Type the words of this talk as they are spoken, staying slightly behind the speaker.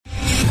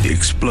The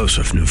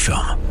explosive new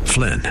film,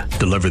 Flynn,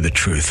 deliver the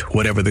truth,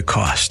 whatever the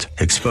cost,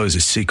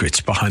 exposes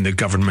secrets behind the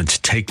government's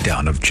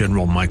takedown of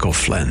General Michael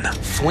Flynn.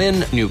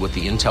 Flynn knew what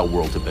the intel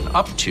world had been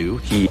up to.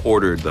 He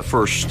ordered the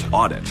first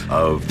audit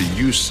of the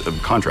use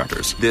of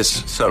contractors.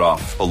 This set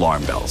off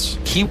alarm bells.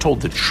 He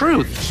told the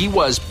truth. He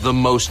was the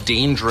most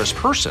dangerous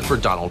person for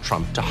Donald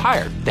Trump to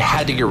hire. They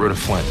had to get rid of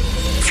Flynn.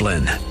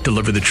 Flynn,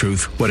 deliver the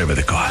truth, whatever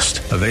the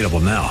cost. Available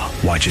now.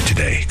 Watch it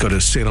today. Go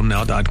to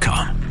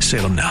salemnow.com.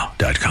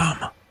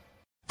 salemnow.com.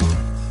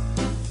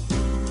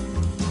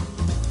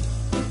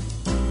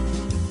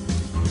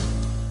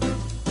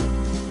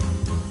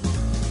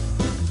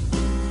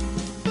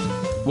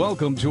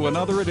 Welcome to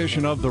another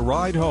edition of The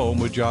Ride Home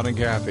with John and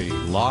Kathy,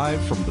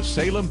 live from the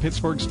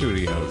Salem-Pittsburgh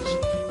studios.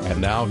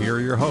 And now here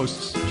are your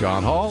hosts,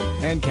 John Hall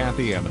and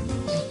Kathy Emmons.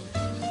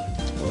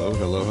 Hello,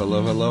 hello,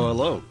 hello, hello,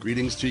 hello.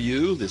 Greetings to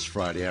you this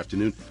Friday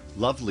afternoon.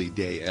 Lovely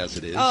day as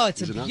it is. Oh,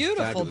 it's a not?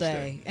 beautiful Fabulous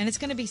day. And it's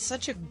going to be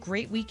such a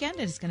great weekend,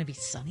 and it's going to be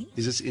sunny.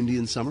 Is this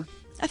Indian summer?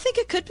 I think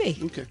it could be.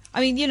 Okay. I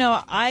mean, you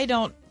know, I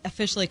don't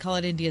officially call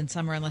it Indian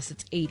summer unless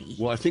it's 80.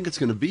 Well, I think it's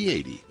going to be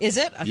 80. Is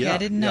it? Okay, Yeah, I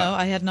didn't know. yeah.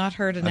 I had not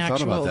heard an I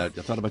thought actual about that.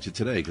 I thought about you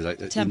today.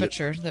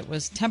 temperature. That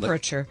was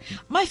temperature.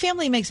 My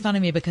family makes fun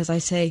of me because I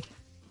say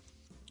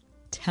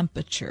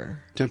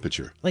temperature.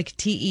 Temperature. Like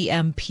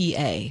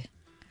T-E-M-P-A.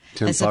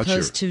 As Temperature.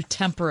 opposed to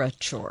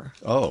temperature.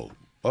 Oh,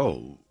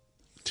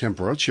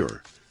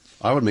 temperature.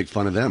 I would make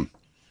fun of them.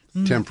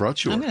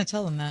 Temperature. I'm going to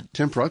tell them that.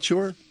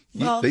 Temperature?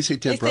 Well, They say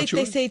temperature?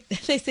 They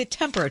say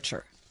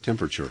temperature.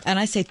 Temperature. And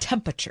I say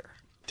temperature.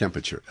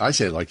 Temperature. I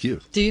say it like you.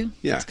 Do you?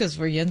 Yeah. It's because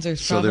we're Yinzers,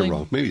 So probably. they're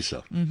wrong. Maybe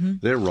so. Mm-hmm.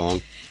 They're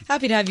wrong.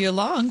 Happy to have you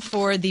along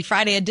for the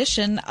Friday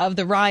edition of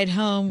The Ride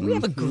Home. We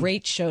have a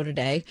great show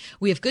today.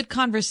 We have good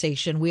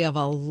conversation. We have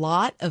a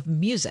lot of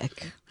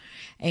music.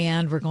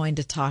 And we're going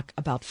to talk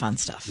about fun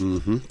stuff.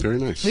 Mm-hmm. Very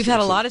nice. We've had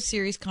a lot of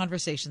serious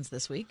conversations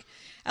this week.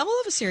 And we'll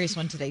have a serious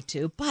one today,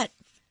 too. But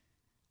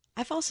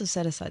I've also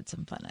set aside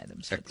some fun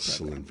items for the program.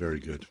 Excellent. Very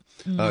good.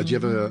 Do you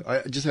have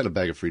I just had a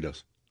bag of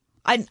Fritos.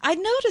 I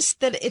noticed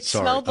that it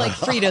Sorry. smelled like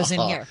Fritos in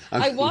here.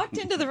 I walked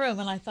into the room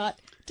and I thought,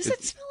 does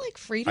it smell like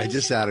Fritos? I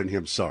just added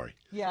him. Sorry.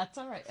 Yeah, it's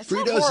all right. It's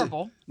Fritos. not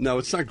horrible. No,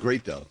 it's not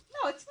great though.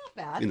 No, it's not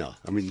bad. You know,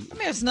 I mean,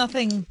 There's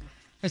nothing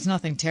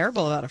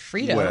terrible about a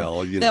Frito.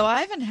 Well, you know. Though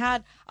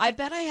I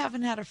bet I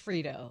haven't had a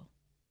Frito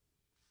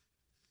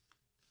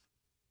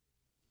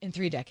in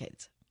 3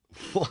 decades.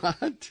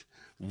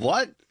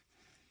 What?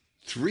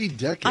 3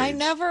 decades? I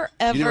never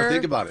ever You never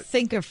think about it.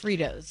 think of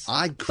Fritos.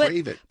 I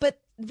crave it. But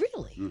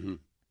really?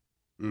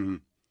 Mm-hmm.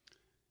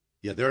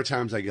 Yeah, there are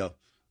times I go,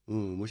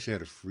 I wish I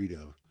had a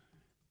Frito.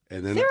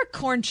 And then They're a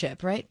corn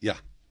chip, right? yeah,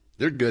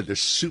 they're good. They're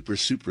super,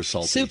 super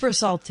salty. Super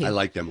salty. I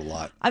like them a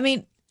lot. I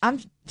mean, I'm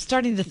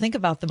starting to think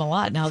about them a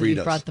lot now that you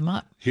Fritos. brought them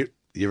up. Here,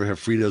 you ever have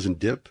Fritos and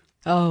dip?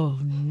 Oh,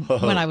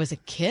 when I was a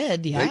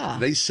kid, yeah.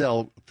 They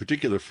sell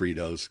particular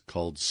Fritos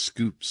called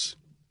scoops,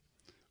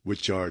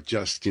 which are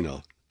just,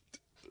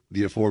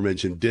 the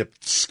aforementioned dip.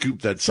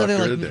 Scoop that so sucker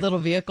they're in like there. little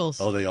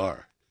vehicles. Oh, they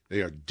are.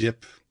 They are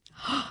dip.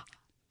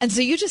 And so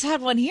you just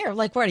had one here.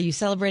 Like, what, are you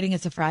celebrating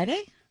it's a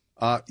Friday?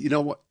 You know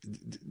what?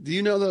 Do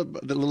you know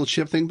the little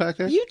chip thing back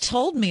there? You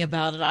told me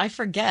about it. I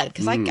forget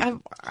because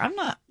I'm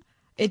not.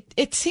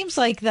 It seems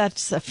like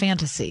that's a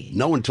fantasy.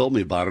 No one told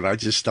me about it. I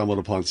just stumbled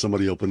upon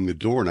somebody opening the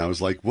door, and I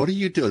was like, "What are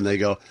you doing?" They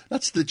go,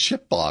 "That's the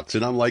chip box,"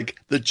 and I'm like,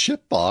 "The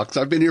chip box?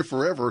 I've been here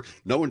forever.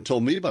 No one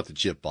told me about the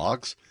chip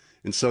box."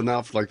 And so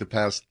now, for like the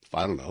past,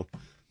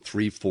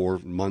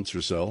 3-4 months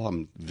or so,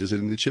 I'm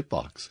visiting the chip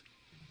box.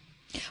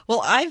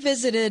 Well, I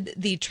visited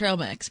the Trail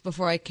Mix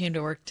before I came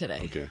to work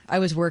today. Okay. I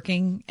was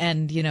working,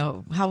 and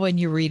how when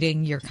you're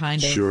reading, you're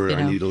kind of Sure,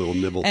 I need a little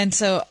nibble. and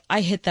so I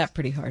hit that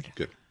pretty hard.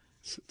 Good.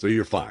 So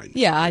you're fine.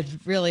 Yeah, I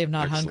really am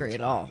not Excellent. hungry at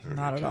all.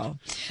 Not at all.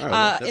 All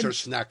right, that's and our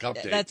snack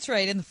update. That's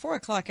right. In the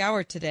 4:00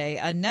 hour today,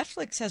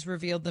 Netflix has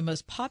revealed the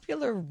most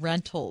popular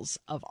rentals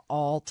of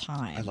all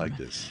time. I like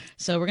this.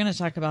 So we're going to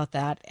talk about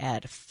that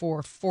at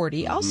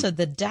 4:40. Mm-hmm. Also,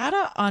 the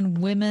data on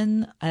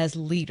women as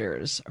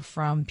leaders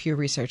from Pew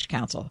Research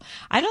Council.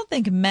 I don't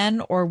think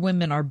men or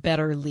women are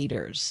better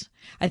leaders.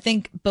 I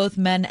think both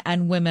men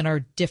and women are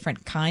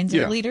different kinds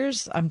Yeah. of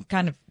leaders. I'm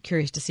kind of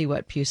curious to see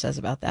what Pew says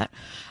about that.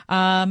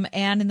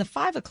 And in the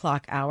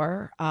 5:00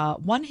 hour,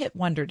 One Hit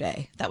Wonder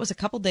Day. That was a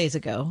couple days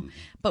ago,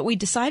 but we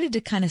decided to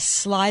kind of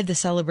slide the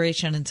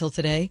celebration until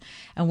today,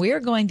 and we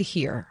are going to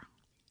hear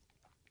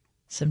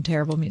some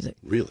terrible music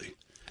Really?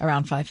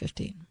 around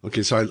 5:15.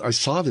 Okay, so I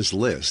saw this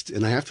list,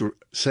 and I have to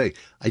say,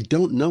 I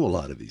don't know a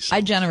lot of these songs.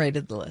 I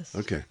generated the list.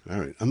 Okay, all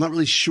right. I'm not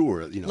really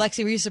sure.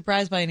 Lexi, were you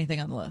surprised by anything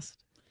on the list?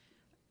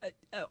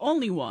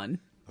 Only one.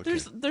 Okay.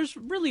 There's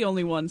really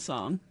only one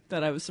song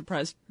that I was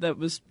surprised that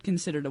was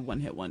considered a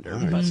one-hit wonder. All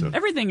right, but so-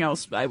 everything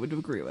else I would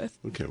agree with.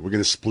 Okay, we're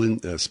going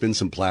to spin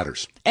some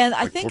platters. And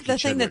I Like think Porky the thing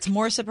Chedwick. that's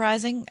more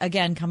surprising,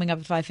 again, coming up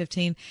at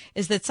 5:15,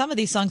 is that some of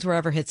these songs were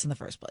ever hits in the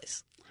first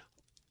place.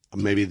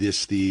 Maybe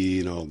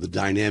the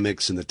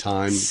dynamics and the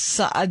time.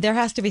 So, there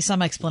has to be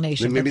some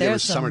explanation. Maybe but there were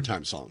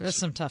summertime songs. There's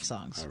some tough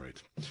songs. All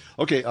right.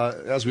 Okay,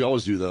 as we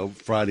always do, though,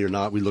 Friday or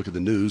not, we look at the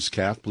news.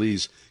 Kath,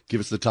 please give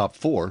us the top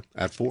 4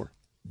 at 4.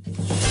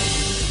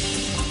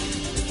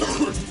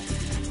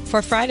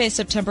 For Friday,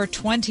 September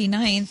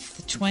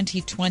 29th,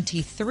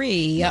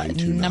 2023,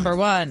 number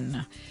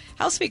 1.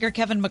 House Speaker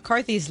Kevin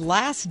McCarthy's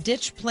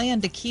last-ditch plan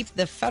to keep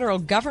the federal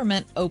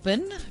government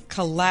open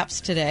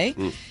collapsed today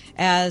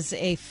as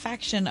a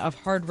faction of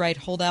hard-right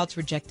holdouts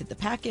rejected the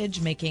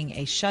package, making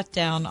a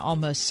shutdown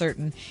almost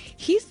certain.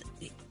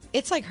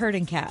 It's like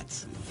herding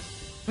cats.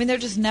 I mean, they're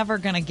just never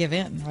going to give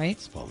in, right?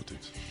 It's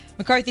politics.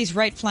 McCarthy's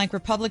right-flank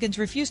Republicans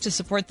refused to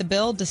support the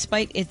bill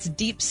despite its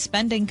deep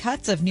spending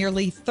cuts of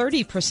nearly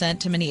 30%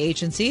 to many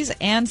agencies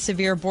and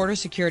severe border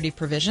security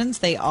provisions.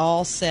 They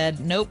all said,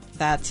 nope,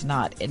 that's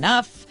not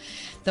enough.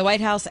 The White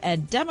House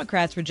and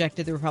Democrats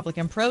rejected the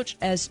Republican approach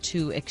as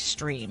too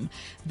extreme.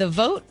 The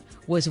vote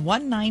was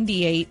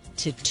 198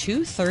 to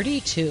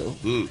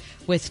 232,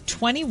 with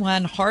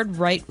 21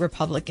 hard-right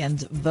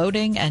Republicans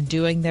voting and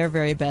doing their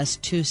very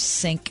best to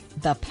sink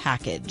the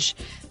package.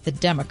 The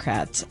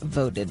Democrats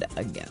voted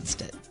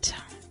against it.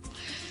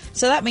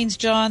 So that means,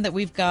 John, that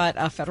we've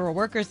got federal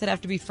workers that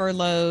have to be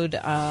furloughed.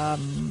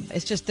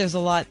 It's just there's a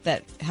lot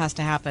that has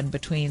to happen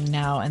between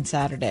now and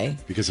Saturday.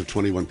 Because of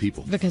 21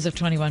 people. Because of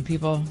 21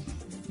 people.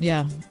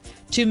 Yeah.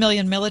 2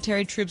 million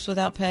military troops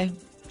without pay.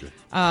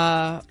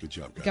 Good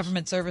job, guys.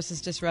 Government services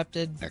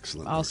disrupted.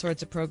 Excellent All work.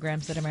 sorts of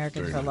programs that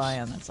Americans Very rely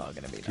nice. on. That's all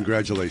going to be done.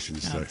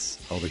 Congratulations to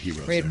all the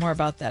heroes. Read there. more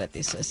about that at the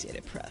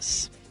Associated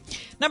Press.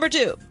 Number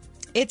 2.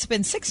 It's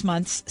been 6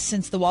 months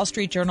since the Wall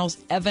Street Journal's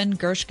Evan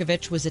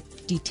Gershkovich was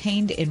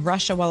detained in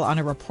Russia while on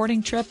a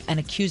reporting trip and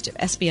accused of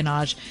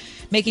espionage,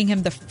 making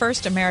him the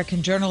first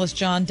American journalist,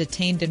 John,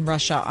 detained in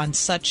Russia on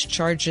such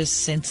charges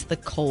since the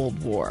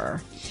Cold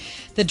War.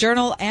 The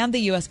Journal and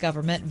the U.S.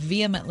 government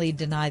vehemently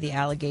deny the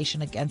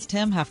allegation against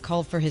him, have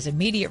called for his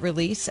immediate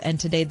release, and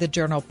today the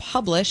Journal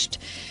published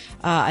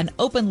an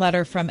open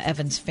letter from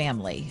Evan's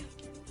family.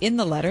 In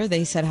the letter,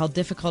 they said how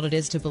difficult it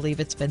is to believe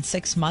it's been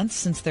 6 months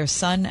since their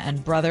son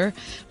and brother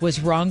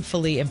was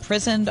wrongfully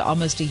imprisoned,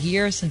 almost a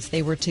year since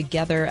they were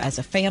together as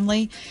a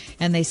family.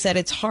 And they said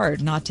it's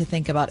hard not to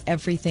think about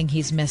everything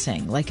he's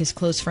missing, like his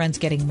close friends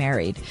getting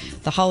married,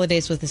 the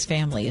holidays with his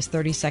family, his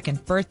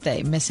 32nd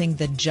birthday, missing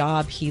the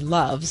job he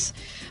loves.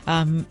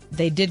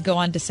 They did go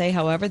on to say,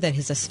 however, that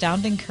his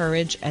astounding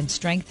courage and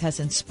strength has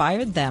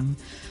inspired them,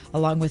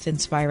 along with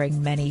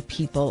inspiring many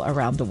people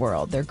around the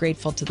world. They're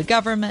grateful to the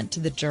government, to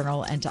the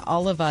Journal, and to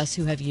all of us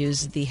who have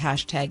used the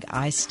hashtag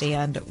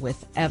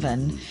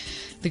 #IStandWithEvan.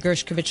 The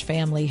Gershkovich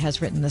family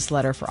has written this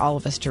letter for all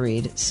of us to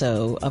read,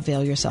 so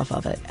avail yourself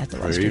of it at the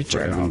Wall Street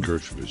Journal. Evan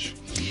Gershkovich.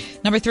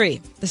 Number 3,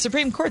 the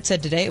Supreme Court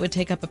said today it would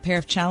take up a pair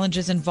of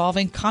challenges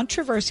involving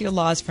controversial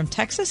laws from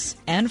Texas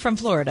and from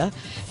Florida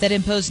that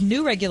impose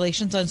new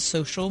regulations on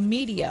social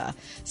media,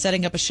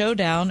 setting up a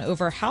showdown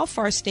over how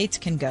far states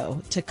can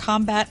go to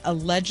combat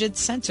alleged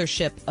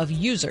censorship of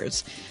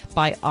users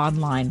by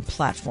online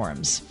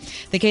platforms.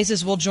 The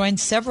cases will join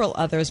several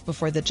others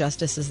before the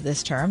justices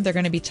this term. They're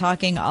going to be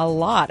talking a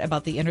lot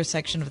about the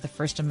intersection of the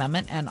First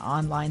Amendment and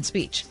online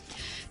speech.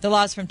 The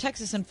laws from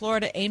Texas and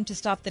Florida aim to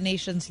stop the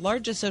nation's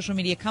largest social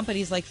media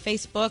companies like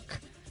Facebook,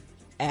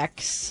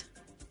 X,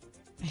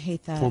 I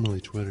hate that, Formerly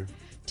Twitter,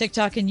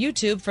 TikTok, and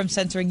YouTube from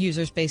censoring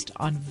users based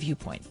on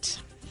viewpoint.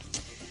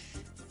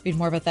 Read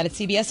more about that at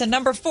CBS. And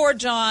number 4,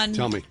 John.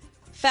 Tell me.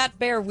 Fat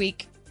Bear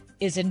Week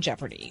is in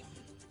jeopardy.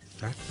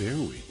 Fat Bear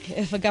Week.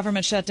 If a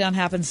government shutdown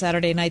happens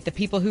Saturday night, the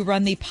people who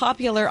run the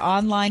popular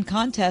online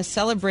contest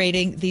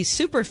celebrating the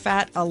super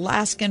fat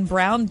Alaskan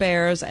brown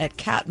bears at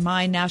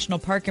Katmai National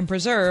Park and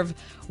Preserve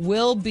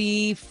will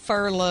be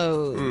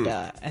furloughed.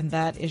 And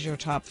that is your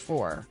top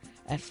 4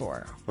 at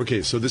 4.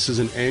 Okay, so this is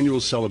an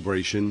annual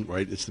celebration,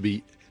 right? It's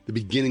the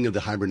beginning of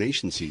the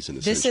hibernation season,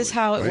 This is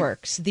how it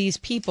works. These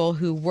people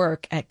who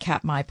work at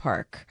Katmai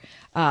Park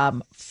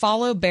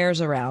follow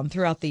bears around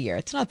throughout the year.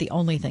 It's not the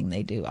only thing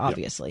they do,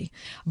 obviously,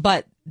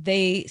 but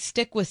they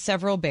stick with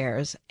several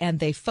bears and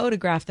they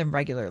photograph them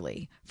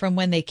regularly from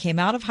when they came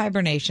out of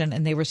hibernation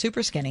and they were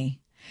super skinny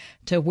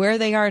to where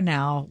they are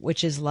now,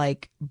 which is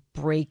like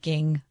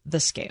breaking the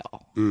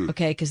scale.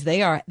 Okay, because they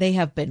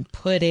have been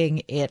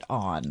putting it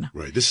on.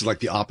 Right. This is like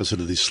the opposite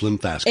of these Slim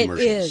Fast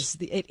commercials.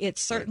 It is. It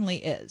certainly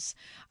is.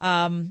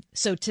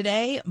 So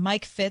today,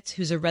 Mike Fitz,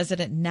 who's a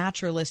resident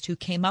naturalist who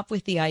came up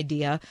with the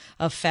idea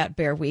of Fat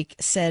Bear Week,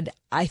 said,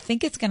 I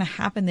think it's going to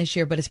happen this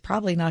year, but it's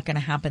probably not going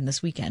to happen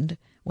this weekend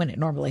when it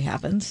normally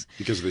happens.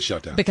 Because of the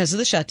shutdown. Because of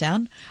the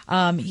shutdown.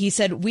 He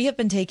said, we have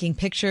been taking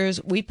pictures.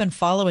 We've been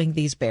following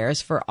these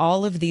bears for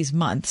all of these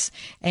months.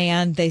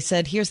 And they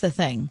said, here's the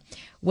thing.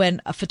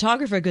 When a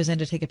photographer goes in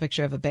to take a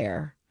picture of a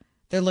bear,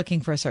 they're looking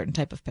for a certain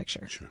type of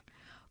picture. Sure.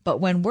 But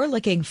when we're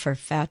looking for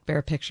fat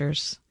bear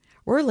pictures,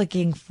 we're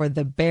looking for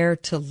the bear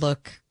to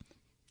look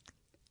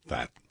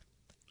fat.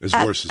 As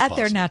worse as at possible.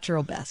 their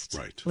natural best.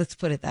 Right. Let's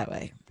put it that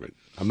way. Right.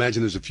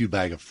 Imagine there's a few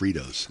bag of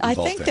Fritos. I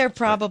involved think there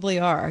probably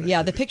are.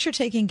 Yeah, the picture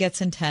taking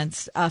gets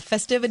intense.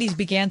 Festivities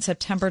began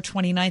September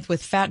 29th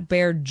with Fat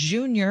Bear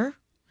Jr.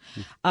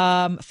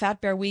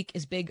 Fat Bear Week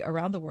is big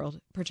around the world,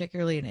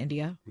 particularly in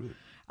India.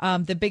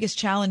 The biggest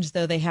challenge,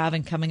 though, they have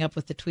in coming up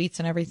with the tweets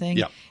and everything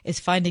is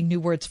finding new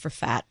words for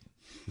fat.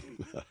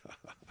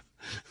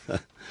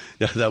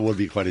 Yeah, that would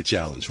be quite a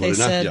challenge. They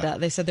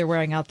said they're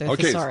wearing out their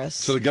thesaurus.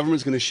 So the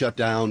government's going to shut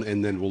down,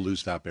 and then we'll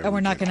lose Fat Bear. And we're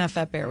not Weekend. going to have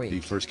Fat Bear Week.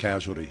 The first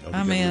casualty of the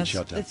government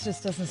shutdown. It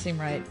just doesn't seem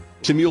right.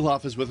 Tim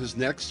Muehlhoff is with us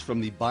next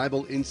from the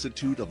Bible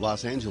Institute of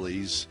Los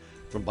Angeles.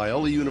 From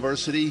Biola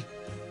University,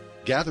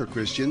 gather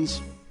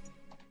Christians.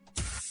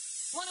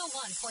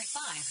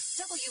 101.5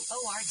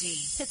 WORD.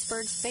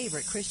 Pittsburgh's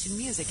favorite Christian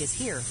music is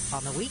here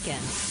on the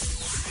weekend.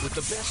 With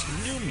the best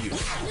new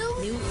music.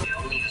 New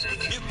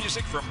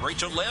music from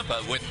Rachel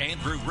Lampa with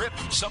Andrew Ripp,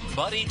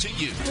 Somebody to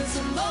You.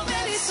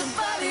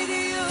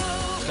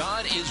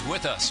 God is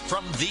with us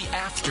from the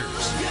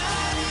Afters.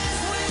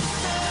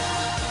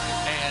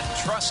 And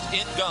Trust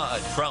in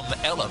God from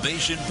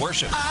Elevation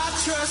Worship.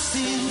 I trust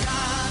in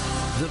God.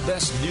 The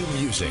best new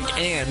music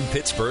and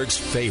Pittsburgh's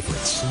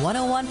favorites.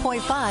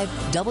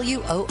 101.5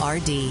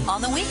 WORD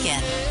on the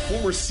weekend.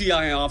 Former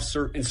CIA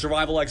officer and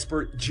survival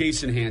expert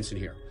Jason Hansen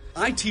here.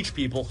 I teach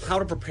people how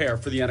to prepare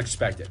for the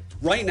unexpected.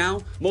 Right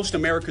now, most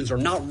Americans are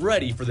not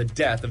ready for the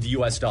death of the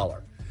U.S.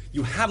 dollar.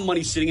 You have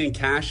money sitting in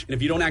cash, and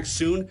if you don't act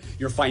soon,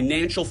 your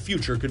financial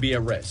future could be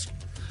at risk.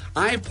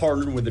 I have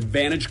partnered with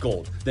Advantage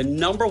Gold, the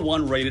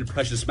 #1 rated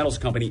precious metals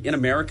company in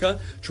America,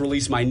 to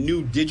release my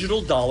new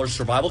digital dollar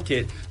survival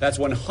kit that's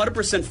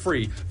 100%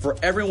 free for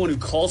everyone who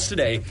calls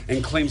today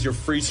and claims your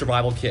free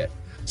survival kit.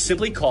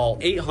 Simply call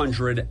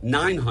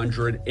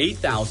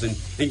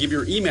 800-900-8000 and give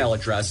your email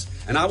address,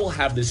 and I will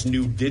have this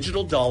new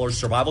digital dollar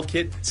survival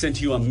kit sent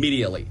to you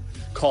immediately.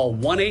 Call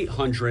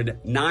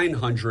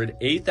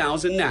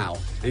 1-800-900-8000 now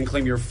and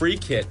claim your free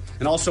kit,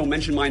 and also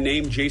mention my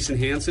name, Jason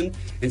Hansen,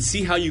 and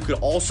see how you could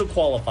also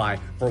qualify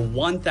for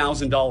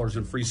 $1,000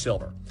 in free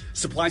silver.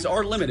 Supplies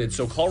are limited,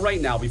 so call right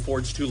now before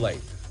it's too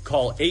late.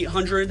 Call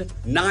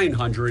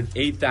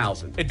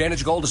 800-900-8000.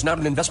 Advantage Gold is not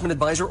an investment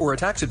advisor or a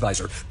tax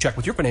advisor. Check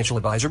with your financial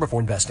advisor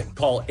before investing.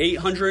 Call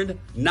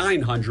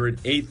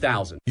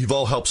 800-900-8000. You've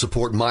all helped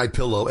support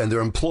MyPillow and their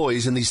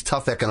employees in these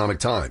tough economic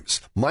times.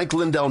 Mike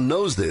Lindell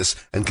knows this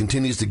and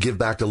continues to give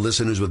back to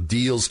listeners with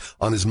deals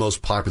on his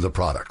most popular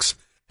products.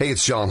 Hey,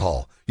 it's John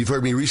Hall. You've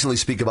heard me recently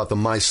speak about the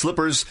My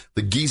Slippers,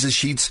 the Giza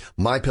Sheets,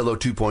 MyPillow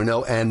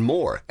 2.0, and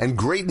more. And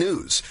great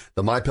news,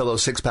 the MyPillow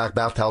 6-pack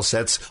bath towel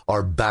sets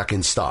are back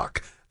in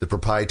stock. The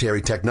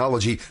proprietary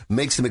technology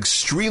makes them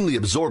extremely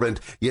absorbent,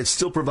 yet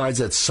still provides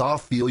that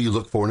soft feel you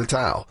look for in a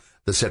towel.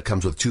 The set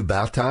comes with 2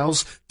 bath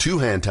towels, 2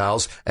 hand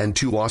towels, and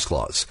 2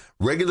 washcloths.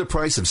 Regular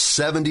price of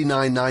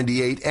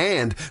 $79.98,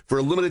 and for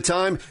a limited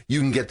time,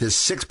 you can get this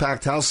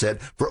 6-pack towel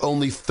set for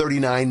only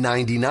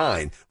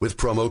 $39.99 with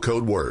promo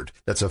code WORD.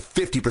 That's a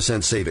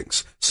 50%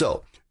 savings.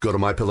 So, go to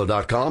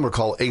MyPillow.com or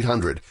call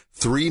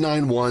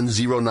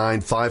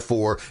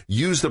 800-391-0954.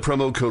 Use the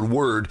promo code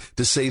WORD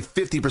to save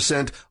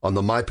 50% on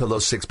the MyPillow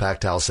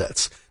 6-pack towel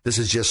sets. This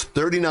is just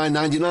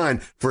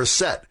 $39.99 for a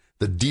set.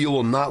 The deal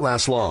will not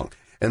last long.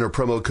 Enter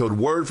promo code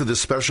WORD for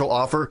this special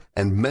offer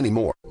and many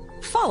more.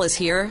 Fall is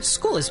here.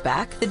 School is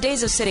back. The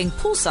days of sitting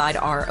poolside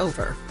are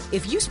over.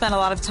 If you spend a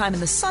lot of time in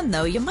the sun,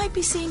 though, you might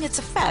be seeing its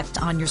effect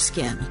on your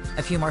skin.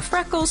 A few more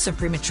freckles, some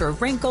premature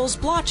wrinkles,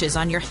 blotches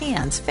on your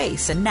hands,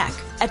 face, and neck.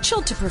 At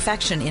Chilled to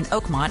Perfection in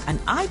Oakmont, an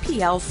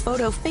IPL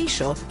photo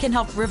facial can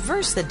help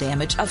reverse the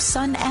damage of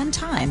sun and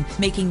time,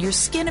 making your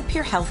skin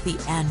appear healthy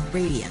and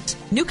radiant.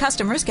 New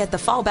customers get the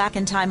Fall Back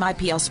in Time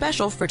IPL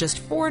special for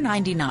just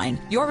 $4.99.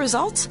 Your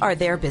results are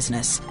their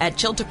business at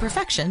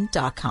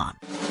chilledtoperfection.com.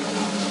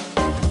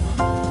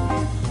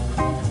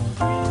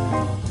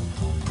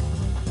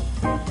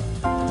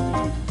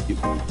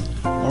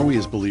 Are we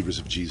as believers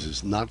of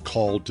Jesus not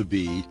called to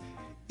be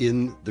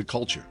in the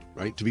culture,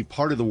 right? To be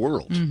part of the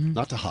world,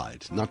 not to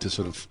hide, not to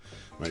sort of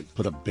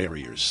put up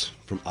barriers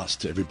from us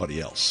to everybody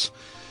else.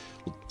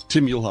 Well,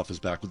 Tim Muehlhoff is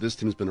back with us.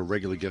 Tim has been a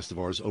regular guest of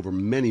ours over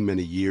many,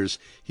 many years.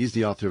 He's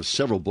the author of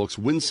several books,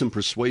 Winsome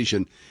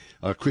Persuasion,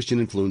 Christian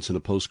Influence in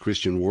a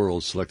Post-Christian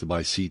World, selected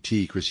by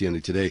CT,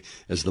 Christianity Today,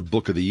 as the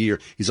book of the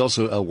year. He's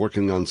also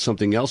working on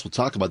something else. We'll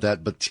talk about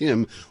that. But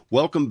Tim,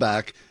 welcome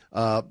back.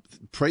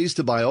 Praise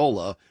to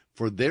Biola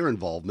for their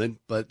involvement,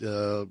 but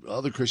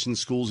other Christian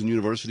schools and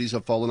universities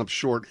have fallen up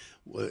short,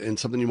 and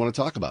something you want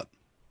to talk about.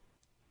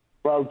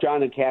 Well,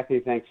 John and Kathy,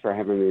 thanks for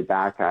having me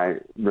back. I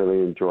really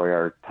enjoy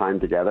our time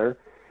together.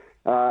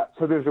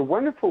 So there's a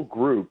wonderful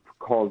group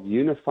called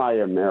Unify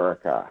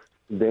America.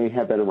 They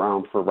have been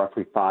around for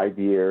roughly 5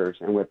 years,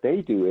 and what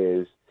they do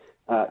is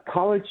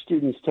college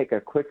students take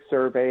a quick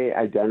survey,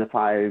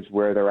 identifies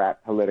where they're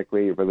at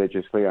politically,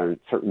 religiously on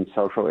certain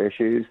social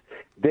issues.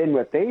 Then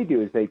what they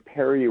do is they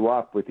pair you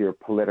up with your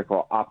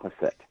political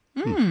opposite.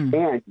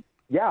 And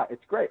yeah,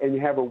 it's great. And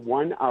you have a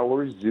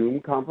 1-hour Zoom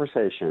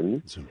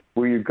conversation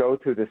where you go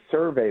through the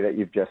survey that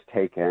you've just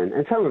taken.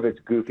 And some of it's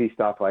goofy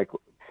stuff like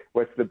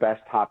what's the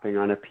best topping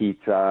on a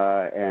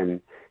pizza,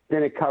 and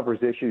then it covers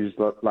issues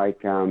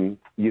like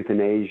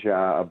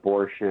euthanasia,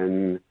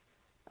 abortion,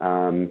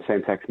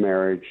 same-sex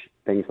marriage,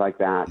 things like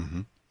that.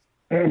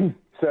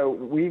 So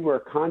we were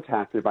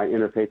contacted by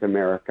Interfaith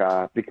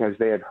America because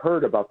they had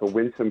heard about the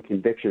Winsome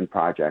Conviction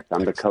Project.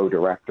 I'm the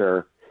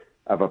co-director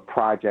of a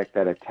project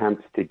that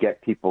attempts to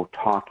get people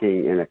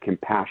talking in a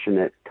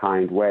compassionate,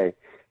 kind way.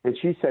 And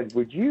she said,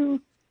 would you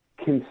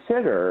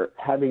consider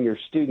having your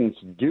students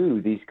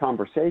do these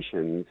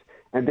conversations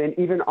and then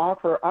even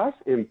offer us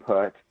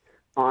input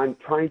on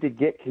trying to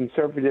get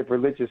conservative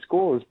religious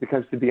schools?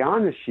 Because to be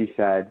honest, she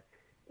said,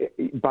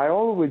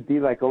 Biola would be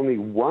like only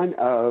one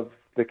of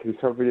the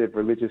conservative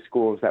religious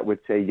schools that would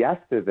say yes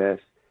to this.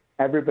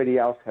 Everybody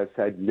else has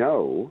said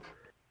no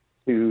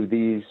to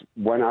these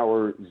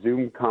 1-hour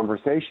Zoom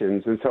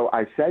conversations. And so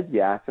I said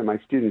yes, and my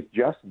students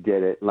just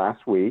did it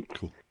last week.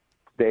 Cool.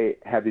 They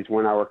had these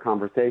 1-hour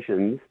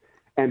conversations,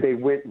 and they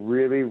went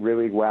really,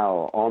 really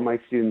well. All my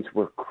students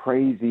were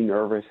crazy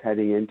nervous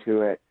heading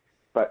into it,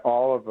 but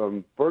all of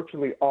them,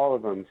 virtually all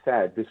of them,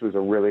 said this was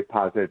a really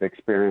positive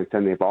experience,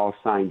 and they've all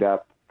signed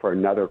up for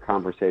another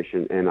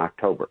conversation in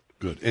October.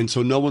 Good. And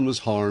so no one was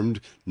harmed.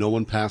 No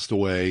one passed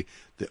away.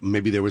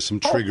 Maybe there was some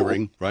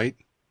triggering, right?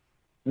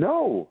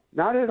 No,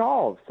 not at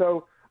all.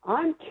 So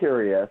I'm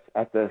curious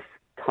at this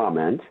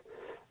comment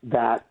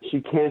that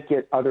she can't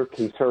get other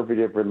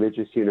conservative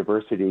religious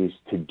universities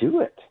to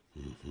do it.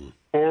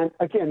 And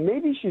again,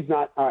 maybe she's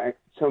not.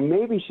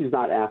 Maybe she's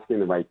not asking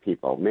the right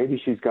people.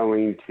 Maybe she's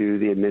going to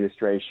the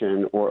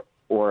administration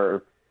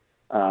or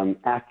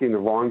asking the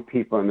wrong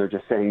people, and they're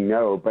just saying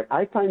no. But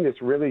I find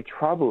this really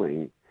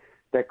troubling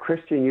that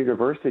Christian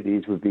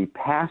universities would be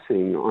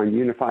passing on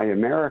Unify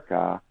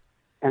America.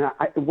 And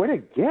what a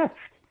gift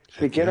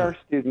to get our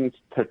students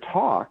to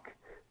talk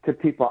to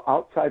people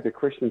outside the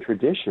Christian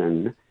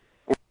tradition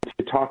and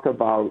to talk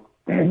about,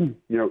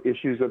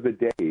 issues of the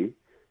day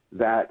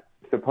that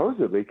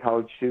supposedly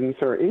college students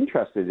are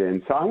interested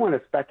in. So I want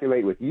to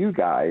speculate with you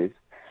guys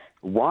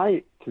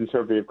why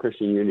conservative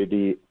Christian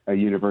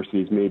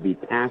universities may be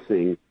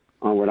passing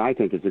on what I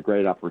think is a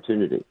great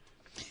opportunity.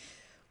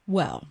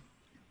 Well,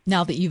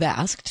 now that you've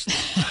asked,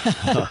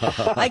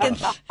 I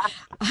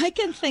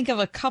can think of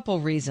a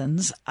couple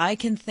reasons. I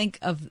can think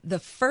of the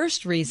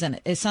first reason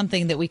is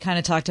something that we kind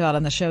of talked about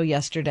on the show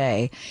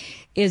yesterday,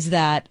 is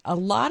that a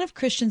lot of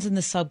Christians in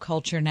the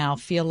subculture now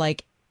feel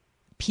like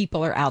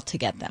people are out to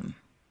get them.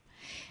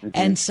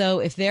 And so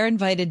if they're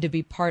invited to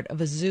be part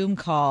of a Zoom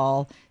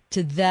call,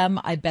 to them,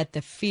 I bet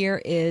the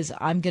fear is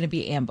I'm going to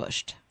be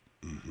ambushed.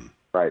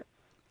 Right.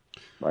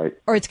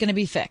 Or it's going to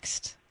be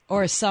fixed.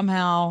 Or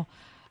somehow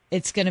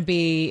there's going to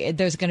be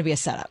a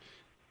setup.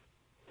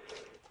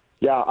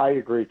 Yeah, I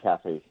agree,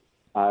 Kathy.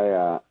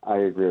 I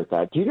agree with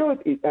that. Do you know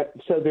what?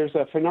 So there's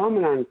a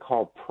phenomenon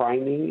called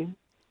priming.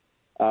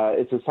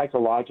 It's a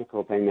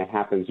psychological thing that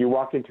happens. You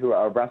walk into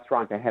a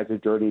restaurant that has a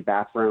dirty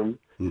bathroom.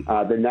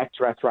 The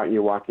next restaurant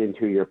you walk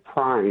into, you're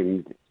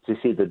primed to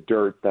see the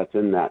dirt that's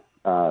in that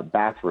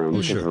bathroom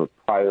because of a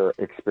prior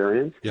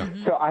experience. Yeah.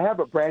 So I have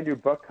a brand new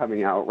book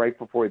coming out right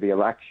before the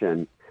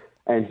election,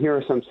 and here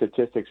are some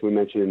statistics we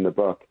mentioned in the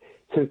book.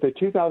 Since the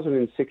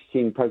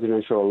 2016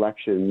 presidential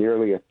election,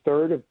 nearly a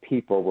third of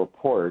people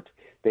report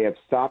they have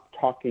stopped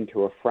talking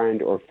to a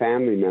friend or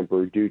family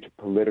member due to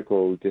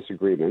political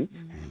disagreement.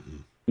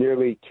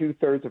 Nearly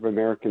 2/3 of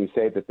Americans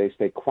say that they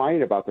stay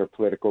quiet about their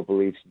political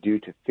beliefs due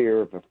to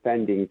fear of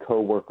offending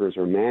coworkers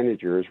or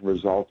managers,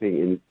 resulting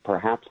in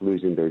perhaps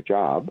losing their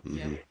job.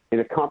 In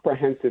a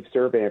comprehensive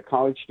survey of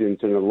college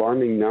students, an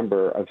alarming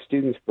number of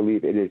students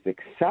believe it is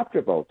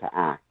acceptable to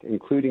act,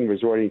 including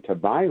resorting to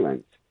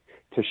violence,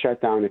 to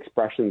shut down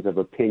expressions of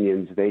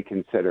opinions they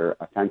consider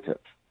offensive.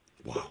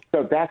 Wow.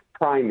 So that's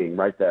priming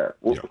right there.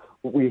 Yeah.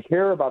 We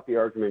hear about the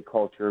argument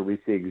culture. We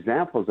see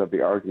examples of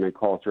the argument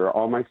culture.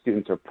 All my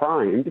students are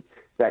primed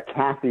that,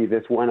 Kathy,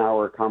 this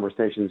 1-hour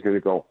conversation is going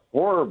to go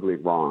horribly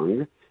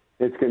wrong.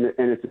 And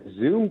it's a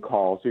Zoom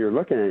call, so you're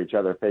looking at each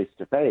other face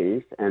to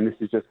face, and this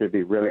is just going to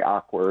be really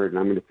awkward, and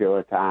I'm going to feel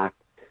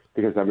attacked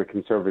because I'm a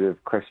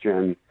conservative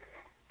Christian.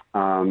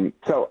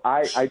 So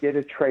I did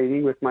a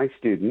training with my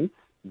students,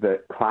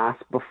 the class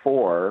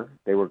before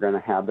they were going to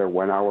have their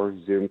 1-hour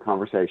Zoom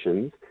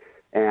conversations,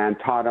 and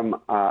taught them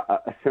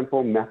a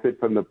simple method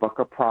from the book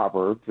of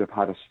Proverbs of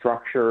how to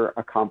structure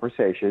a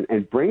conversation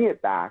and bring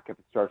it back if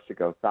it starts to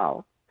go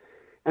south.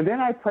 And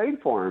then I prayed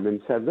for them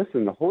and said,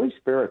 listen, the Holy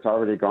Spirit's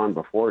already gone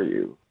before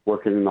you,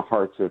 working in the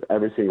hearts of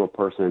every single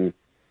person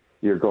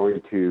you're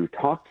going to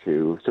talk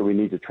to, so we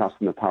need to trust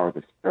in the power of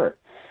the Spirit.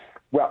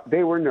 Well,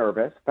 they were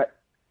nervous, but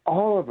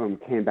all of them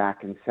came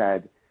back and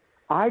said,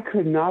 I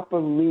could not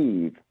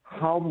believe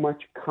how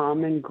much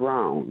common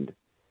ground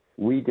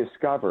we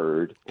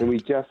discovered, and we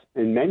just,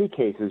 in many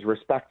cases,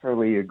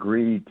 respectfully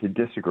agreed to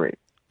disagree.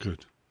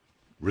 Good.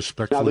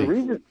 Respectfully. Now, the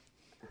reason,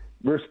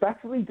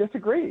 respectfully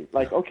disagree.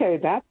 Like, okay,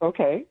 that's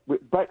okay.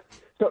 But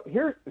so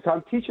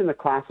I'm teaching the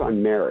class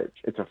on marriage.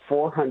 It's a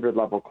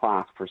 400-level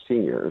class for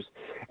seniors.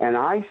 And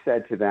I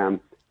said to them,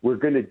 we're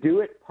going to do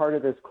it part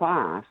of this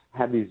class,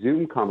 have these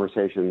Zoom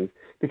conversations,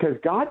 because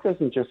God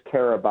doesn't just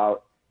care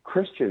about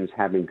Christians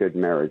having good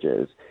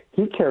marriages.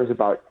 He cares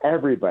about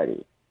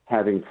everybody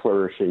having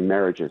flourishing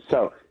marriages.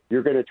 So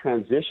you're going to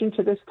transition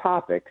to this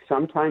topic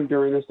sometime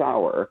during this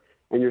hour,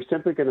 and you're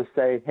simply going to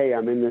say, hey,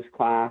 I'm in this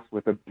class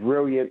with a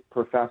brilliant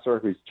professor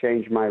who's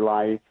changed my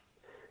life.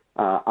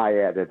 I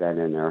added that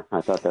in there.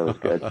 I thought that was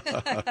good.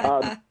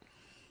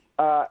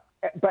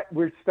 But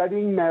we're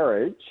studying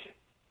marriage,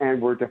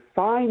 and we're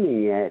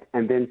defining it,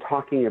 and then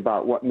talking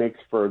about what makes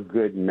for a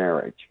good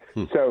marriage.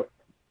 So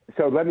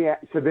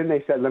then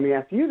they said, let me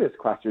ask you this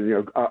question.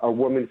 You know, a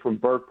woman from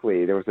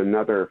Berkeley, there was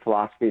another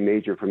philosophy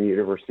major from the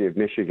University of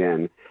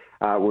Michigan,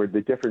 were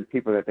the different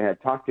people that they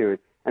had talked to,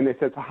 and they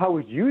said, so how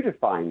would you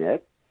define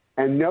it?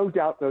 And no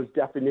doubt those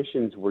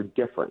definitions were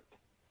different.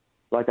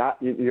 Like,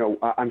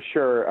 I'm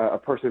sure a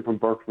person from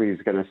Berkeley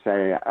is going to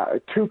say,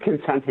 two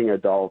consenting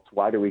adults,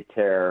 why do we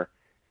care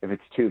if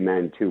it's two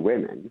men, two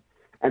women?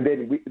 And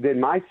then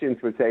my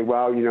students would say,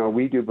 well, you know,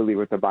 we do believe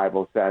what the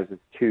Bible says,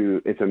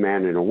 it's a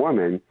man and a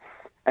woman.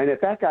 And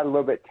if that got a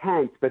little bit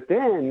tense, but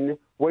then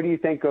what do you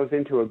think goes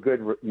into a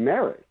good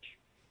marriage?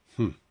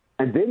 And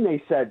then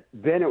they said,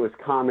 then it was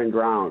common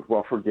ground,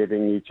 well,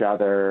 forgiving each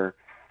other,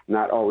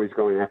 not always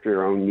going after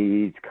your own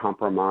needs,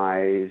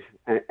 compromise.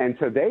 And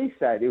so they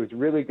said it was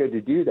really good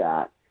to do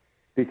that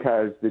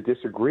because the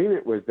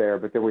disagreement was there,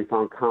 but then we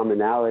found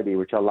commonality,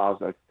 which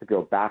allows us to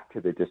go back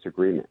to the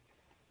disagreement.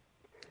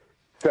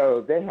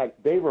 So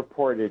they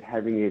reported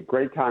having a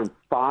great time.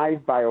 5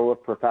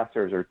 Biola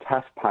professors are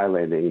test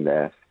piloting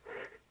this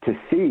to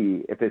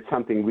see if it's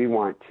something we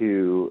want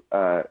to,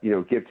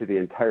 give to the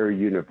entire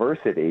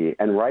university.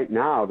 And right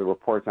now, the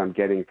reports I'm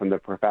getting from the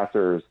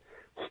professors,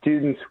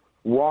 students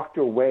walked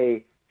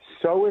away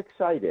so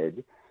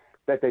excited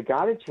that they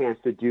got a chance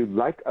to do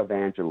like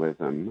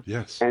evangelism.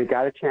 Yes. And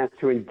got a chance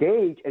to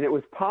engage, and it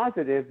was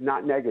positive,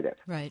 not negative.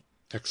 Right.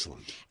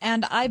 Excellent.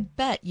 And I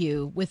bet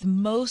you with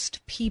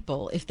most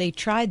people, if they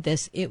tried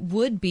this, it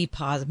would be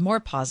more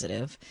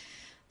positive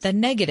than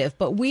negative.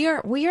 But we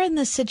are in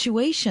this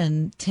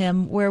situation,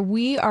 Tim, where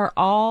we are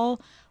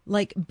all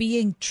like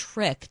being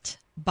tricked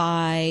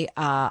by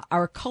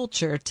our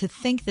culture to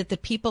think that the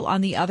people on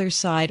the other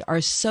side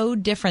are so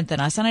different than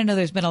us. And I know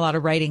there's been a lot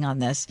of writing on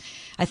this.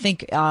 I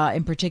think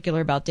in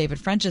particular about David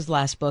French's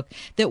last book,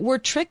 that we're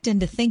tricked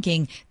into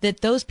thinking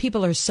that those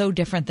people are so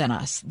different than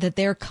us, that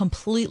they're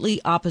completely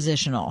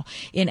oppositional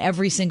in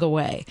every single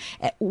way.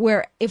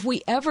 Where if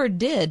we ever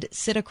did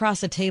sit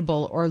across a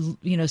table or,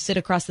 sit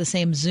across the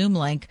same Zoom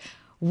link,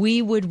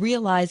 we would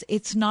realize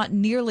it's not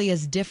nearly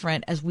as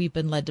different as we've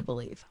been led to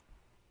believe.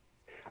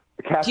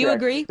 Kathy, do you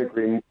agree?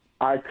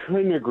 I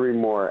couldn't agree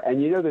more.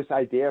 And this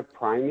idea of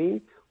priming,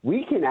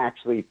 we can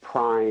actually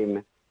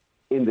prime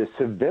in the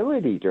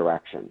civility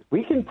direction.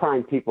 We can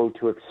prime people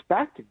to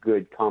expect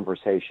good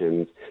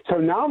conversations. So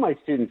now my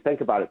students,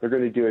 think about it. They're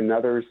going to do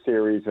another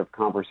series of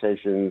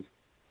conversations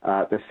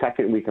the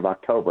second week of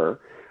October.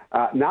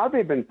 Now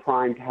they've been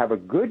primed to have a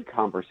good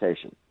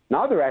conversation.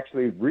 Now they're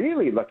actually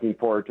really looking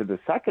forward to the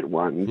second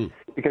one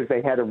because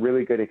they had a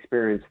really good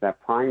experience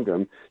that primed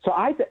them. So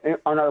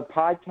on our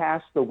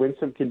podcast, the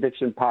Winsome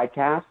Conviction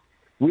podcast,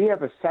 we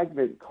have a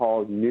segment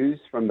called News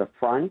from the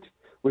Front,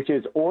 which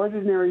is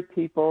ordinary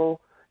people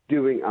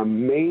doing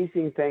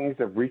amazing things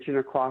of reaching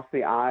across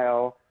the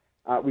aisle.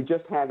 We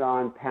just had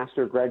on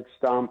Pastor Greg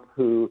Stump,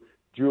 who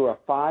drew a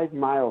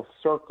 5-mile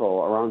circle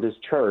around his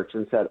church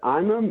and said,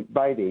 I'm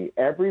inviting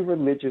every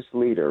religious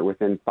leader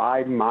within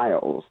 5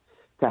 miles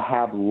to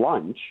have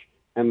lunch,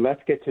 and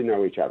let's get to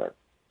know each other.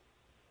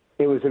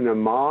 It was an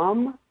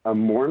imam, a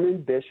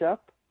Mormon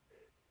bishop.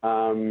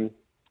 I'm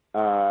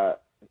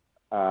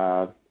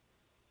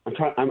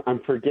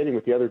forgetting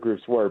what the other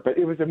groups were, but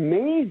it was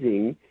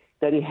amazing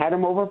that he had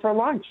him over for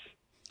lunch.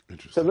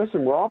 So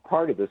listen, we're all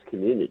part of this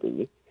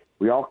community.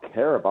 We all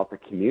care about the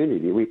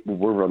community.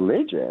 We're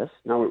religious.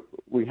 Now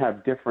we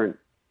have different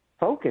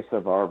focus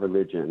of our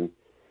religion.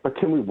 But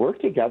can we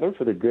work together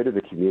for the good of the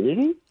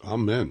community?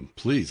 Amen.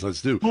 Please,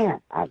 let's do. Yeah,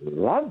 I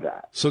love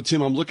that. So,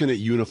 Tim, I'm looking at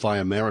Unify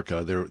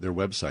America, their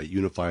website,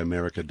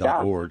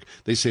 unifyamerica.org. Yeah.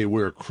 They say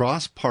we're a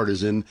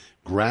cross-partisan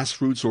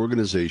grassroots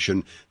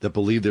organization that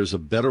believe there's a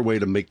better way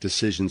to make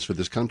decisions for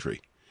this country.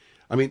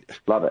 I mean,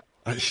 love it.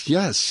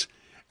 Yes.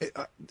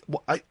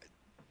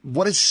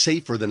 What is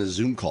safer than a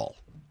Zoom call?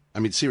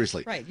 I mean,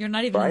 seriously. Right. You're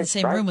not even in the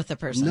same room with the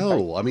person.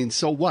 No. I mean,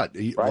 so what?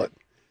 What?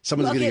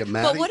 Someone's going to get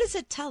mad. But what does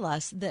it tell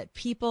us that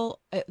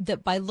people,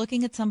 that by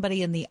looking at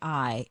somebody in the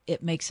eye,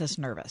 it makes us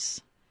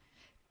nervous?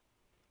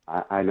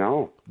 I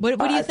know. What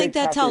do you think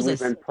that tells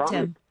us,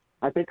 Tim?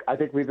 I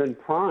think we've been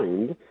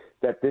primed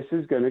that this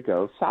is going to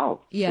go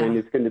south. Yeah. And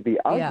it's going to be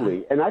ugly.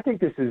 Yeah. And I think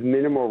this is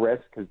minimal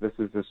risk because this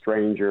is a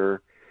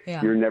stranger.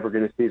 Yeah. You're never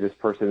going to see this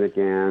person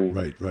again.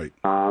 Right.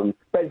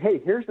 But,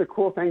 hey, here's the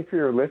cool thing for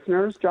your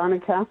listeners, John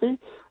and Kathy.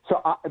 So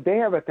they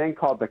have a thing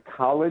called the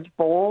College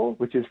Bowl,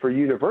 which is for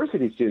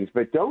university students.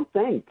 But don't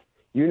think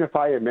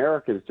Unify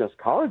America is just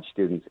college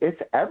students.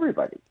 It's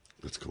everybody.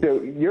 That's cool.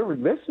 So your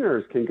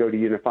listeners can go to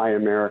Unify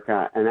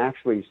America and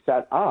actually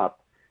set up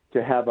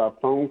to have a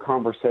phone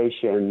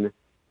conversation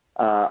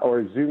or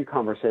a Zoom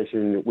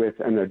conversation with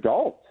an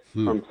adult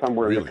from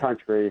somewhere in the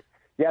country.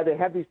 Yeah, they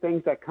have these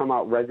things that come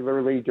out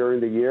regularly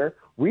during the year.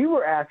 We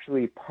were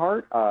actually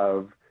part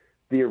of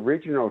the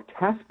original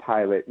test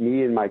pilot,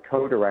 me and my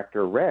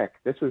co-director, Rick.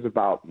 This was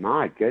about,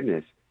 my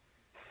goodness,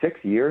 6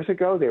 years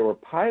ago. They were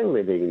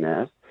piloting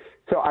this.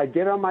 So I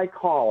get on my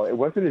call. It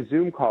wasn't a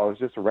Zoom call. It was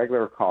just a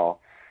regular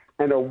call.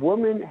 And a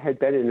woman had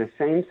been in a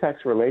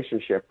same-sex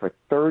relationship for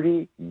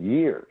 30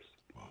 years.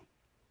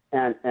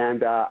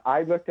 And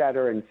I looked at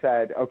her and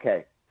said,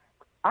 okay,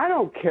 I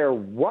don't care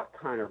what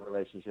kind of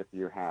relationship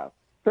you have.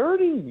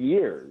 30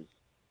 years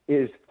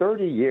is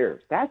 30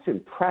 years. That's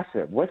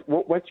impressive.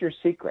 What's your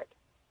secret?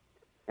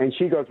 And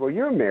she goes, well,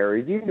 you're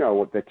married. You know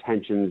what the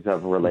tensions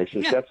of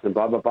relationships and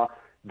blah, blah, blah.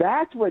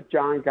 That's what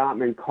John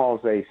Gottman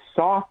calls a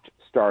soft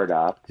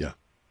startup. Yeah.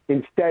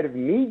 Instead of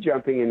me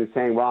jumping in and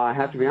saying, well, I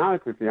have to be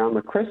honest with you, I'm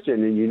a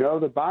Christian, and you know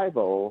the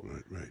Bible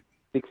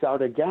speaks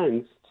out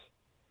against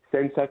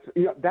same-sex.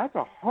 You know, that's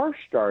a harsh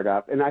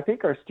startup, and I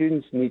think our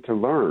students need to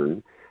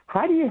learn,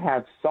 how do you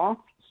have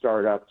soft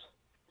startups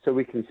so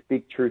we can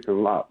speak truth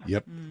and love?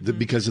 Yep,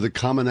 because of the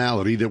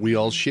commonality that we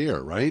all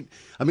share, right?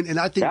 I mean, and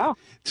I think,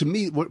 to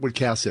me, what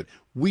Cass said,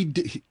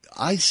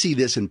 I see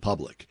this in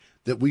public,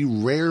 that we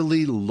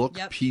rarely look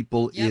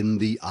people in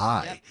the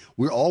eye.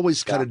 We're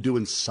always kind of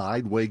doing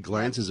sideways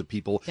glances at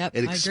people and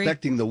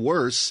expecting the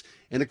worst.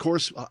 And, of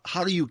course,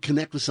 how do you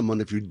connect with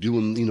someone if you're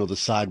doing, the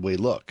sideways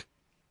look?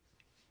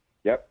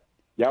 Yep.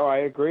 Yeah, I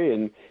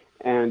agree.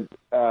 And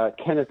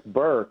Kenneth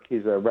Burke,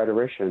 he's a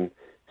rhetorician,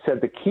 said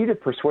the key to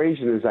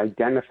persuasion is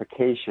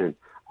identification.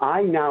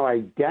 I now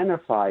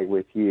identify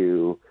with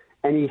you.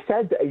 And he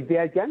said the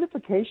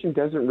identification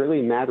doesn't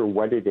really matter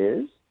what it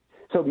is.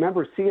 So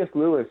remember, C.S.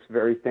 Lewis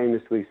very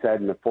famously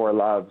said in The Four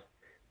Loves,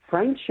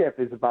 friendship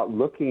is about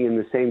looking in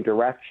the same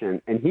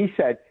direction. And he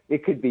said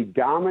it could be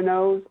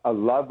dominoes, a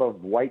love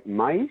of white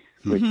mice,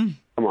 which,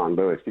 come on,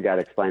 Lewis, you got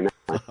to explain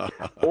that,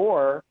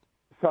 or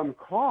some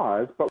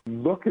cause, but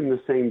look in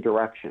the same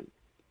direction.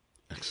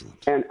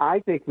 Excellent. And I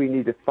think we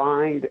need to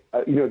find,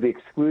 the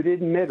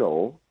excluded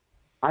middle.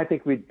 I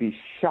think we'd be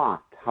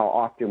shocked how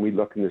often we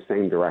look in the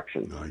same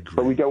direction. I agree.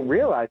 But we don't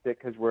realize it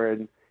because we're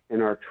in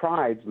our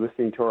tribes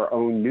listening to our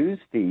own news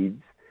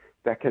feeds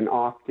that can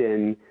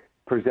often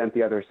present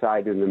the other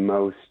side in the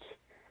most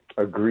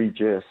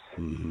egregious,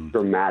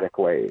 dramatic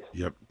ways.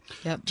 Yep.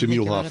 Tim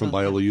Muehlhoff from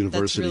Biola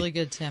University. That's really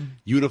good, Tim.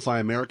 Unify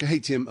America. Hey,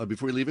 Tim,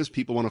 before we leave us,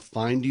 people want to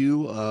find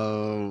you.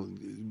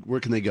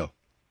 Where can they go?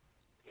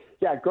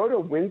 Yeah, go to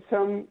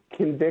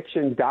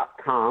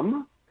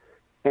winsomeconviction.com,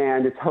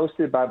 and it's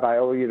hosted by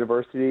Biola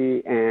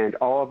University, and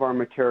all of our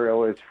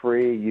material is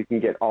free. You can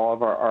get all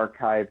of our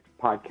archived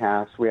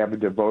podcasts. We have a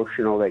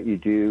devotional that you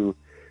do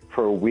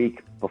for a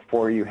week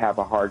before you have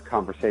a hard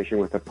conversation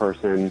with a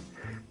person.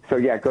 So,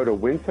 yeah, go to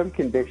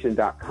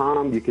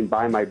winsomeconviction.com. You can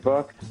buy my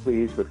books,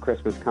 please, with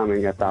Christmas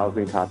coming.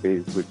 1,000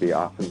 copies would be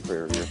awesome for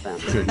your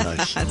family. Very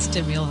nice. That's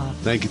Tim Muehlhoff.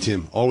 Thank you,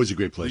 Tim. Always a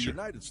great pleasure. The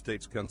United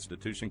States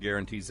Constitution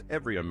guarantees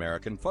every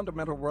American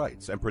fundamental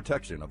rights and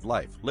protection of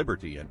life,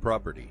 liberty, and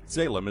property.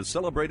 Salem is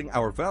celebrating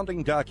our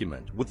founding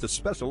document with the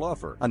special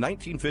offer, a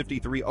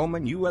 1953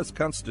 Oman U.S.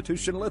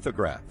 Constitution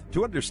lithograph.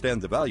 To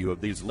understand the value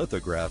of these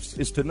lithographs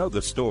is to know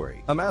the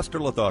story. A master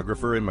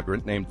lithographer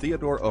immigrant named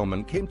Theodore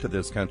Oman came to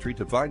this country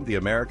to find the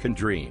American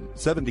dream.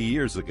 70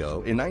 years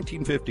ago, in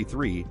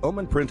 1953,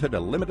 Oman printed a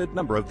limited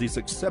number of these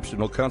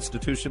exceptional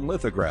Constitution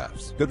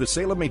lithographs. Go to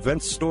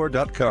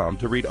SalemEventsStore.com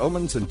to read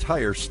Oman's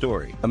entire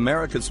story.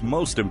 America's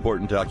most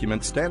important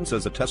document stands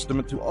as a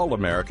testament to all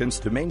Americans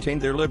to maintain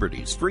their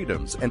liberties,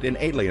 freedoms, and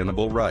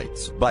inalienable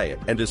rights. Buy it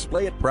and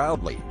display it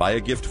proudly. Buy a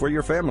gift for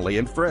your family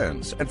and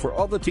friends, and for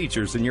all the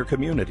teachers in your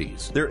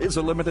communities. There is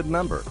a limited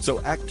number, so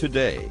act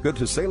today. Go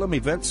to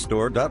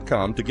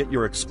SalemEventsStore.com to get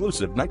your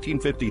exclusive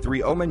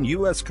 1953 Oman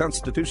U.S.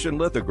 Constitution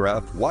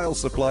lithograph while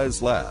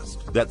supplies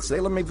last. That's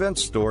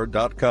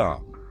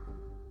SalemEventsStore.com.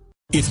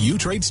 If you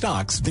trade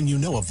stocks, then you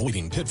know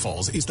avoiding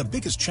pitfalls is the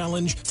biggest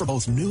challenge for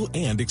both new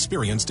and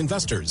experienced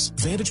investors.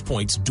 Vantage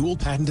Point's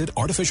dual-patented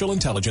artificial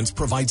intelligence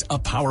provides a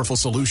powerful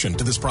solution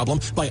to this problem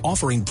by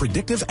offering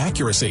predictive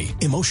accuracy,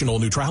 emotional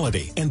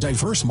neutrality, and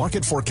diverse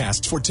market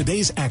forecasts for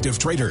today's active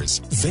traders.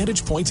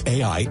 Vantage Point's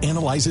AI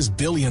analyzes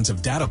billions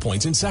of data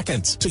points in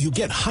seconds, so you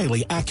get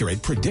highly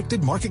accurate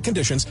predicted market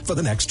conditions for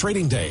the next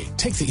trading day.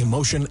 Take the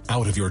emotion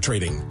out of your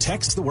trading.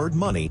 Text the word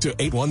money to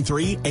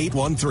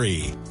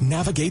 813-813.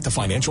 Navigate the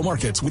financial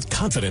market with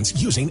confidence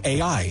using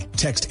AI.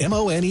 Text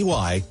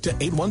MONEY to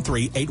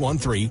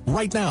 813-813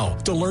 right now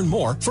to learn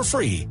more for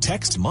free.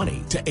 Text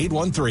money to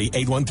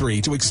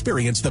 813-813 to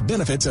experience the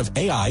benefits of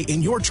AI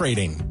in your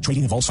trading.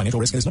 Trading involves financial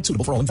risk and is not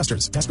suitable for all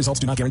investors. Past results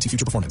do not guarantee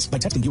future performance. By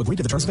texting, you agree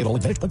to the terms available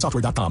at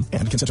VantagePointSoftware.com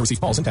and consent to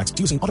receive calls and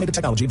texts using automated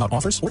technology about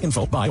offers or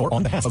info by or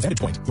on behalf of Vantage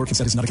Point. Your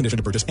consent is not a condition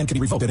to purchase and can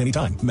be revoked at any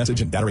time.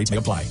 Message and data rates may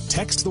apply.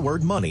 Text the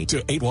word money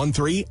to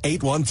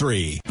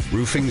 813-813.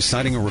 Roofing,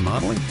 siding, or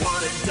remodeling?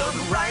 Want it done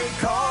right,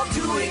 call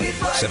doing it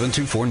right.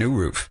 724 New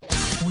Roof.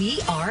 We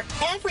are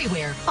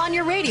everywhere. On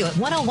your radio at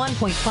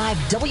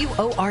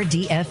 101.5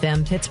 WORD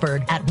FM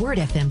Pittsburgh, at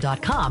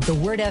wordfm.com, the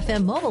Word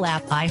FM mobile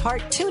app,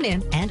 iHeart,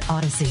 TuneIn, and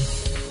Odyssey.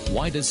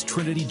 Why does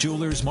Trinity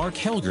Jewelers' Mark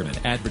Helgerman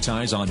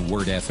advertise on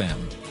Word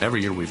FM?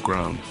 Every year we've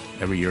grown.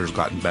 Every year has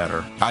gotten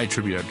better. I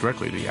attribute it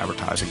directly to the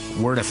advertising.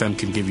 Word FM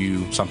can give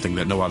you something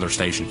that no other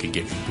station can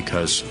give you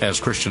because as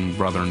Christian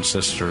brother and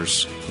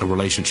sisters, a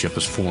relationship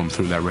is formed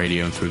through that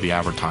radio and through the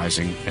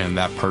advertising, and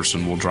that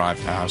person will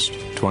drive past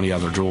 20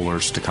 other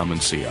jewelers to come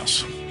and see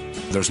us.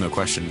 There's no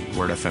question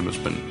Word FM has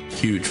been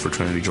huge for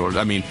Trinity Jewelers.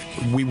 I mean,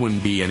 we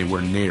wouldn't be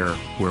anywhere near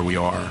where we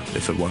are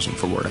if it wasn't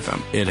for Word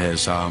FM. It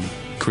has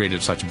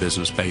created such a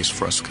business base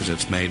for us because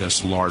it's made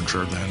us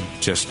larger than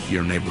just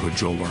your neighborhood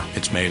jeweler.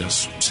 It's made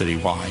us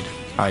citywide.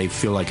 I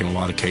feel like in a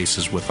lot of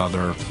cases with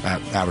other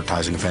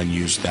advertising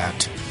venues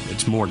that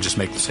it's more just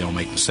make the sale,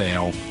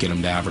 get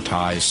them to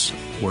advertise,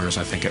 whereas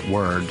I think at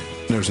Word,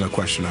 there's no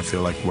question I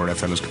feel like Word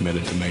FM is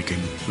committed to making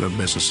the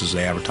businesses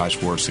they advertise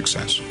for a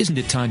success. Isn't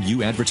it time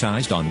you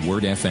advertised on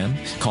Word FM?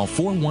 Call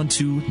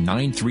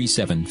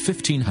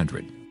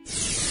 412-937-1500.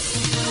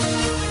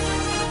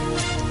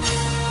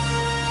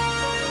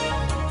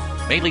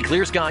 Mainly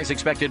clear skies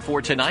expected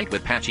for tonight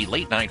with patchy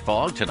late-night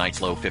fog. Tonight's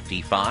low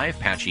 55.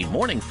 Patchy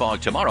morning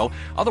fog tomorrow.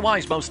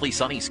 Otherwise, mostly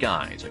sunny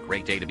skies. A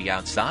great day to be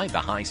outside. The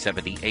high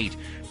 78.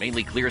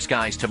 Mainly clear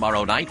skies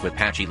tomorrow night with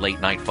patchy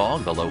late-night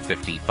fog. The low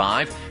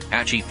 55.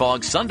 Patchy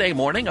fog Sunday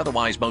morning.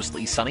 Otherwise,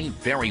 mostly sunny.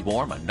 Very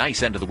warm. A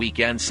nice end of the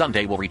weekend.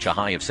 Sunday will reach a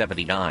high of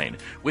 79.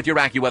 With your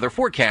AccuWeather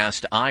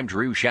forecast, I'm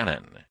Drew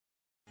Shannon.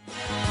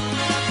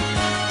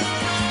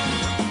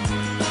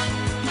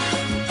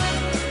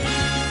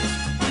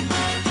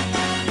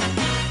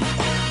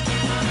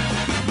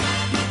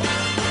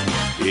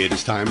 It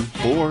is time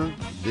for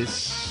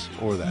this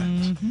or that.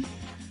 Mm-hmm.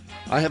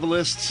 I have a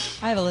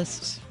list. I have a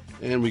list.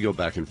 And we go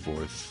back and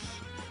forth.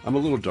 I'm a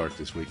little dark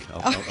this week.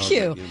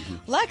 Cute.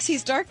 Lex,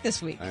 he's dark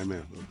this week. I am.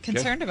 Okay.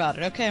 Concerned about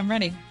it. Okay, I'm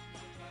ready.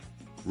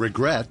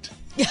 Regret.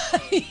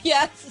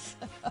 Yes.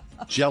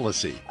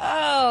 Jealousy.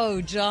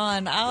 Oh,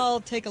 John, I'll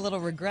take a little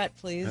regret,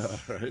 please. All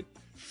right.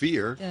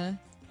 Fear. Yeah.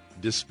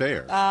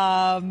 Despair.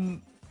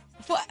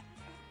 What?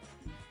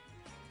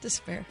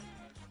 Despair.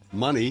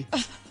 Money.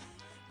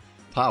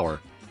 Power.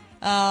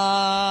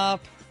 Power.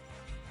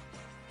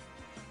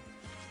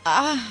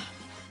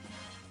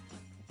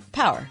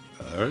 All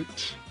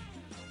right.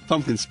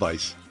 Pumpkin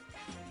spice.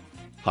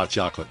 Hot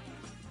chocolate.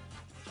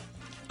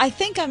 I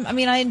think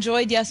I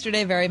enjoyed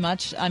yesterday very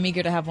much. I'm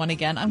eager to have one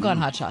again. I'm going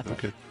hot chocolate.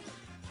 Okay.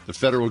 The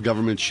federal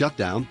government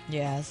shutdown.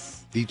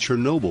 Yes. The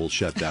Chernobyl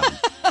shutdown.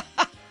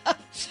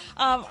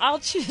 I'll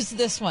choose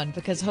this one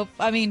because they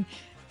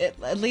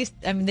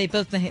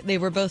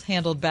were both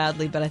handled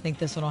badly, but I think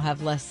this one will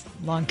have less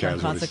long-term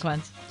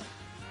consequence.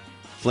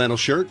 Flannel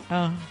shirt.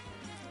 Oh.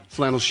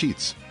 Flannel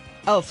sheets.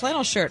 Oh,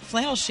 flannel shirt.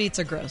 Flannel sheets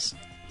are gross.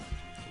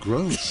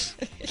 Gross.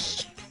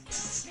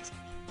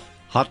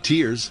 Hot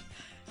tears.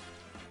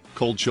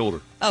 Cold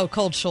shoulder. Oh,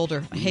 cold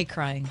shoulder. I hate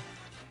crying.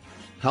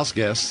 House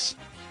guests.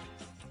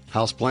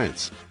 House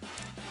plants.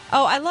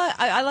 Oh, I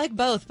like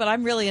both, but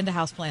I'm really into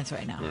house plants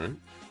right now. All right.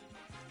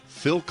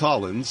 Phil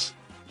Collins.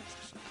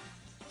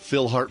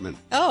 Phil Hartman.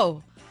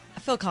 Oh,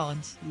 Phil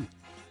Collins.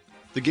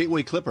 The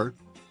Gateway Clipper.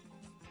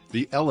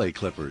 The LA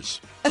Clippers.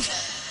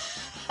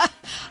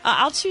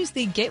 I'll choose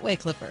the Gateway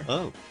Clipper.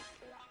 Oh.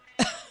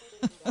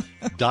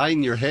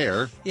 Dyeing your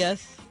hair.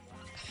 Yes.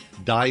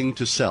 Dying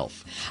to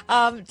self.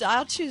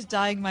 I'll choose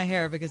dyeing my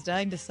hair because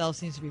dyeing to self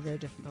seems to be very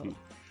difficult.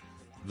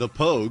 The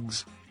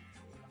Pogues.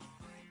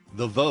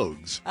 The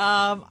Vogues.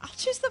 I'll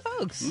choose the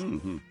Vogues.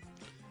 Mm-hmm.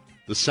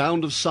 The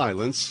Sound of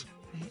Silence.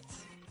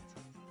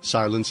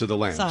 Silence of the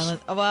Lambs.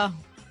 Silence. Oh, well.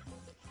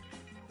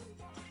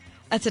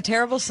 That's a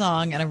terrible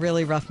song and a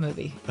really rough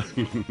movie.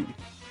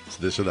 It's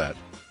this or that.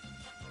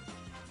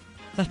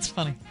 That's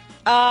funny.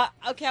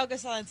 Okay, I'll go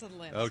Silence of the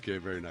Lambs. Okay,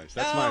 very nice.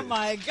 That's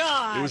my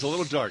God. It was a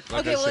little dark.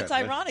 Like okay, well, it's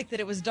ironic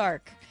that it was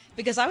dark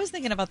because I was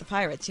thinking about the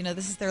Pirates. You know,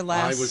 this is their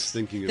last. I was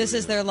thinking. This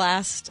is their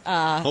last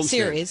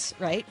series,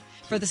 right,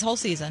 for this whole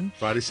season.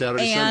 Friday,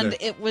 Saturday, and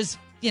Sunday. It was,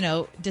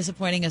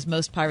 disappointing as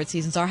most Pirate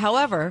seasons are.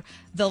 However,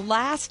 the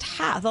last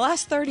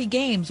 30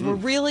 games were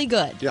really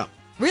good. Yeah.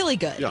 Really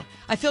good. Yeah.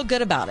 I feel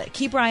good about it.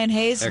 Key Brian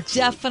Hayes, excellent.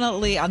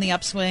 Definitely on the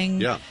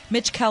upswing. Yeah.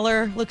 Mitch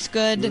Keller looks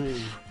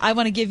good. I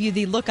want to give you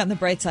the look on the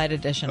bright side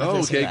edition of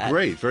this. Okay,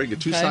 great. Very good.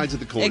 Two sides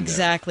of the coin.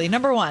 Exactly. There.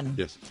 Number one.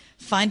 Yes.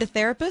 Find a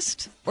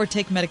therapist or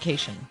take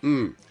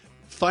medication.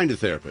 Find a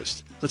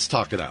therapist. Let's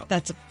talk it out.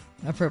 That's an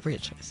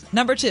appropriate choice.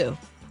 Number two.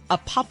 A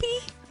puppy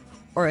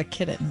or a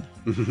kitten?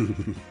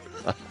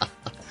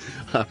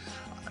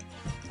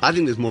 I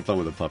think there's more fun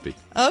with a puppy.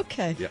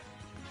 Okay. Yeah.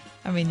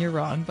 I mean, you're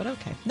wrong, but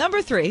okay.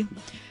 Number three,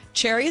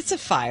 Chariots of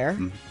Fire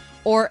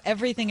or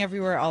Everything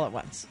Everywhere All at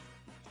Once?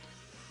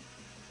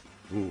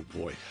 Oh,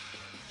 boy.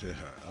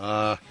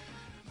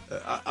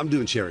 I'm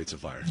doing Chariots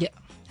of Fire. Yeah.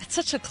 It's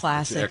such a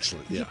classic. It's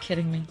excellent, yeah. Are you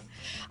kidding me?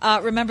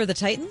 Remember the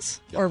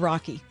Titans or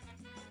Rocky?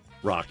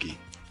 Rocky.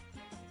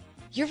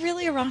 You're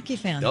really a Rocky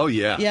fan. Oh,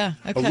 yeah. Yeah,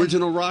 okay.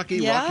 Original Rocky,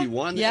 yeah? Rocky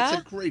 1. Yeah?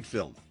 That's a great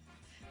film.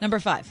 Number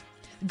five,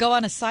 Go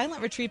on a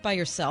silent retreat by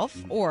yourself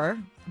or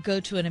go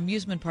to an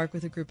amusement park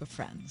with a group of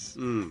friends.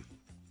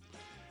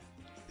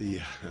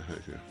 Yeah.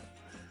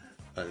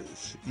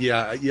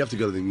 Yeah, you have to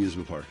go to the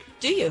amusement park.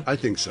 Do you? I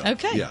think so.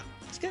 Okay. Yeah.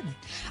 It's good.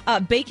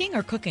 Baking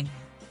or cooking?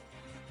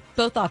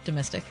 Both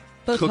optimistic.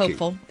 Both Cooking.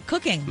 hopeful.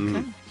 Cooking.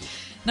 Okay.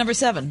 Number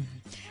 7.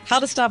 How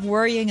to Stop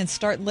Worrying and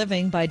Start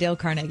Living by Dale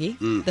Carnegie,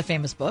 the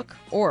famous book,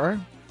 or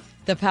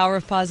The Power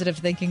of Positive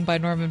Thinking by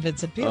Norman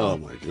Vincent Peale. Oh,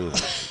 my God.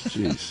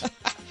 Jeez.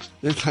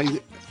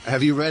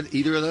 Have you read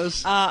either of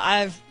those?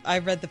 I've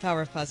read The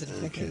Power of Positive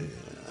Thinking.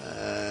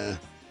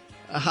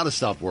 How to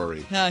Stop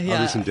Worrying. Yeah.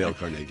 I'll do some Dale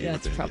Carnegie. Yeah,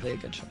 it's probably a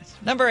good choice.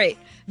 Number 8,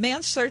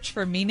 Man's Search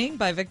for Meaning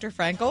by Viktor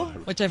Frankl,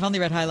 which I've only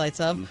read highlights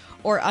of,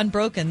 or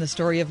Unbroken, the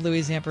story of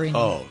Louis Zamperini.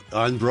 Oh,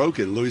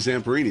 Unbroken, Louis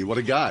Zamperini. What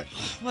a guy.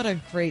 What a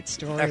great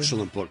story.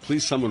 Excellent book.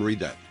 Please, someone read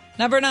that.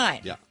 Number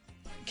 9. Yeah.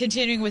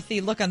 Continuing with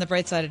the look on the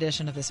bright side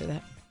edition of this or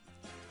that.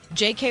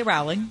 J.K.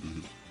 Rowling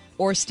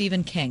or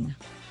Stephen King.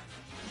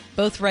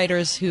 Both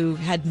writers who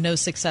had no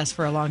success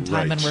for a long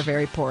time and were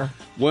very poor.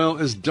 Well,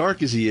 as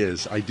dark as he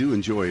is, I do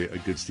enjoy a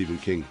good Stephen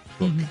King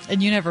book.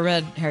 And you never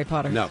read Harry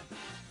Potter? No.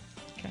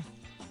 Okay.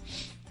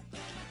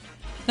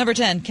 Number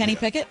 10, Kenny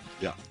Pickett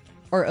Yeah.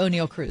 or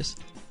O'Neill Cruz?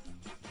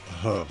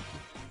 Oh.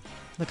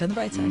 Look on the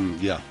bright side.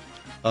 Yeah.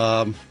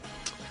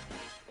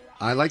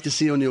 I like to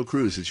see O'Neill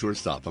Cruz at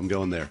shortstop. I'm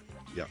going there.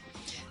 Yeah.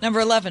 Number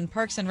 11,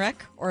 Parks and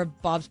Rec or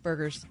Bob's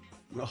Burgers?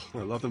 Oh,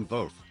 I love them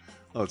both.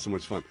 Oh, it's so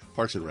much fun.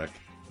 Parks and Rec.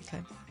 Okay.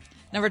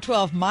 Number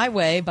 12, My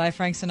Way by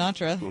Frank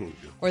Sinatra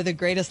or The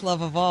Greatest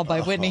Love of All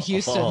by Whitney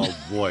Houston. Oh,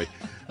 boy.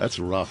 That's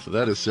rough.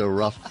 That is so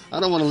rough. I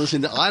don't want to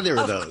listen to either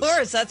of those. Of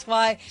course. That's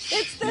why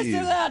it's this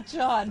or that,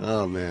 John.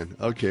 Oh, man.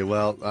 Okay,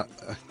 well,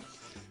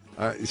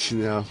 I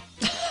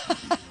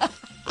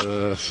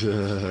don't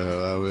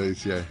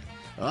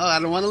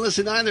want to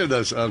listen to either of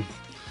those. The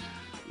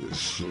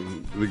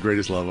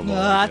Greatest Love of All.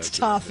 That's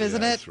tough,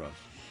 isn't it? That's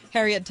rough.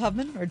 Harriet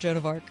Tubman or Joan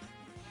of Arc?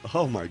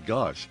 Oh, my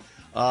gosh.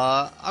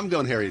 I'm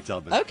going Harriet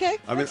Tubman. Okay,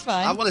 that's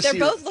fine. They're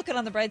both looking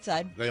on the bright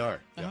side. They are.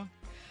 Yeah.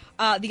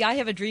 The I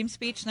Have a Dream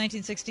speech,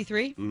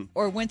 1963,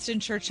 or Winston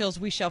Churchill's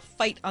We Shall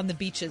Fight on the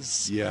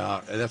Beaches. Yeah,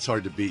 that's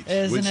hard to beat.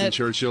 Isn't Winston it?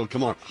 Churchill,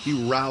 come on.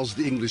 He roused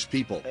the English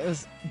people. It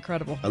was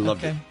incredible. I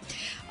loved it.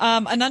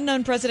 An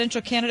unknown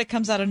presidential candidate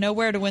comes out of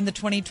nowhere to win the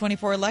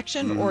 2024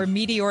 election, or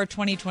Meteor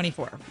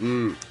 2024.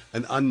 An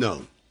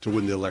unknown to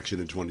win the election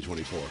in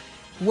 2024.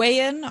 Weigh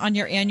in on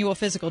your annual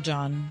physical,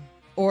 John,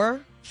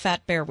 or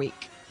Fat Bear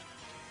Week.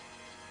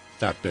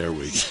 Fat Bear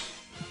Week.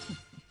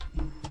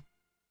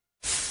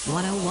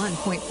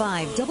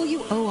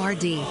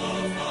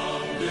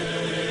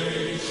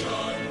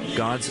 101.5 WORD.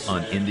 God's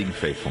unending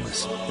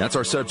faithfulness. That's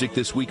our subject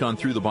this week on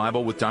Through the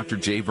Bible with Dr.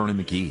 J. Vernon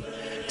McGee.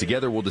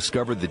 Together we'll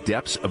discover the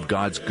depths of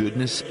God's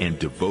goodness and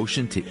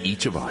devotion to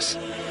each of us.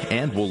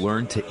 And we'll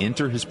learn to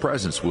enter His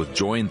presence with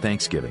joy and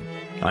thanksgiving.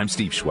 I'm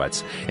Steve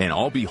Schwetz, and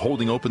I'll be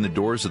holding open the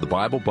doors of the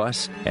Bible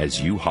bus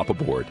as you hop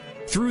aboard.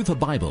 Through the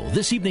Bible,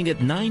 this evening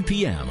at 9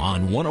 p.m.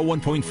 on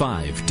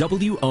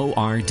 101.5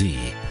 WORD.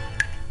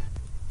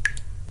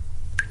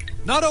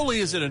 Not only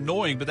is it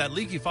annoying, but that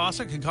leaky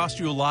faucet can cost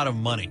you a lot of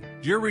money.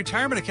 Your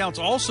retirement accounts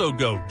also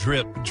go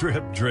drip,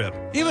 drip, drip.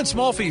 Even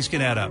small fees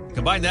can add up.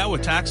 Combine that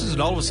with taxes,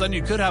 and all of a sudden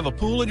you could have a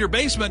pool in your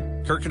basement.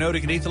 Kurt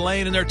Kenotic and Ethan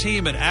Lane and their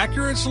team at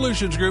Accurate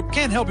Solutions Group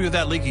can't help you with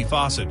that leaky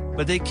faucet,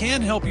 but they can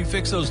help you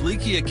fix those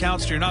leaky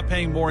accounts so you're not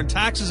paying more in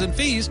taxes and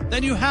fees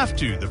than you have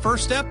to. The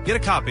first step, get a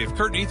copy of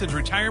Kurt and Ethan's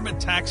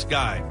Retirement Tax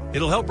Guide.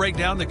 It'll help break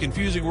down the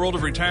confusing world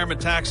of retirement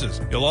taxes.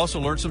 You'll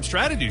also learn some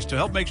strategies to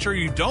help make sure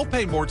you don't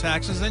pay more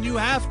taxes than you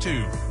have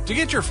to. To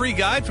get your free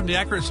guide from the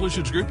Accurate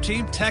Solutions Group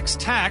team, text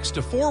TAX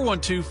to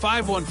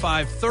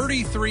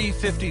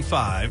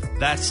 412-515-3355.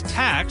 That's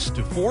TAX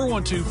to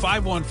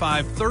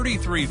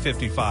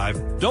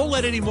 412-515-3355. Don't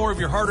let any more of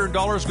your hard-earned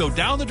dollars go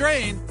down the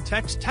drain.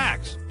 Text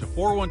TAX to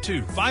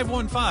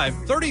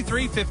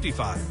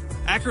 412-515-3355.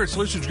 Accurate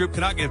Solutions Group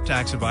cannot give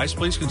tax advice.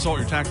 Please consult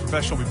your tax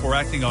professional before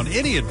acting on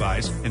any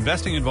advice.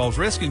 Investing involves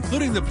risk,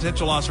 including the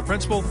potential loss of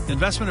principal.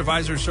 Investment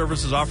advisory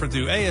services offered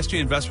through ASG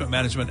Investment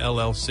Management,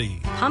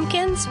 LLC.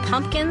 Pumpkins,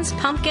 pumpkins,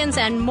 pumpkins,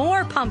 and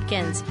more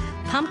pumpkins.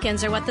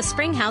 Pumpkins are what the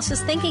Springhouse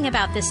is thinking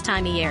about this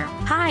time of year.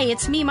 Hi,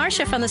 it's me,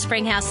 Marcia, from the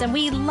Springhouse, and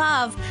we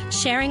love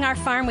sharing our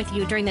farm with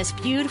you during this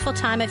beautiful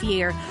time of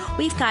year.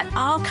 We've got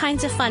all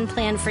kinds of fun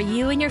planned for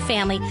you and your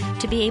family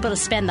to be able to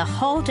spend the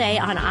whole day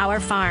on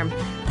our farm.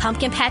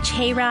 Pumpkin patch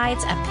hay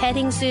rides, a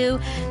petting zoo,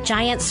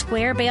 giant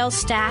square bale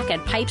stack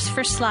and pipes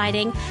for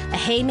sliding, a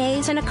hay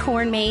maze and a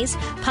corn maze,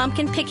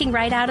 pumpkin picking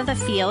right out of the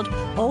field,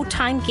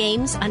 old-time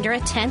games under a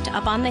tent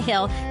up on the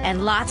hill,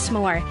 and lots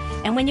more.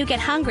 And when you get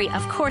hungry,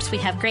 of course, we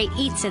have great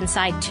eats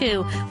inside,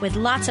 too, with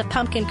lots of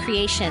pumpkin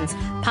creations.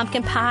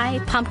 pumpkin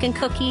pie, pumpkin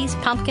cookies,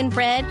 pumpkin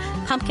bread,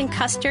 pumpkin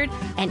custard,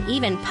 and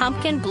even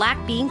pumpkin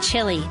black bean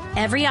chili.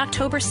 Every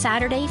October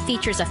Saturday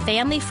features a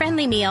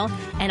family-friendly meal,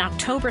 and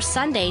October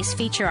Sundays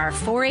feature our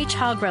 4-H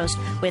hog roast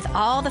with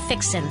all the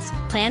fixins.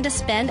 Plan to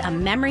spend a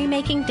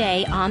memory-making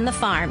day on the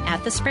farm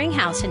at the Spring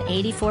House in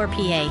 84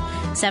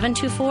 PA,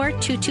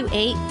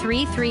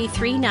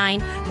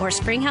 724-228-3339 or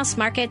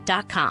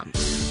springhousemarket.com.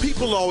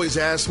 People always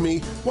ask me,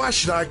 why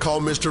should I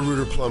call Mr.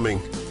 Reuter Plumbing?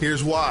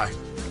 Here's why.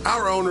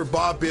 Our owner,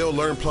 Bob Bill,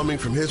 learned plumbing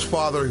from his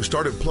father, who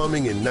started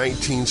plumbing in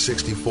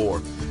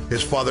 1964.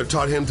 His father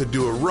taught him to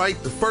do it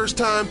right the first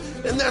time,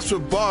 and that's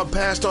what Bob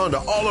passed on to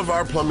all of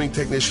our plumbing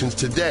technicians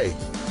today.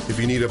 If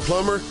you need a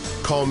plumber,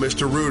 call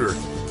Mr. Reuter.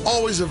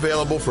 Always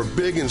available for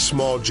big and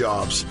small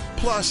jobs.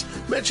 Plus,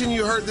 mention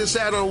you heard this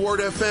ad on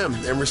Word FM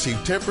and receive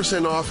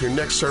 10% off your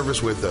next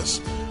service with us.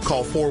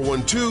 Call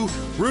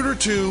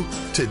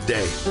 412-REUTER2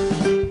 today.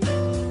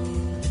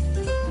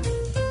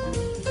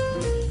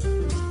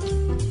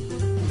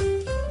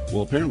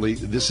 Well, apparently,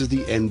 this is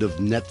the end of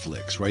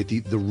Netflix, right?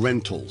 The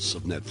rentals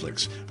of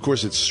Netflix. Of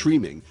course, it's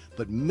streaming,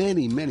 but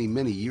many, many,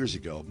 many years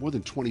ago, more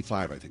than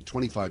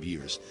 25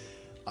 years,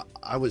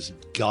 I was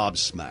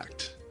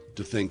gobsmacked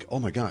to think, oh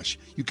my gosh,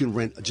 you can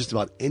rent just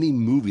about any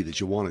movie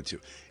that you wanted to.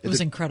 It was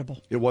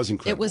incredible. It was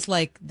incredible. It was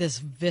like this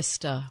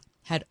vista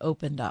had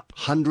opened up.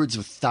 Hundreds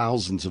of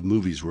thousands of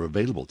movies were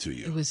available to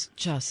you. It was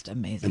just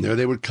amazing. And there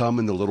they would come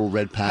in the little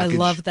red package. I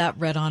love that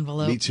red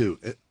envelope. Me too.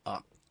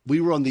 We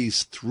were on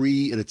these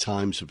 3 at a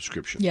time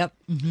subscription. Yep.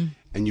 Mm-hmm.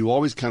 And you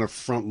always kind of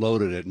front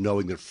loaded it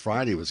knowing that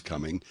Friday was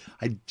coming.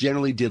 I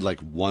generally did like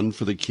 1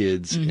 for the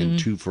kids and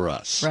 2 for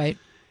us. Right.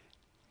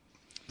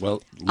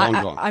 Well, long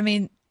gone. I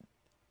mean,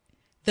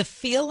 the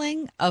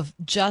feeling of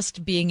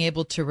just being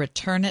able to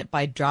return it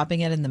by dropping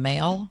it in the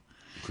mail.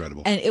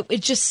 Incredible. And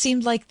it just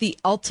seemed like the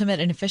ultimate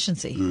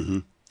inefficiency. Mm-hmm.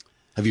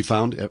 Have you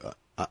found...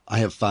 I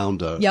have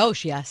found...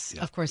 yes.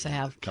 Yeah, of course I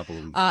have. A couple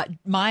of them.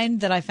 Mine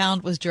that I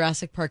found was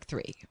Jurassic Park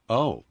 3.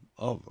 Oh.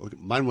 Okay.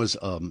 Mine was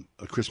A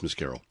Christmas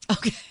Carol.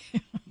 Okay.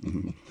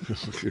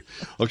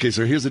 Okay,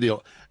 so here's the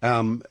deal.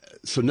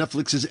 So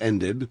Netflix has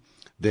ended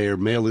their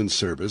mail-in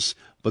service,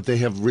 but they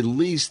have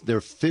released their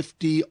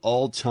 50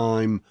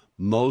 all-time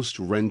most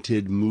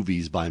rented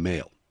movies by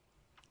mail.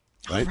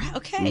 Right? Right,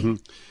 okay.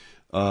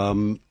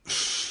 Mm-hmm.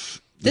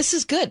 This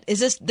is good.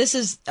 Is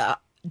this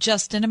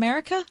just in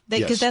America?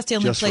 Because that's the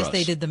only place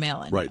they did the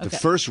mail-in. Right. Okay. The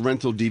first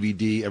rental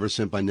DVD ever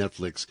sent by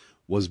Netflix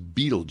was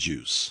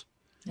Beetlejuice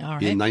All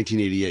right. in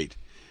 1988.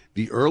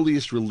 The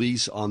earliest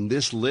release on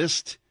this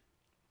list,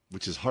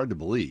 which is hard to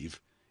believe,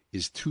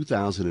 is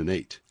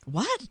 2008.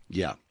 What?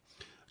 Yeah.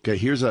 Okay,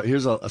 here's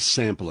a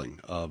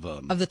sampling of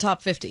the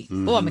top 50.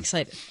 Mm-hmm. Oh, I'm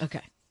excited.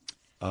 Okay.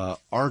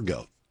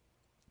 Argo.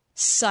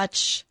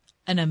 Such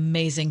an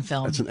amazing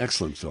film. That's an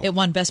excellent film. It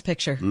won Best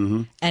Picture,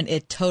 and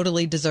it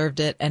totally deserved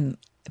it. And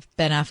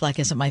Ben Affleck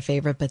isn't my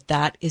favorite, but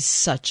that is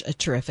such a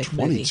terrific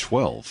movie.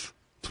 2012.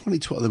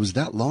 It was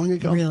that long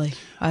ago? Really?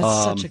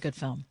 Such a good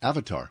film.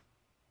 Avatar.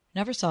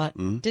 Never saw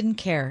it. Didn't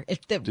care.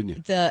 Didn't you?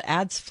 The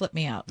ads flipped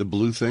me out. The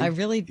blue thing? I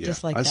really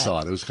disliked that. I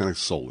saw it. It was kind of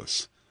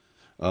soulless.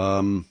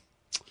 The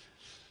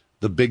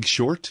Big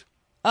Short?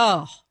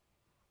 Oh,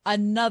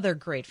 another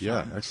great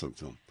film. Yeah, excellent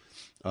film.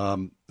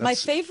 My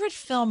favorite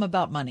film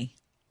about money.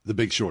 The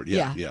Big Short,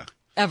 yeah.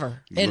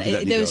 Ever.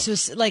 It was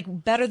just like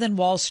better than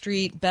Wall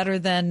Street, better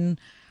than,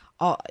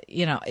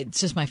 it's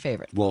just my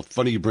favorite. Well,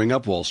 funny you bring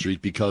up Wall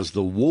Street because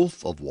The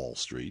Wolf of Wall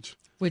Street,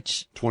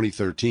 which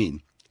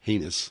 2013,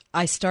 heinous.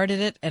 I started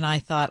it and I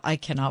thought I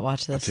cannot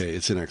watch this. Okay,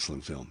 it's an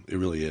excellent film. It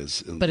really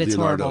is. But it's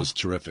Leonardo's horrible.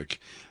 terrific.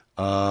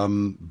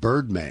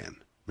 Birdman.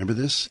 Remember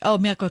this? Oh,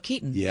 Michael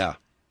Keaton. Yeah,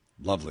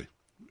 lovely.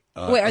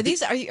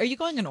 Wait, are you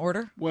going in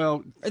order?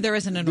 Well, or there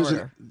isn't an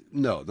order.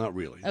 No, not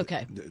really.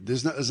 Okay.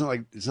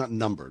 It's not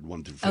numbered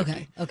 1 through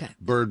 50. Okay.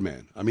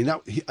 Birdman. I mean,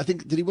 I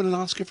think did he win an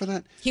Oscar for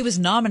that? He was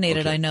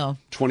nominated. I know.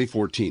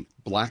 2014,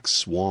 Black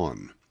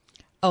Swan.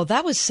 Oh,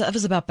 that was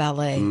about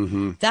ballet.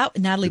 Mm-hmm. That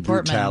Natalie The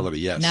Portman. brutality,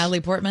 yes.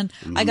 Natalie Portman.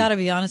 Mm-hmm. I got to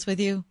be honest with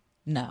you.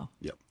 No.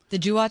 Yep.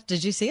 Did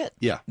you see it?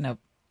 Yeah. No,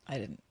 I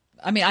didn't.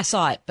 I mean, I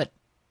saw it, but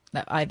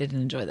no, I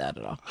didn't enjoy that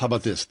at all. How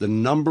about this? The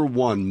number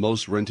 1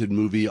 most rented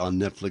movie on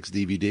Netflix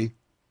DVD,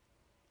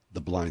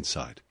 The Blind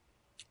Side.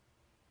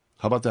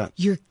 How about that?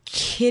 You're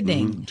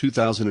kidding.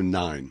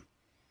 2009.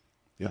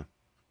 Yeah.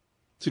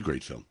 It's a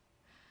great film.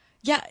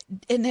 Yeah,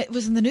 and it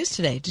was in the news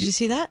today. Did you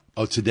see that?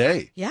 Oh,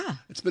 today? Yeah.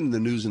 It's been in the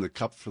news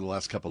for the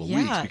last couple of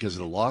weeks because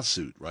of the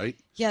lawsuit, right?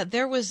 Yeah,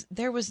 there was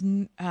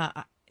now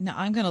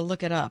I'm going to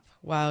look it up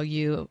while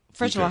you.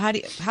 First of all, how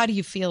do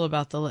you feel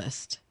about the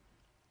list?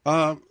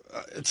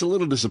 It's a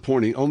little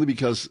disappointing only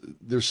because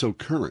they're so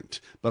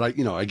current. But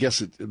I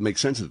guess it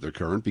makes sense that they're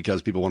current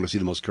because people want to see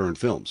the most current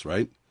films,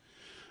 right?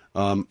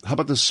 How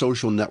about The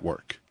Social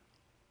Network?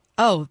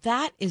 Oh,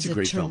 that is a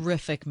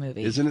terrific film.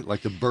 Movie. Isn't it?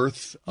 Like the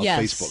birth of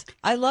Facebook.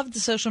 I love The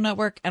Social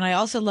Network, and I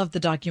also love the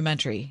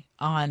documentary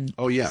on...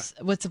 Oh, yeah.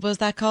 What was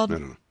that called? I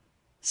don't know.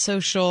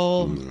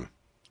 Social... No.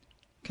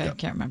 Okay, I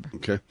can't remember.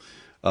 Okay.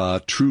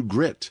 True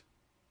Grit.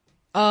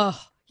 Oh,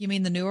 You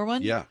mean the newer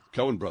one? Yeah,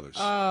 Coen Brothers.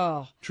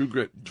 Oh. True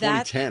Grit,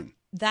 2010.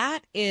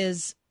 That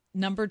is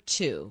number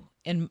 2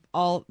 in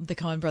all the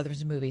Coen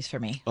Brothers movies for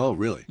me. Oh,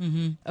 really?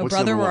 Mm-hmm. Oh, What's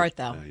Brother, number Where one? Art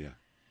Thou? Yeah.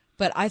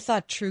 But I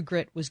thought True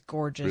Grit was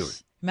gorgeous. Really?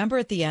 Remember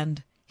at the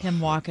end,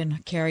 him walking,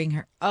 carrying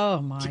her. Oh,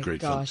 my It's a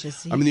great gosh.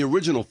 film. I mean, the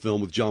original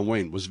film with John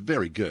Wayne was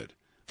very good.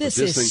 This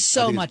But is thing,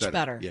 so I think much it's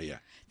better. Yeah.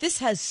 This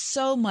has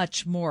so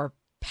much more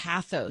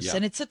pathos, Yeah.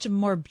 and it's such a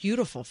more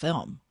beautiful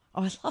film.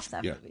 Oh, I love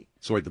that movie.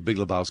 So wait, The Big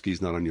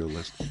Lebowski's not on your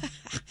list?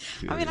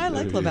 I mean, I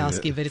like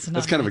Lebowski, but it's not.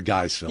 That's kind of a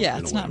guy's film. Yeah,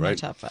 in it's a way, not right? my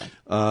top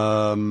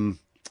 5.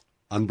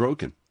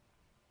 Unbroken.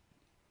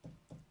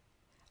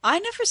 I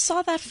never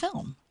saw that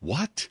film.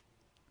 What?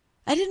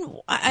 I didn't.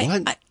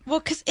 Well,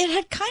 because it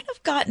had kind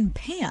of gotten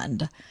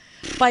panned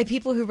by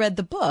people who read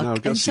the book, No,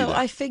 go and see so that.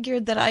 I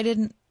figured that I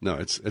didn't. No,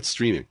 it's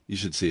streaming. You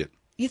should see it.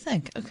 You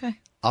think? Okay.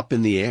 Up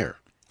in the Air.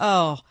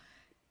 Oh,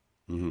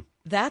 Mm-hmm.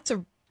 that's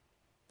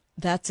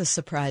a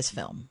surprise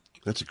film.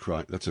 That's a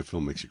cry. That's a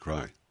film makes you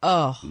cry.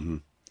 Oh, Mm-hmm.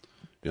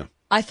 Yeah.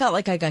 I felt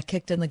like I got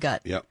kicked in the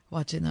gut. Yep.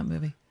 Watching that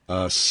movie.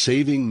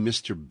 Saving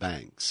Mr.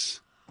 Banks.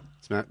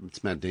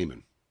 It's Matt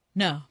Damon,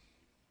 No,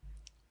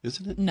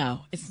 isn't it?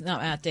 no, it's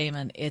not Matt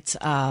Damon. It's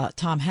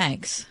Tom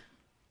Hanks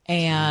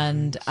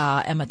and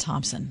Emma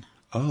Thompson.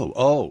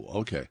 Oh,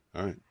 okay.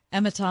 All right.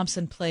 Emma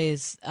Thompson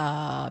plays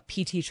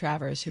P.T.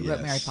 Travers, who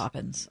wrote Mary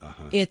Poppins.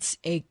 Uh-huh. It's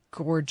a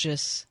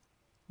gorgeous,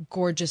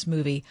 gorgeous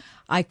movie.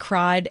 I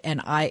cried,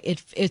 and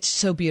it's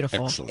so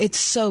beautiful. Excellent. It's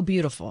so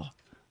beautiful.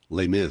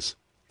 Les Mis,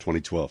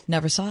 2012.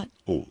 Never saw it.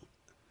 Oh,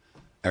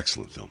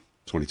 excellent film,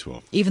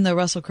 2012. Even though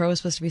Russell Crowe is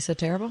supposed to be so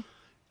terrible?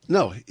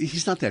 No,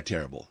 he's not that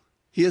terrible.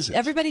 He isn't.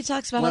 Everybody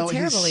talks about how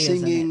terrible he's he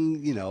is.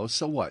 singing,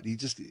 so what?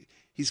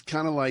 He's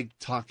kind of like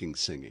talking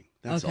singing.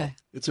 That's Okay. all.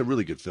 It's a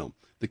really good film.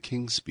 The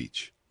King's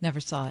Speech. Never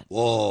saw it.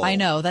 Whoa. I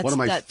know. That's one of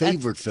my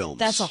favorite that's, films.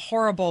 That's a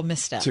horrible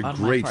misstep. It's a on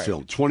great my part.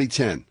 film.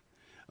 2010.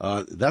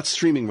 That's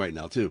streaming right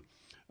now, too.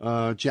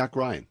 Jack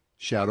Ryan,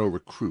 Shadow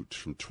Recruit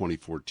from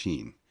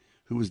 2014.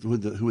 Who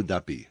would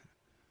that be?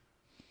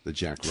 The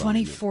Jack Ryan.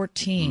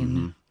 2014.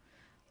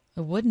 Mm-hmm.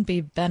 It wouldn't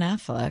be Ben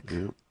Affleck.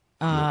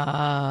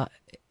 Yeah.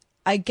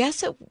 I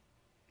guess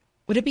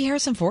would it be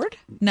Harrison Ford?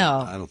 No.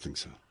 I don't think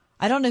so.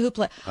 I don't know who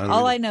played. I don't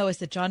All either. I know is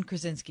that John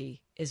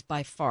Krasinski is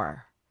by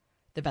far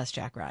the best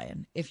Jack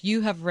Ryan. If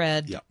you have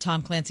read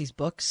Tom Clancy's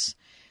books,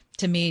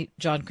 to me,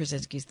 John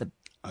Krasinski's the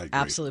I agree.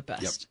 absolute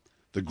best. Yep.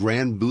 The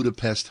Grand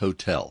Budapest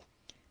Hotel.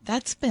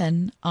 That's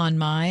been on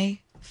my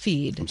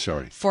feed. I'm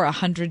sorry. For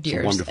 100 It's a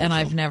years, wonderful and film.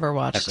 I've never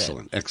watched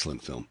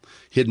Excellent film.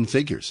 Hidden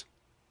Figures.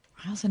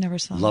 it. I also never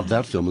saw Love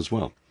that film as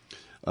well.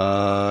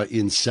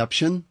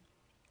 Inception.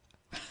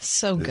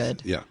 So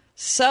good. Yeah.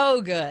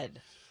 So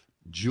good.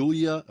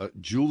 Julie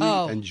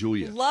and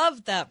Julia.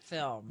 Loved that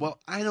film. Well,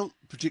 I don't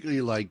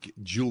particularly like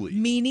Julie.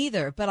 Me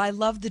neither, but I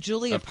love the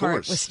Julia Of part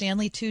course. with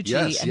Stanley Tucci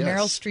Yes, and yes.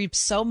 Meryl Streep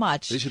so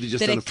much They should have just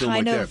that done a film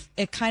like that.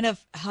 it kind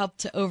of helped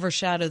to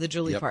overshadow the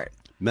Julie Yep. part.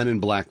 Men in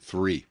Black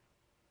 3.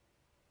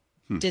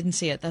 Didn't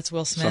see it. That's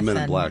Will Smith Some Men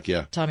in and Black,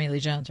 yeah. Tommy Lee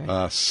Jones,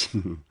 right?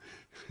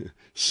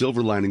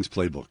 Silver Linings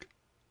Playbook.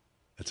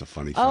 That's a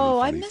funny.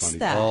 I missed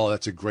that. Oh,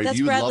 that's a great. That's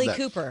you would Bradley love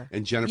that. Cooper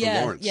And Jennifer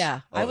Yeah, Lawrence.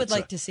 yeah. Oh, I would that's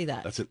like to see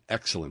that. That's an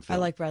excellent film. I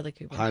like Bradley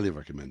Cooper. Highly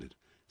recommended.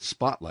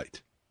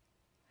 Spotlight.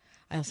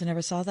 I also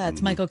never saw that.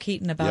 It's Michael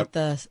Keaton about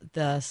Yep.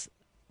 the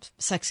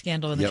sex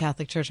scandal in the Yep.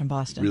 Catholic Church in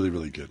Boston. Really,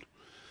 really good.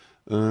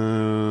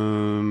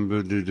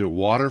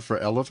 Water for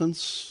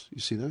Elephants.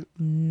 You see that?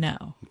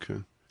 No.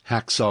 Okay.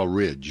 Hacksaw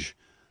Ridge.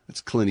 That's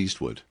Clint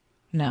Eastwood.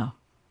 No.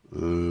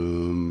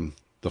 The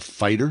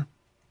Fighter.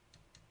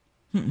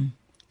 Mm-mm.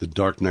 The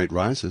Dark Knight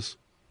Rises.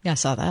 Yeah, I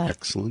saw that.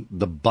 Excellent.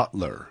 The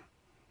Butler.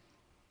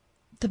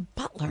 The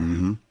Butler.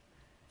 Mm-hmm.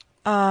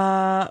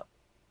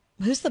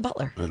 Who's the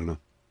butler? I don't know.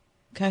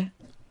 Okay.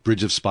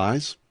 Bridge of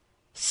Spies.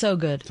 So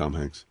good. Tom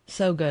Hanks.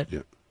 So good.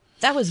 Yeah.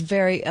 That was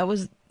very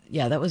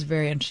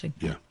interesting.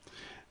 Yeah.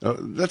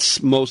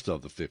 That's most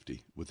of the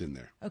 50 within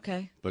there.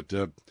 Okay. But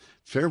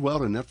farewell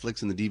to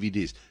Netflix and the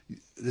DVDs.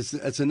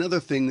 That's another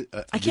thing.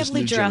 I can't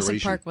believe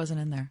Jurassic Park wasn't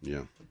in there.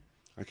 Yeah.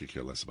 I could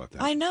care less about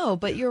that. I know,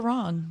 but you're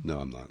wrong. No,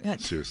 I'm not. Yeah.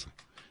 Seriously.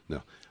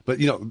 No. But,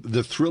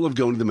 the thrill of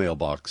going to the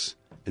mailbox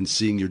and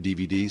seeing your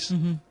DVDs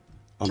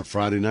on a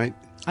Friday night.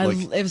 It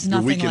was your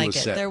nothing weekend like was it.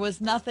 set. There was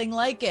nothing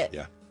like it.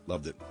 Yeah.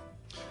 Loved it.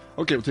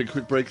 Okay, we'll take a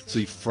quick break. It's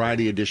the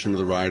Friday edition of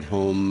The Ride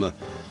Home.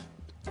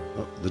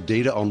 The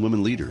data on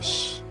women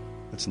leaders.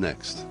 That's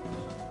next.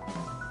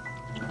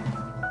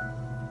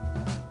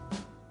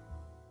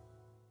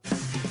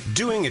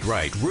 Doing it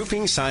right,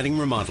 roofing, siding,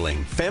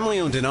 remodeling. Family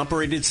owned and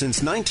operated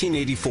since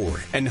 1984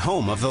 and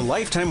home of the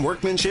lifetime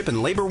workmanship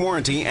and labor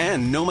warranty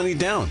and no money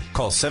down.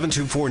 Call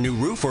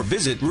 724-NEW-ROOF or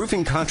visit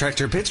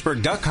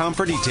roofingcontractorpittsburgh.com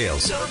for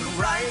details.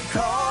 Right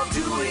call,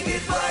 doing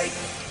it right.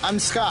 I'm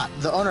Scott,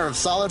 the owner of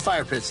Solid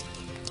Fire Pits.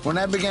 When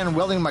I began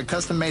welding my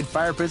custom-made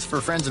fire pits for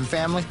friends and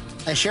family,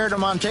 I shared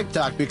them on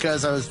TikTok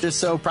because I was just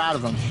so proud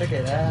of them. Check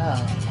it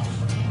out.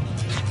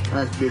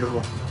 That's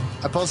beautiful.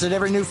 I posted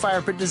every new fire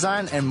pit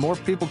design, and more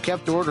people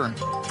kept ordering.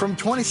 From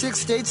 26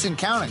 states and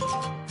counting.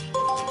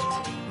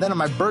 Then on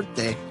my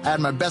birthday, I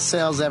had my best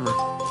sales ever.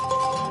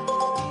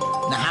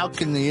 Now, how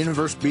can the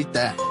universe beat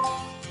that?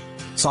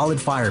 Solid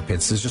Fire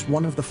Pits is just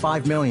one of the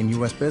 5 million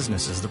U.S.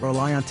 businesses that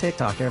rely on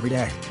TikTok every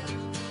day.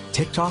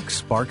 TikTok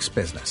sparks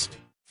business.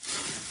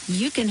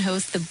 You can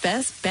host the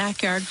best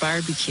backyard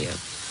barbecue.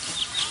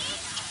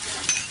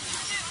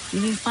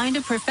 You find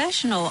a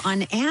professional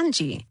on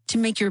Angie to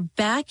make your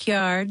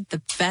backyard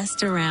the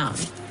best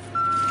around.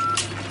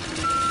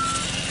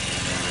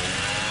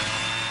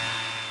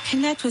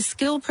 Connect with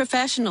skilled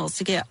professionals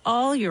to get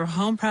all your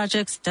home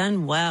projects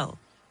done well.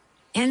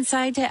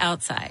 Inside to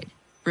outside,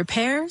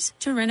 repairs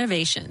to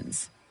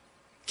renovations.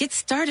 Get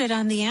started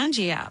on the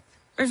Angie app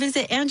or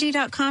visit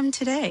Angie.com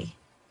today.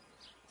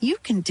 You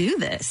can do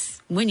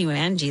this when you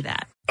Angie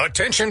that.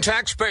 Attention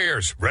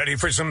taxpayers, ready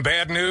for some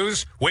bad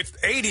news?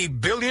 With $80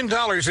 billion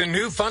in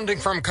new funding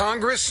from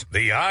Congress,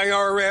 the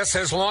IRS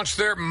has launched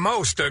their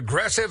most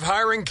aggressive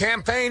hiring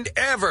campaign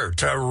ever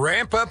to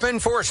ramp up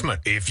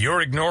enforcement. If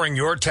you're ignoring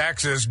your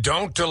taxes,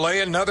 don't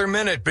delay another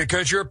minute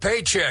because your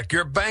paycheck,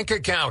 your bank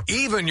account,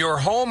 even your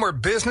home or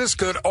business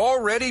could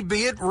already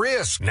be at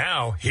risk.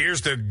 Now,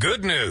 here's the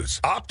good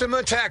news.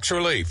 Optima Tax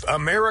Relief,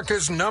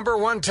 America's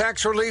 #1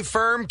 tax relief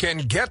firm, can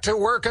get to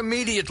work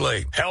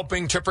immediately,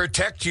 helping to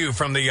protect you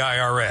from the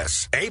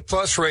IRS. A+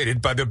 rated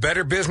by the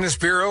Better Business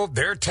Bureau,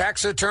 their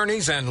tax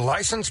attorneys and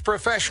licensed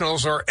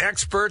professionals are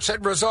experts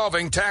at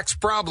resolving tax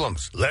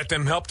problems. Let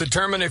them help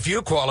determine if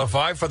you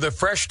qualify for the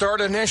Fresh Start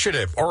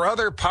Initiative or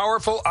other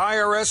powerful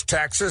IRS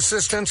tax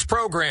assistance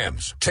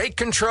programs. Take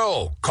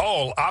control.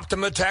 Call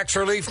Optima Tax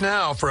Relief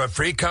now for a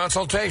free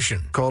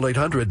consultation. Call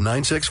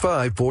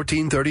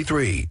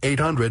 800-965-1433.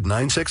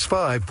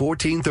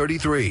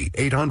 800-965-1433.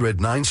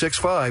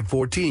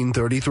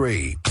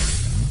 800-965-1433.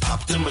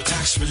 Optima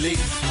Tax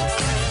Relief.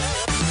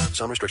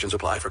 Some restrictions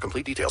apply. For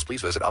complete details,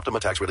 please visit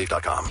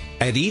OptimaTaxRelief.com.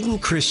 At Eden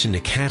Christian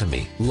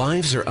Academy,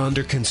 lives are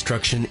under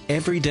construction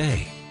every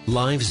day.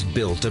 Lives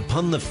built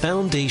upon the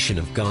foundation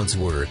of God's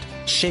Word,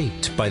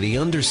 shaped by the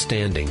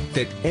understanding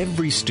that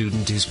every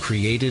student is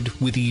created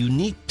with a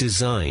unique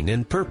design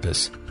and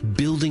purpose,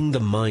 building the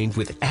mind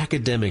with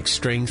academic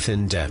strength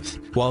and depth,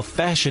 while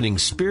fashioning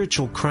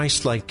spiritual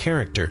Christ-like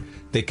character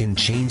that can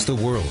change the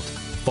world.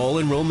 Fall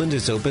enrollment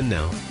is open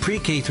now,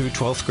 pre-K through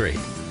 12th grade.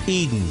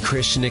 Eden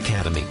Christian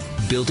Academy,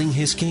 building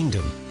His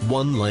kingdom,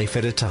 one life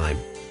at a time.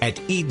 At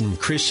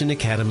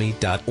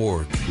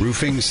EdenChristianAcademy.org.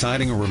 Roofing,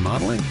 siding, or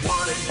remodeling?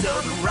 Want it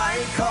done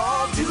right,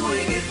 call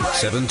Doing It Right.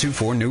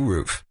 724 New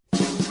Roof.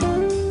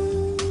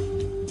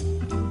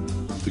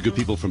 The good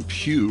people from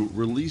Pew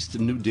released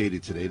new data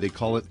today. They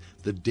call it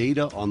the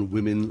Data on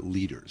Women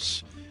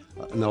Leaders.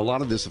 Now, a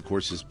lot of this, of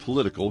course, is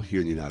political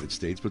here in the United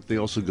States, but they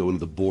also go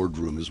into the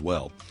boardroom as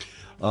well.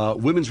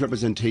 Women's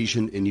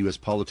representation in U.S.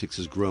 politics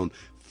has grown.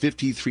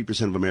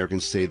 53% of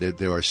Americans say that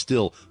there are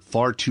still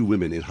far too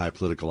women in high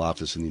political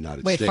office in the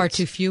United States. Wait, far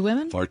too few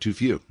women? Far too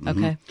few.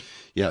 Mm-hmm. Okay.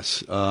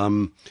 Yes.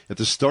 At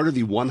the start of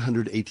the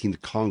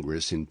 118th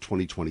Congress in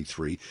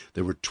 2023,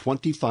 there were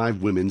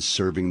 25 women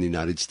serving the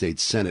United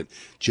States Senate,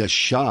 just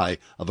shy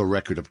of a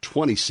record of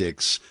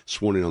 26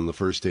 sworn in on the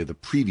first day of the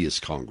previous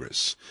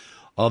Congress.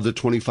 Of the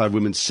 25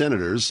 women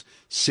senators,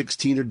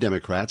 16 are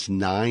Democrats,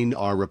 9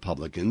 are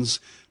Republicans,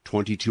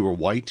 22 are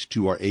white,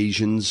 2 are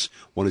Asians,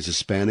 1 is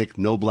Hispanic.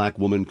 No black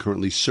woman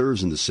currently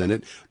serves in the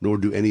Senate, nor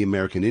do any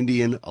American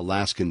Indian,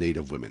 Alaska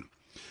Native women.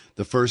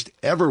 The first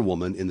ever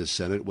woman in the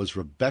Senate was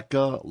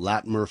Rebecca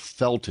Latimer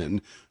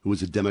Felton, who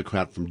was a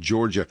Democrat from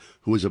Georgia,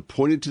 who was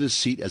appointed to the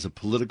seat as a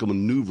political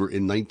maneuver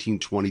in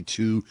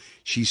 1922.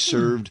 She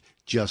served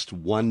just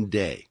 1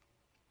 day.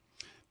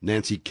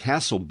 Nancy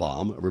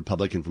Castlebaum, a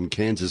Republican from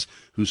Kansas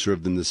who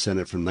served in the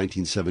Senate from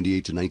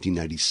 1978 to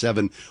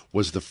 1997,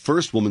 was the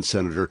first woman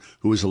senator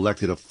who was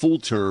elected a full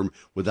term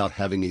without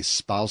having a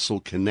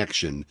spousal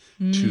connection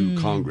to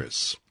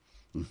Congress.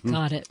 Mm-hmm.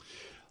 Got it.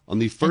 On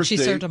the first and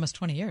she day, served almost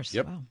 20 years.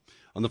 Yep. Wow.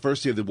 On the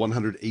first day of the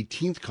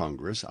 118th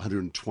Congress,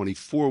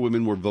 124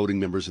 women were voting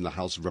members in the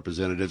House of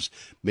Representatives,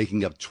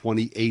 making up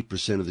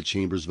 28% of the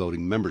chamber's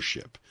voting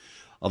membership.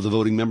 Of the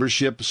voting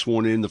membership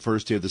sworn in the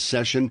first day of the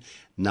session,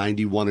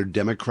 91 are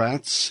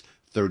Democrats,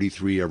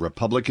 33 are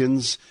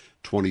Republicans,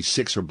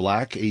 26 are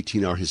black,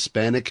 18 are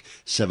Hispanic,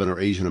 7 are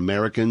Asian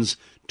Americans,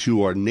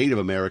 2 are Native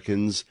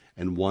Americans,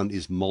 and 1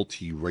 is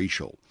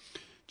multiracial.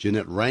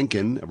 Jeanette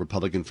Rankin, a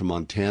Republican from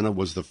Montana,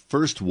 was the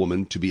first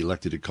woman to be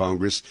elected to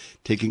Congress,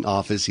 taking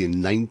office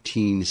in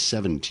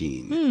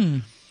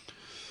 1917.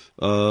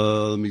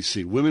 Let me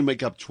see. Women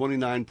make up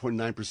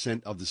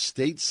 29.9% of the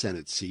state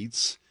Senate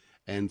seats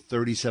and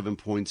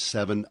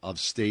 37.7% of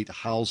state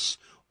House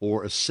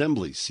or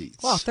Assembly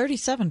seats. Wow,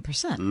 37%.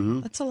 Mm-hmm.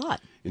 That's a lot.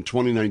 In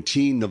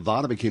 2019,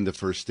 Nevada became the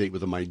first state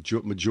with a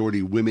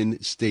majority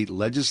women state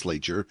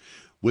legislature.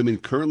 Women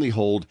currently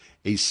hold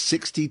a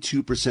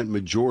 62%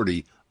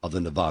 majority of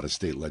the Nevada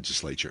state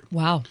legislature.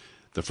 Wow.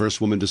 The first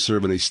women to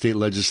serve in a state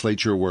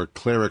legislature were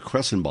Clara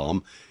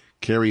Cressenbaum,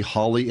 Carrie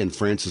Hawley, and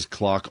Frances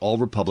Clark, all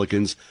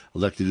Republicans,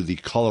 elected to the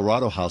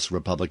Colorado House of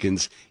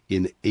Republicans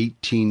in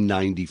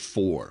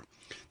 1894.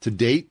 To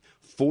date,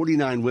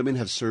 49 women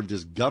have served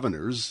as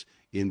governors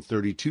in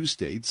 32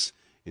 states.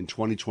 In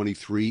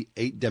 2023,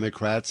 8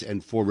 Democrats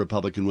and 4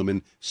 Republican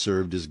women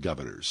served as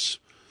governors.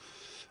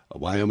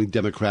 Wyoming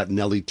Democrat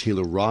Nellie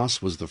Taylor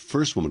Ross was the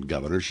first woman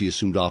governor. She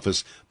assumed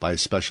office by a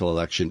special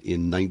election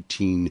in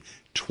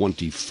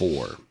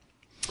 1924.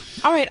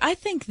 All right, I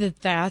think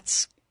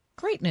that's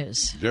great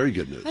news. Very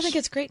good news. I think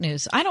it's great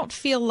news. I don't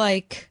feel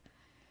like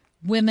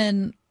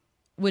women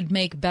would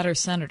make better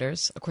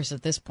senators, of course,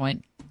 at this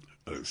point.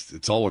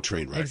 It's all a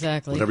train wreck.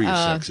 Exactly. Whatever your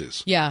sex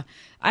is. Yeah.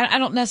 I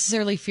don't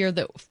necessarily feel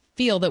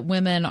that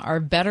women are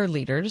better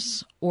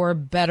leaders or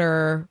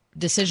better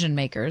decision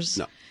makers.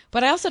 No.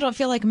 But I also don't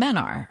feel like men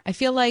are. I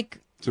feel like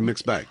it's a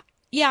mixed bag.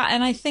 Yeah,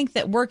 and I think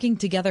that working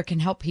together can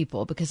help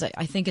people because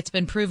I think it's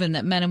been proven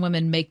that men and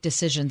women make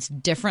decisions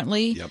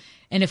differently. Yep.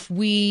 And if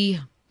we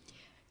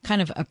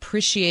kind of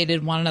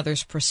appreciated one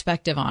another's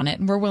perspective on it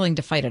and we're willing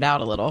to fight it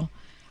out a little,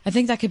 I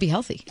think that could be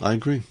healthy. I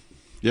agree.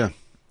 Yeah.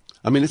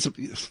 I mean,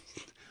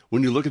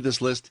 when you look at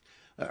this list,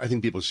 I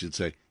think people should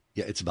say,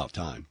 yeah, it's about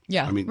time.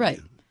 Yeah, I mean, right.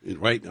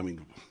 Right? I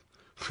mean,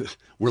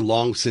 we're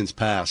long since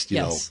past, you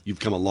know, you've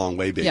come a long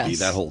way, baby,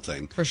 that whole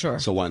thing. For sure.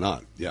 So why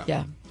not? Yeah.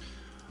 Yeah.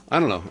 I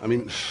don't know. I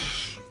mean,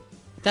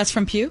 that's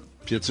from Pew?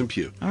 It's in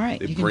Pew. All right.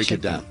 They you can break check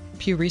it down.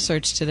 Pew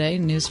Research today,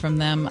 news from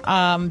them.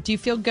 Do you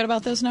feel good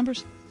about those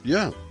numbers?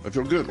 Yeah, I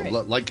feel good. Great.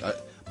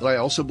 But I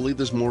also believe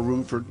there's more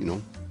room for,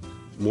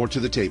 more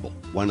to the table.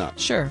 Why not?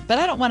 Sure. But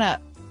I don't want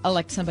to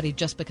elect somebody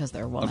just because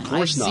they're a woman. Of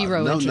course I have not.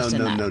 Zero interest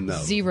in that. No.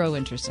 Zero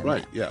interest in that.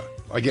 Right, yeah.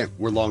 Again,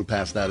 we're long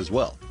past that as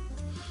well.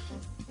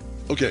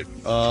 Okay,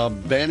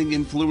 banning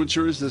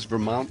influencers, this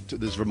Vermont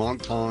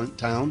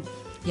town.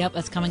 Yep,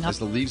 that's coming up. As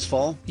the leaves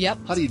fall? Yep.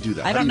 How do you do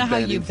that? I don't know how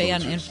you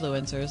ban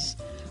influencers.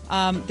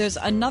 There's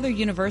another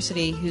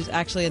university who's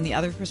actually in the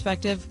other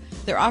perspective.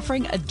 They're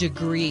offering a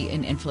degree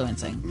in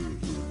influencing.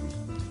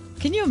 Mm-hmm.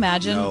 Can you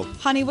imagine? No.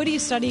 Honey, what are you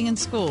studying in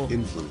school?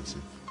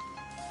 Influencing.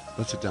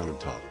 Let's sit down and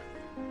talk.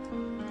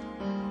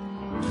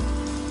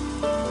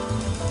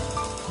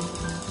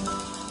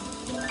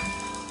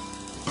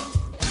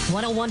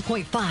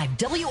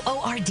 .5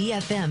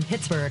 WORD-FM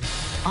Pittsburgh.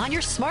 On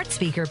your smart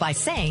speaker by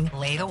saying,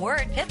 play the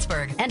word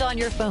Pittsburgh. And on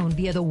your phone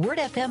via the Word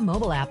FM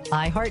mobile app,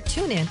 iHeart,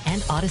 TuneIn,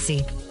 and Odyssey.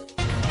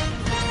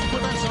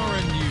 With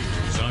SRN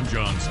News, I'm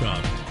John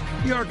Scott.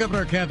 New York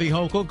Governor Kathy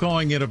Hochul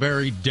calling it a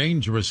very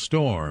dangerous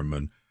storm.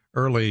 An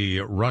early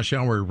rush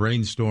hour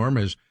rainstorm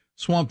has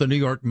swamped the New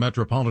York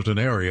metropolitan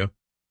area.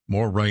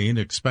 More rain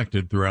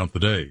expected throughout the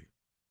day.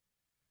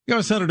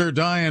 U.S. Senator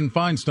Dianne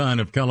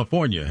Feinstein of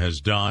California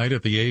has died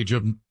at the age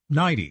of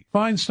 90.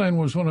 Feinstein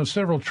was one of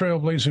several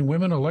trailblazing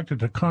women elected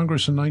to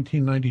Congress in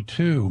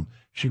 1992.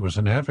 She was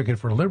an advocate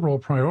for liberal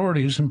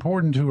priorities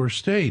important to her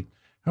state.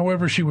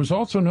 However, she was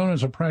also known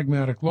as a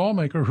pragmatic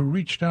lawmaker who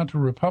reached out to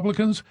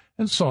Republicans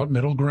and sought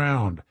middle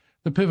ground.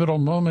 The pivotal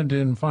moment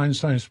in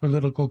Feinstein's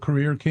political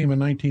career came in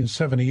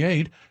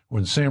 1978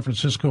 when San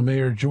Francisco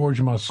Mayor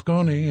George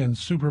Moscone and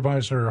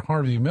Supervisor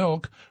Harvey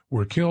Milk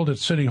were killed at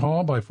City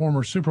Hall by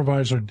former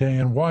Supervisor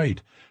Dan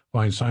White.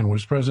 Feinstein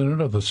was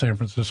president of the San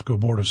Francisco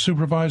Board of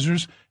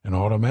Supervisors and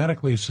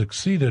automatically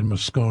succeeded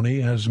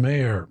Moscone as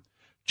mayor.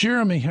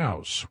 Jeremy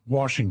House,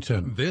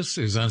 Washington. This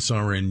is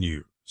SRN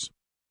News.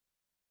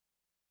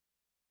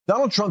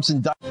 Donald Trump's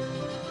indictment.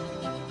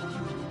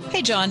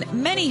 Hey, John,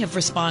 many have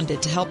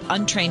responded to help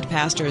untrained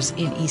pastors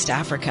in East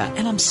Africa,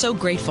 and I'm so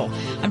grateful.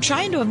 I'm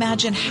trying to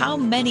imagine how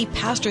many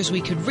pastors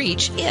we could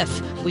reach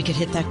if we could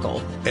hit that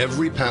goal.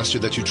 Every pastor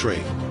that you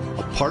train,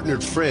 a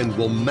partnered friend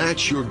will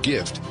match your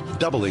gift,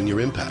 doubling your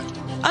impact.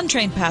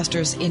 Untrained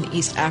pastors in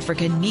East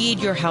Africa need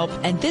your help,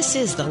 and this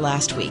is the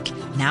last week.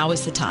 Now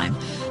is the time.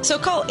 So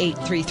call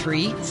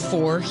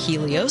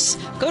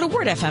 833-4HELIOS, go to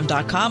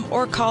wordfm.com,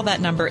 or call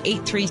that number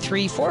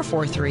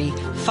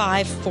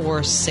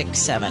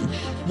 833-443-5467.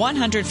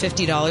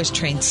 $150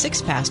 train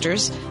 6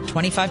 pastors,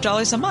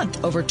 $25 a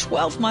month. Over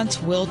 12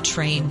 months, we'll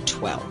train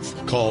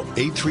 12. Call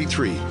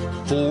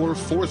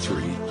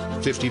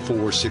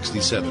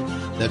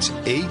 833-443-5467. That's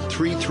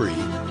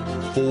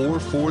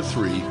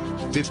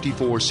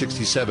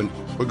 833-443-5467,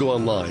 or go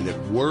online at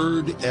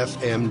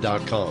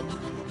wordfm.com.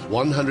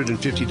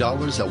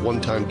 $150, that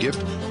one-time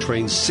gift,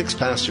 trains 6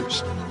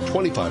 pastors.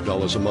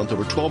 $25 a month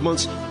over 12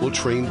 months, will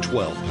train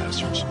 12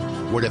 pastors.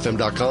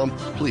 wordfm.com,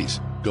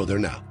 please go there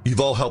now. You've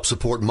all helped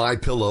support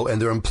MyPillow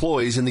and their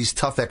employees in these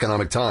tough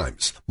economic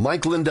times.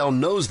 Mike Lindell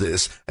knows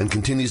this and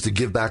continues to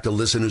give back to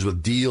listeners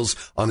with deals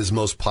on his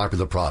most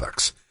popular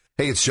products.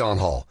 Hey, it's John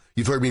Hall.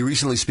 You've heard me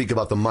recently speak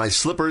about the My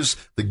Slippers,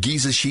 the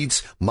Giza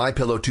Sheets,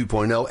 MyPillow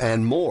 2.0,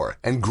 and more.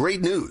 And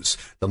great news,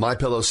 the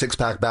MyPillow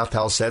 6-pack bath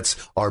towel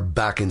sets are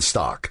back in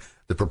stock.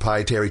 The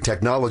proprietary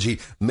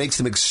technology makes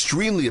them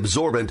extremely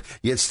absorbent,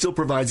 yet still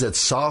provides that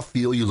soft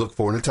feel you look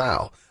for in a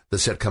towel. The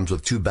set comes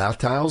with 2 bath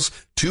towels,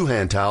 2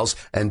 hand towels,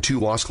 and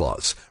 2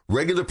 washcloths.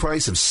 Regular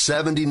price of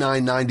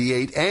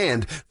 $79.98,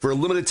 and for a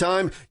limited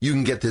time, you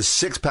can get this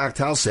 6-pack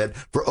towel set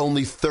for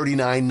only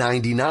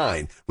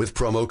 $39.99 with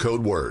promo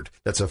code WORD.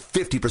 That's a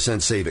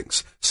 50%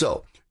 savings.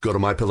 So, Go to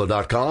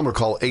MyPillow.com or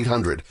call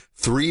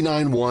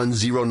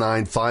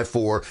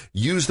 800-391-0954.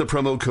 Use the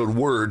promo code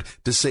WORD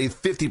to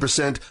save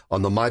 50%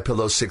 on the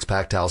MyPillow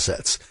 6-pack towel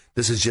sets.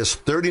 This is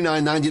just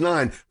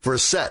 $39.99 for a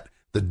set.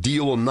 The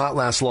deal will not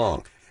last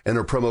long.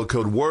 Enter promo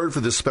code WORD for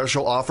this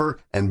special offer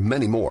and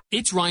many more.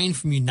 It's Ryan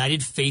from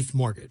United Faith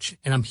Mortgage,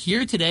 and I'm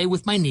here today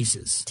with my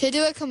nieces. To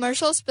do a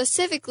commercial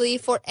specifically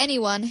for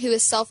anyone who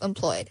is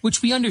self-employed.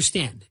 Which we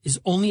understand is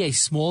only a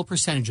small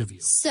percentage of you.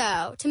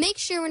 So, to make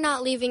sure we're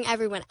not leaving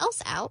everyone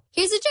else out,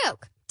 here's a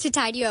joke to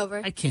tide you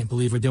over. I can't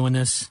believe we're doing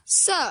this.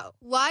 So,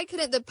 why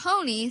couldn't the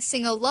pony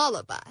sing a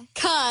lullaby?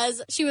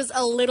 'Cause she was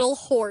a little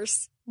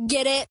horse.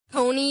 Get it?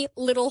 Pony,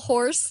 little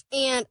horse,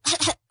 and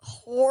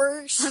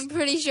horse. I'm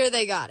pretty sure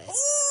they got it.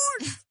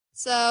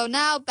 So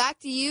now back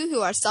to you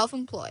who are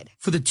self-employed.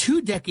 For the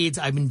 2 decades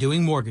I've been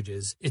doing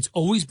mortgages, it's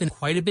always been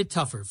quite a bit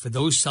tougher for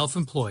those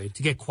self-employed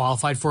to get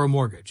qualified for a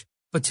mortgage.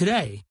 But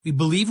today, we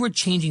believe we're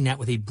changing that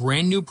with a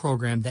brand new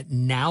program that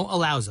now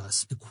allows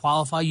us to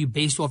qualify you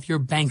based off your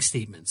bank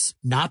statements,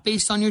 not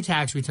based on your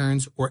tax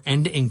returns or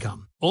end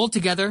income.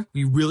 Altogether,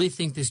 we really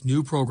think this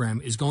new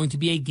program is going to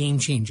be a game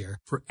changer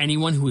for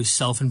anyone who is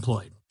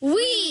self-employed.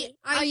 We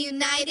are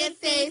United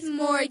Faith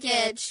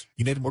Mortgage.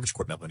 United Mortgage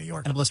Corp, Melville, New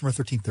York. NMLS number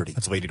 1330.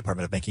 Pennsylvania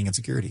Department of Banking and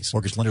Securities.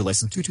 Mortgage lender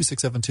license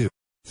 22672.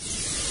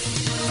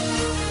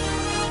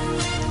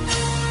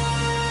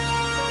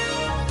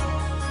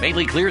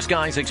 Mainly clear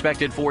skies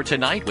expected for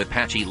tonight with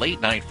patchy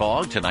late night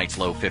fog. Tonight's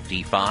low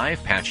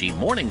 55. Patchy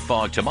morning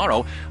fog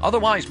tomorrow.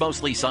 Otherwise,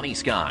 mostly sunny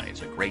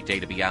skies. A great day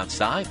to be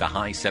outside. The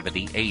high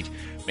 78.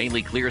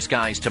 Mainly clear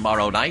skies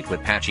tomorrow night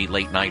with patchy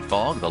late night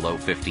fog. The low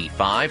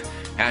 55.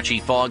 Patchy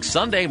fog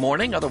Sunday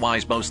morning.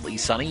 Otherwise, mostly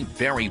sunny.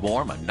 Very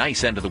warm. A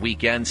nice end of the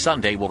weekend.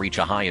 Sunday will reach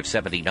a high of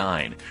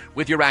 79.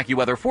 With your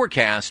AccuWeather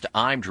forecast,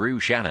 I'm Drew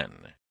Shannon.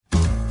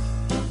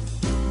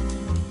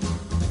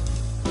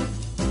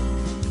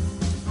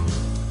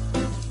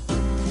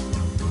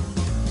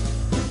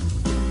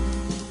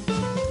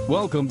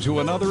 Welcome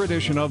to another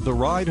edition of The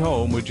Ride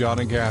Home with John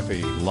and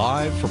Kathy,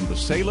 live from the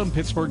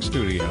Salem-Pittsburgh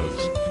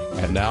studios.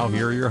 And now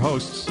here are your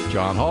hosts,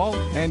 John Hall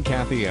and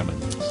Kathy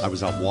Emmons. I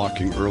was out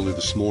walking early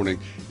this morning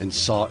and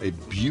saw a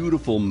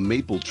beautiful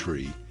maple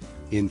tree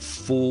in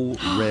full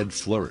red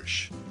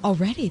flourish.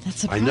 Already? That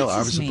surprises me. I know, I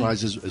was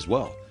surprised as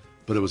well.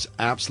 But it was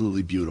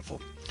absolutely beautiful.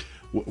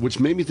 Which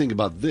made me think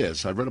about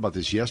this. I read about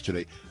this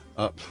yesterday.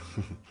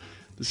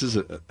 This is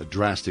a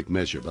drastic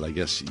measure, but I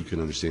guess you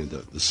can understand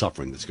the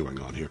suffering that's going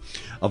on here.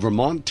 A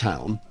Vermont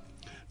town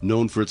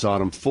known for its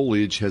autumn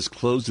foliage has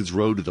closed its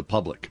road to the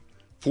public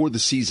for the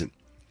season,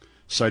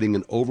 citing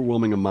an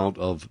overwhelming amount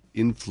of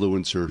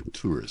influencer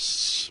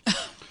tourists.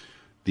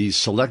 The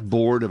select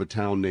board of a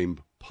town named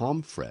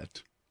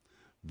Pomfret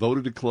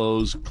voted to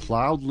close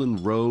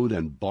Cloudland Road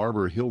and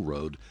Barber Hill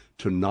Road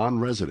to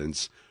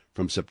non-residents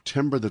from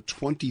September the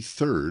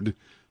 23rd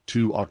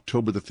to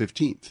October the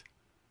 15th.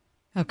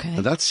 Okay.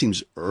 Now, that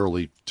seems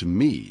early to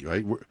me,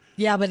 right?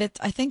 Yeah, but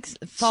I think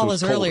fall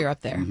is earlier up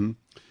there. Mm-hmm.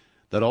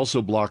 That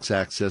also blocks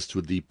access to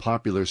the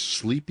popular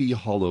Sleepy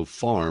Hollow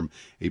Farm,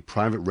 a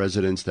private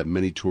residence that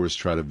many tourists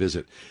try to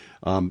visit.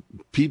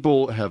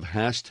 People have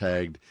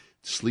hashtagged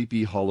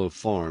Sleepy Hollow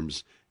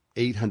Farms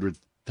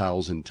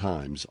 800,000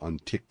 times on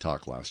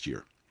TikTok last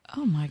year.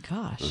 Oh, my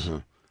gosh.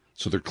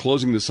 So they're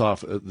closing this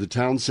off. The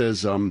town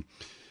says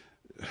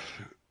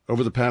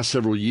over the past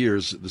several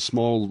years, the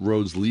small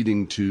roads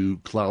leading to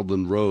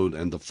Cloudland Road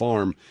and the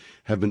farm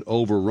have been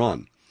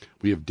overrun.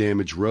 We have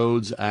damaged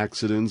roads,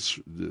 accidents,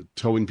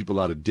 towing people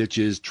out of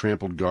ditches,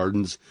 trampled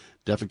gardens,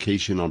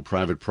 defecation on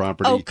private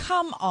property. Oh,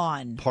 come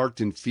on. Parked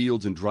in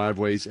fields and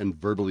driveways, and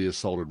verbally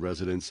assaulted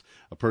residents.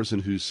 A person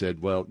who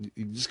said, well,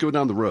 you just go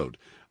down the road.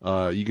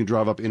 You can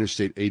drive up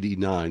Interstate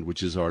 89,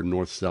 which is our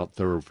north-south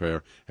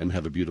thoroughfare, and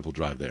have a beautiful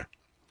drive there.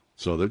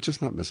 So they're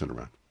just not messing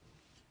around.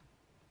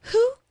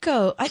 Who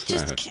go? I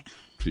just can't.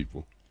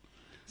 People.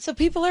 So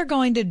people are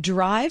going to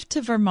drive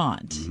to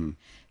Vermont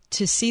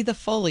to see the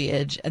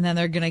foliage, and then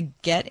they're going to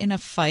get in a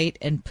fight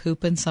and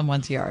poop in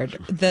someone's yard.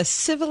 The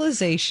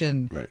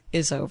civilization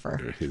is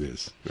over. It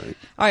is, right?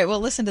 All right,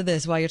 well, listen to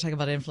this while you're talking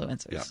about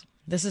influencers. Yeah.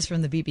 This is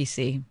from the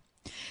BBC.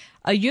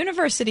 A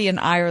university in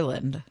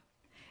Ireland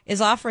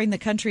is offering the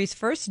country's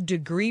first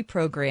degree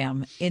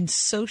program in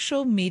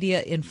social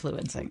media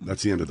influencing.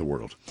 That's the end of the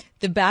world.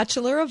 The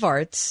Bachelor of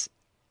Arts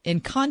in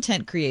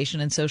Content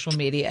Creation and Social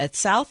Media at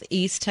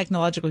Southeast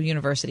Technological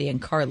University in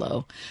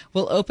Carlow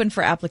will open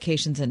for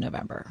applications in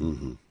November.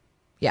 Mm-hmm.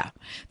 Yeah.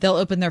 They'll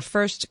open their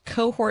first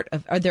cohort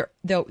of,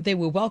 they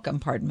will welcome,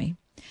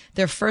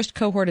 their first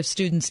cohort of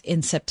students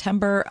in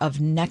September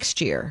of next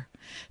year.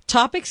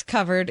 Topics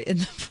covered in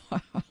the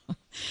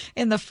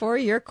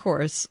 4-year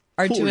course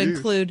are to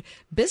include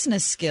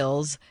business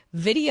skills,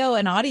 video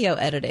and audio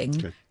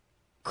editing,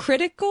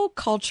 critical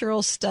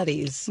cultural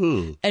studies,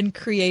 and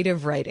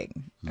creative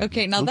writing.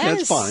 Okay, now that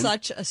is fine.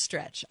 Such a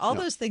stretch. All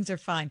those things are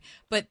fine.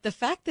 But the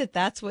fact that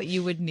that's what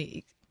you would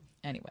need.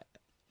 Anyway.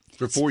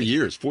 For 4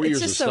 years. 4 years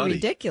of It's just study. so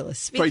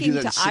ridiculous. Probably do Speaking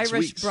that to in 6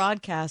 Irish weeks.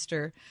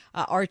 broadcaster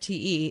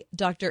RTE,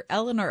 Dr.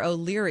 Eleanor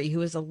O'Leary,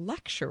 who is a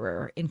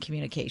lecturer in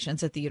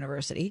communications at the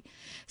university,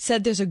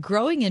 said there's a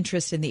growing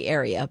interest in the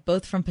area,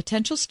 both from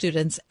potential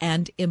students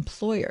and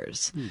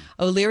employers.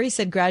 O'Leary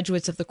said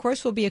graduates of the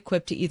course will be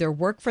equipped to either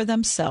work for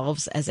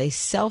themselves as a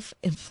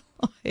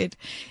self-employed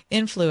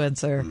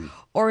influencer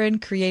or in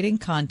creating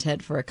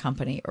content for a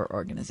company or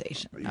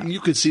organization.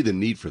 You could see the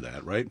need for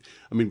that, right?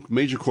 I mean,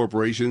 major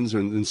corporations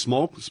and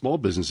small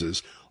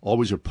businesses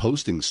always are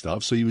posting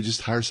stuff, so you would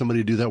just hire somebody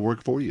to do that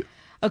work for you.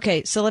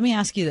 Okay, so let me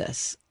ask you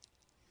this.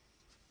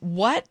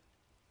 What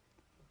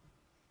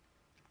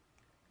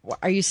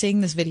are you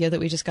seeing this video that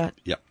we just got?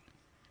 Yep.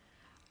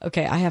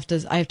 Okay, I have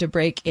to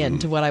break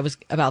into what I was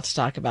about to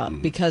talk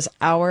about because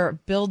our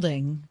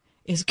building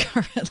is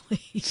currently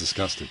It's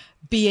disgusting.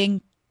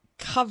 being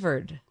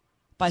covered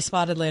by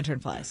spotted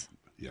lanternflies.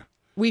 Yeah.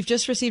 We've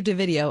just received a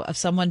video of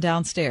someone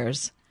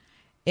downstairs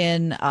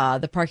in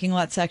the parking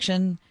lot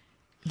section.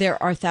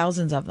 There are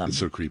thousands of them. It's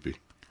so creepy.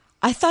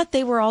 I thought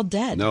they were all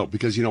dead. No,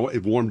 because you know what?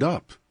 It warmed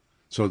up.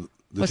 So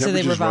the So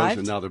they temperatures rose revived?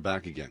 and now they're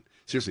back again.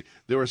 Seriously,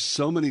 there are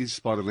so many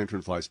spotted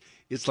lanternflies.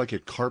 It's like a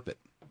carpet,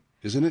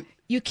 isn't it?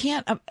 You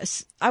can't.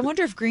 I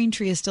wonder if green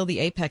tree is still the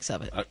apex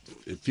of it.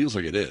 It feels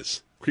like it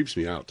is. Creeps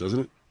me out,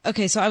 doesn't it?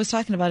 Okay, so I was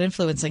talking about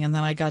influencing, and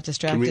then I got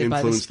distracted by the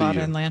influence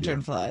spotted the,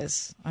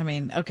 lanternflies. I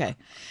mean, okay.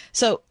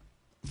 So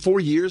 4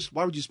 years?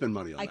 Why would you spend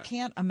money on I that?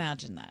 can't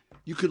imagine that.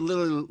 You could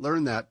literally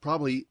learn that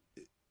probably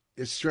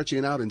stretching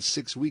it out in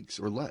 6 weeks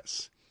or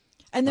less.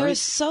 And there Right? are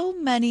so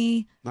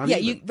many. Not yeah,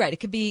 even. you right. It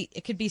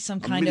could be some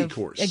A kind mini of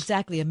course.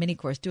 Exactly, a mini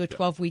course. Do a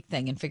 12-week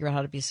thing and figure out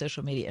how to be a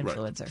social media Right.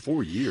 influencer.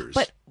 4 years.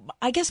 But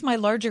I guess my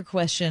larger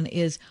question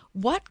is,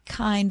 what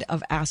kind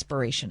of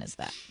aspiration is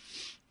that?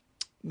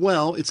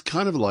 Well, it's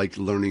kind of like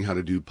learning how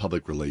to do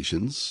public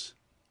relations,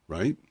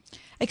 right?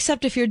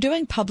 Except if you're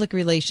doing public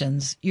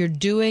relations,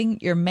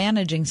 you're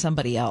managing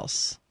somebody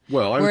else.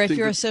 Well, I where would if think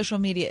you're a that- social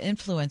media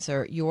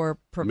influencer, you're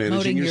promoting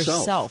Managing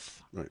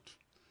yourself. Right.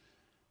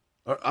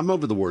 I'm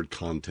over the word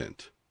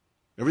content.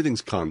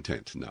 Everything's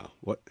content now.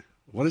 What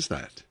is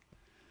that?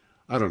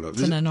 I don't know.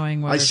 It's an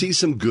annoying word. I see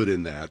some good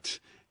in that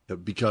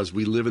because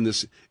we live in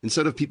this.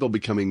 Instead of people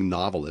becoming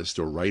novelists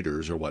or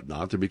writers or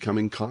whatnot, they're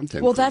becoming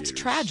content. Well, that's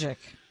creators. tragic.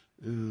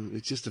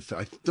 It's just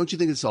don't you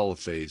think it's all a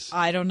phase?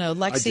 I don't know.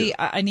 Lexi,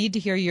 I need to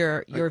hear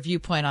your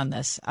viewpoint on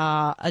this.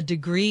 A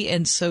degree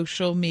in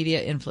social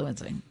media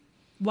influencing.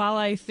 While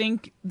I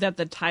think that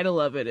the title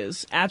of it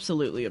is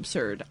absolutely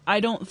absurd, I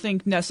don't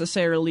think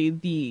necessarily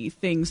the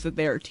things that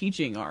they are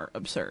teaching are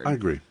absurd. I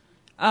agree.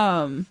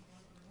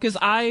 Because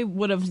I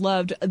would have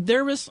loved.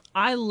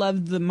 I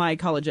loved my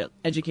college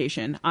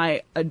education.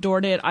 I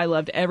adored it. I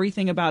loved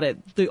everything about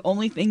it. The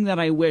only thing that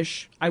I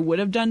wish I would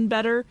have done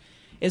better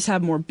is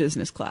have more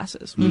business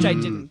classes, which I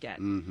didn't get.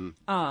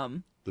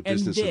 The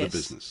business of the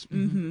business.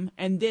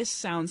 And this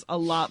sounds a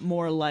lot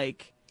more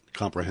like.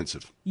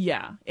 Comprehensive.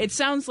 Yeah. It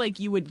sounds like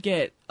you would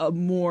get a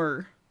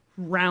more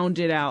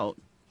rounded out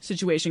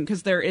situation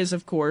because there is,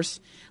 of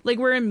course, like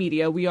we're in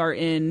media, we are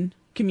in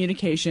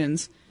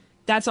communications.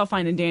 That's all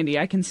fine and dandy.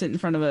 I can sit in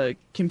front of a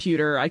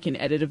computer, I can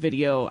edit a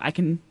video, I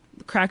can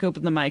crack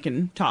open the mic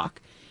and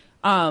talk.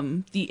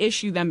 The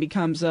issue then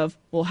becomes of,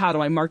 well, how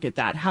do I market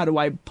that? How do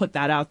I put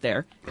that out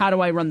there? How do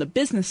I run the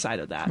business side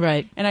of that?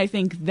 Right. And I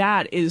think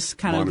that is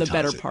kind of the Monetize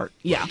better it. part.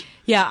 Yeah.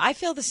 Yeah, I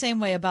feel the same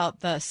way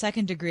about the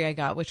second degree I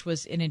got, which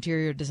was in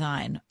interior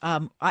design.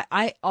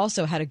 I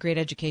also had a great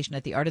education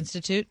at the Art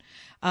Institute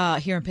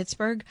here in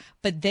Pittsburgh,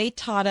 but they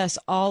taught us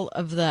all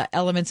of the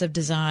elements of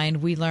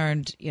design. We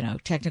learned,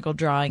 technical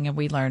drawing, and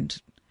we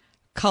learned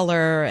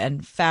color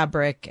and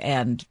fabric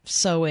and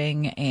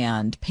sewing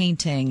and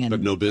painting and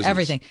But no business.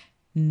 everything.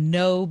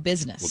 No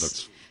business. Well,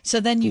 that's so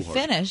then you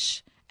foolhardy.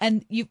 finish,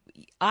 and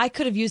I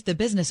could have used the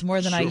business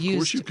more than I Sure, of course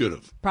used you could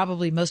have.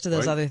 probably most of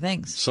those Right? other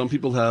things. Some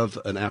people have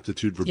an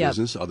aptitude for Yep.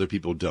 business, other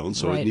people don't,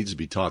 so Right. it needs to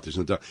be taught. There's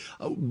no doubt.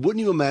 Wouldn't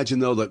you imagine,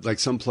 though, that like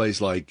some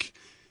place like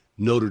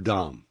Notre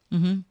Dame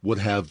would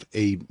have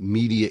a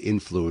media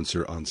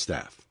influencer on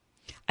staff?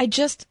 I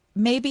just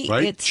maybe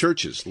Right? it's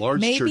Churches,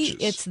 large maybe churches.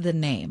 it's the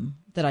name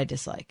that I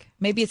dislike.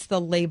 Maybe it's the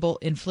label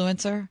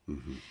influencer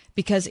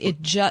because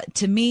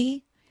to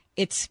me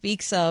it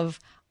speaks of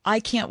I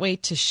can't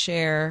wait to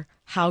share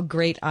how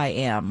great I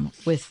am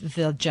with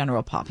the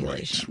general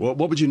population. Well,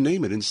 what would you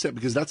name it instead?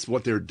 Because that's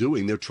what they're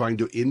doing. They're trying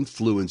to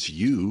influence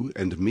you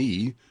and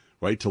me,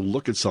 right, to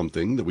look at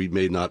something that we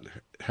may not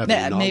have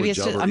any knowledge Maybe it's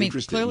of just, or I mean,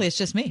 interest clearly in. it's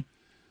just me.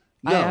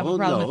 No, I have a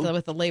problem no.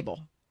 with the label.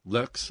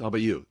 Lex, how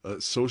about you?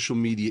 Social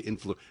media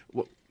influence.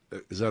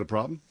 Is that a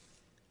problem?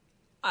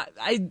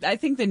 I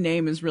think the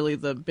name is really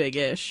the big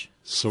ish.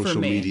 Social for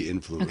me. media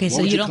influence. Okay, What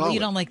so would you call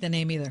don't it? like the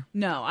name either.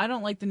 No, I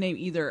don't like the name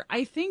either.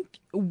 I think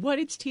what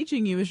it's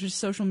teaching you is just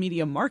social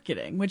media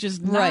marketing, which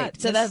is not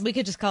Right. So that we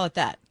could just call it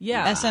that.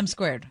 Yeah. SM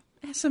squared.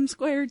 SM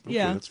squared. Okay,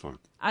 Yeah, that's fine.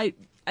 I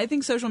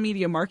think social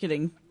media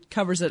marketing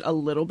covers it a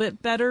little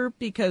bit better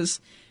because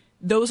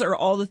those are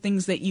all the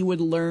things that you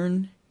would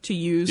learn to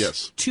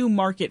use to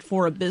market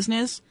for a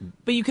business,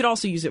 but you could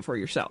also use it for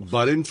yourself.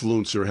 But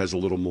influencer has a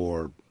little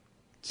more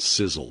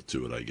sizzle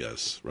to it, I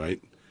guess,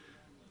 right?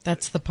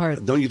 That's the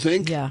part. Don't you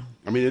think? Yeah.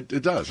 I mean,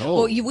 it does. Oh.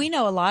 Well, we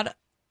know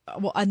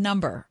a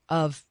number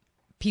of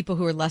people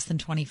who are less than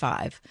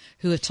 25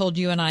 who have told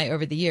you and I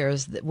over the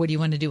years, that, what do you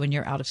want to do when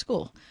you're out of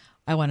school?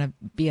 I want to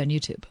be on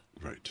YouTube.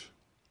 Right.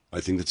 I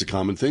think that's a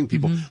common thing.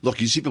 People,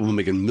 look, you see people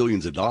making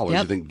millions of dollars.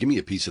 Yep. You think, give me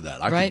a piece of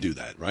that. I can do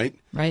that, right?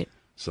 Right.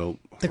 So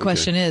the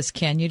question is,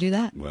 can you do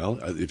that? Well,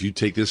 if you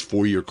take this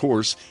 4-year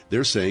course,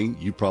 they're saying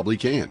you probably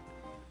can,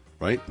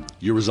 right?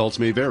 Your results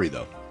may vary,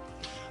 though.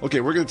 Okay,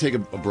 we're going to take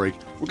a break.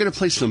 We're going to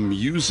play some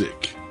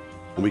music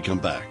when we come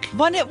back.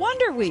 One Hit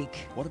Wonder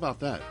Week. What about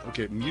that?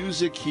 Okay,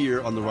 music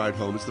here on the ride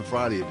home. It's the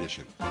Friday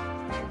edition.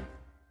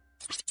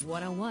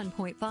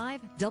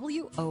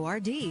 101.5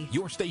 WORD.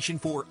 Your station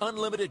for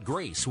Unlimited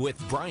Grace with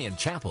Brian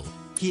Chappell.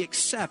 He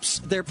accepts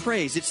their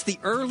praise. It's the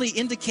early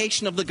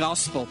indication of the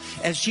gospel.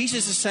 As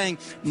Jesus is saying,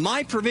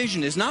 my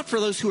provision is not for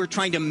those who are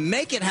trying to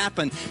make it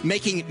happen,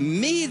 making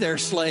me their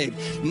slave.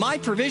 My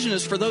provision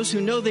is for those who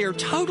know they are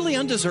totally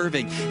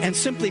undeserving and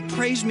simply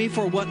praise me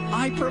for what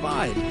I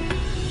provide.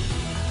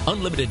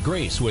 Unlimited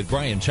Grace with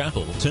Brian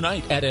Chappell,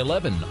 tonight at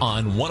 11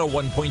 on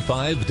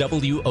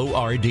 101.5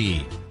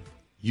 WORD.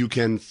 You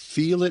can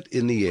feel it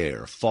in the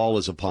air. Fall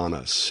is upon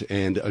us.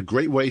 And a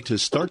great way to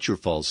start your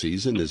fall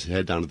season is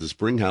head down to the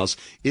Spring House.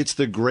 It's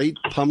the Great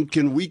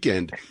Pumpkin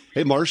Weekend.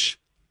 Hey, Marsh.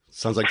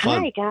 Sounds like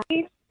fun. Hi,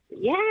 guys.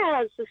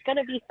 Yes, it's going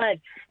to be fun.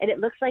 And it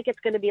looks like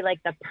it's going to be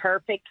like the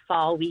perfect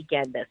fall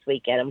weekend this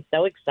weekend. I'm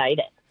so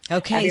excited.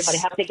 Okay. Everybody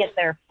have to get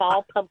their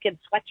fall pumpkin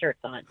sweatshirts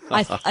on.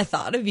 I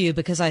thought of you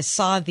because I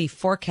saw the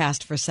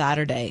forecast for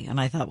Saturday,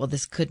 and I thought, well,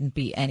 this couldn't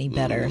be any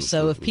better.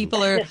 So if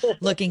people are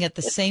looking at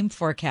the same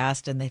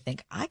forecast and they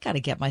think, I got to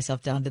get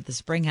myself down to the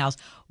Spring House,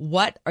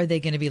 what are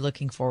they going to be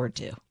looking forward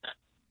to?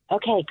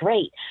 Okay,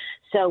 great.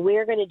 So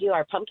we're going to do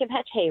our pumpkin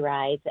patch hay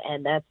rides,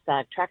 and that's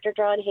a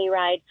tractor-drawn hay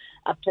ride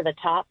up to the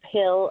top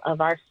hill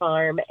of our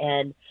farm,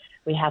 and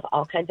we have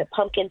all kinds of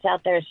pumpkins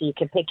out there, so you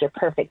can pick your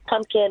perfect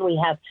pumpkin.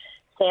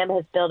 Sam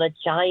has built a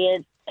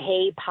giant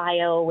hay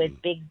pile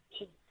with big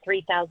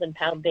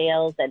 3,000-pound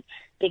bales and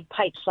big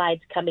pipe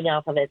slides coming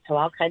off of it, so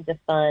all kinds of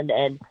fun.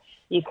 And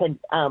you can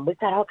we've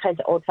got all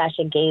kinds of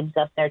old-fashioned games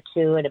up there,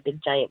 too, and a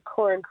big giant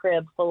corn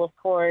crib full of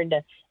corn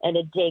and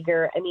a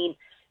digger. I mean,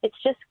 it's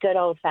just good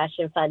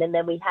old-fashioned fun. And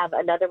then we have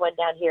another one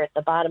down here at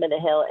the bottom of the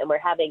hill, and we're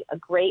having a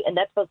great – and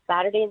that's both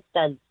Saturday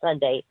and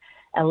Sunday,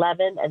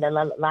 11, and then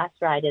the last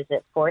ride is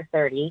at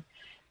 4:30.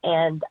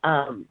 And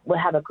we'll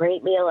have a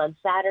great meal on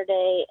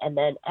Saturday, and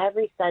then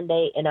every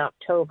Sunday in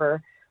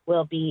October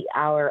will be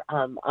our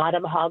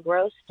autumn hog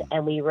roast,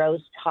 and we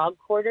roast hog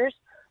quarters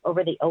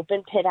over the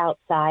open pit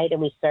outside, and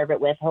we serve it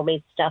with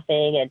homemade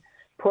stuffing and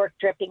pork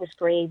drippings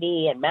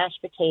gravy and mashed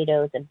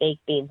potatoes and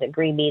baked beans and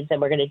green beans, and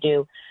we're going to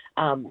do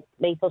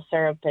maple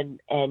syrup and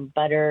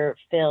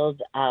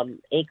butter-filled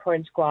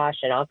acorn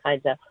squash and all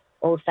kinds of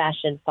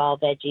old-fashioned fall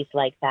veggies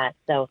like that.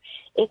 So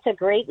it's a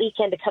great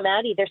weekend to come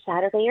out either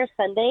Saturday or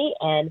Sunday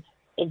and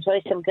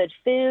enjoy some good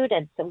food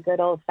and some good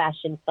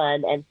old-fashioned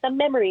fun and some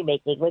memory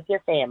making with your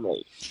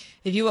family.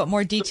 If you want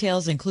more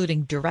details,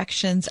 including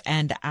directions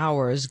and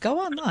hours, go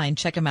online,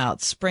 check them out,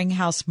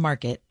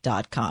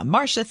 springhousemarket.com.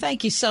 Marcia,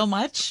 thank you so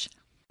much.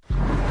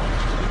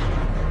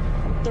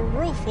 The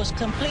roof was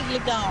completely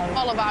gone.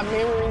 All of our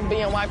memories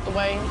being wiped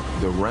away.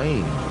 The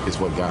rain is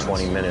what got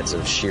 20 minutes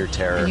of sheer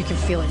terror. And you can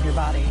feel it in your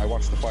body. I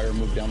watched the fire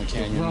move down the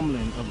canyon. The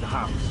rumbling of the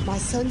house. My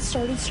son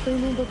started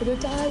screaming, we're going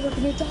to die, we're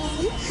going to die.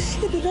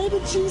 In the name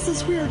of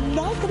Jesus, we are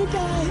not going to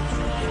die.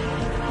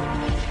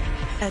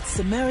 At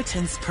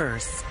Samaritan's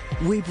Purse,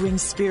 we bring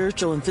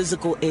spiritual and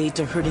physical aid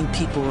to hurting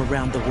people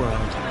around the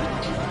world.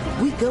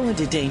 We go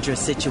into dangerous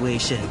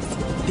situations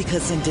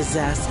because in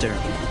disaster,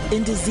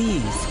 in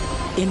disease,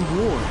 in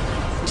war,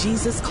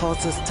 Jesus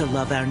calls us to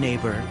love our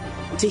neighbor,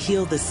 to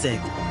heal the sick,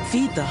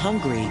 feed the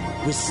hungry,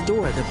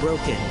 restore the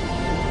broken.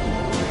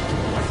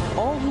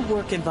 All who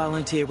work and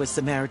volunteer with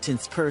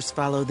Samaritan's Purse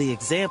follow the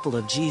example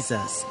of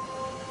Jesus.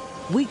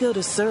 We go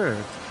to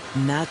serve,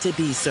 not to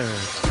be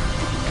served.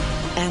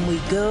 And we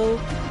go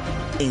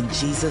in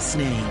Jesus'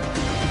 name.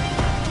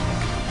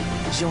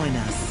 Join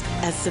us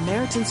at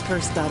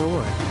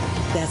SamaritansPurse.org.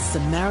 That's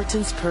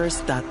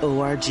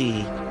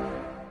SamaritansPurse.org.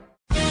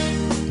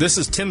 This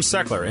is Tim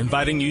Seckler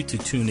inviting you to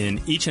tune in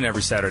each and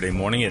every Saturday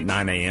morning at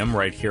 9 a.m.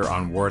 right here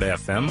on Word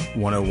FM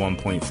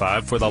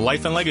 101.5 for the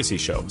Life and Legacy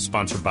Show,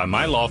 sponsored by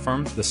my law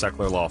firm, the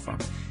Seckler Law Firm.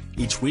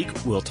 Each week,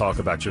 we'll talk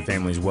about your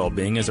family's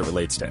well-being as it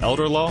relates to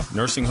elder law,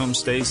 nursing home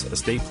stays,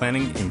 estate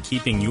planning, and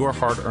keeping your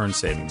hard-earned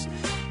savings.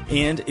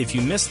 And if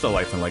you missed the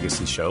Life and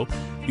Legacy Show,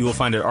 you will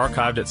find it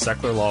archived at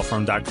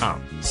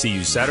SecklerLawFirm.com. See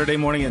you Saturday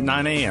morning at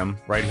 9 a.m.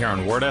 right here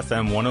on Word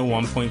FM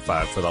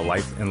 101.5 for the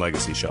Life and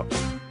Legacy Show.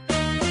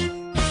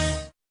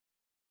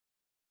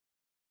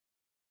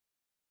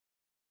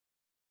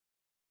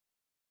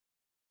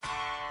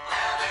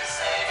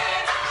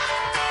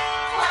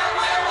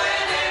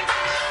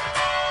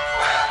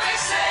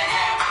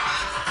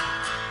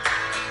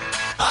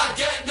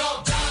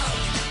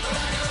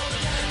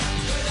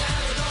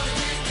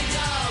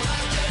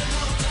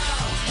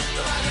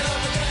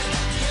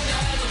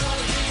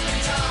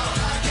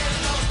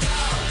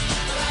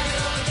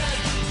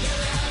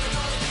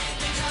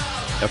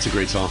 That's a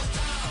great song.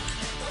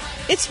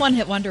 It's One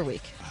Hit Wonder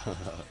Week.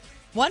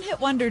 One Hit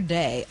Wonder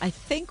Day, I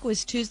think,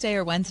 was Tuesday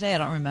or Wednesday. I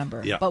don't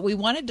remember. Yeah. But we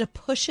wanted to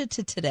push it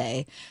to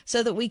today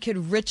so that we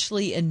could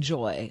richly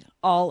enjoy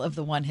all of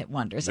the One Hit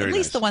Wonders, Very at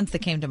least nice. the ones that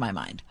came to my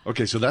mind.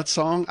 Okay, so that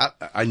song,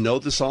 I know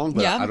the song,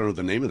 but Yeah. I don't know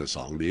the name of the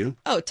song. Do you?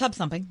 Oh, Tub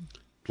Thumping.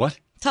 What?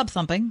 Tub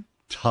Thumping.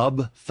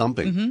 Tub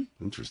Thumping. Mhm.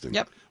 Interesting.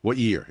 Yep. What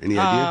year? Any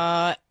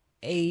idea?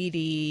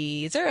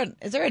 80. Is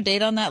there a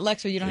date on that,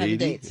 Lex, or you don't have the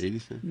dates?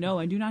 80? No,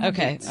 I do not have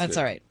Okay, dates. that's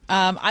all right.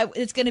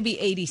 It's going to be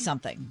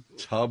 80-something.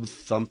 Tub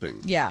Thumping.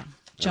 Yeah,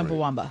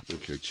 Chumbawamba.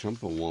 Okay,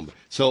 Chumbawamba.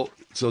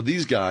 So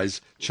these guys,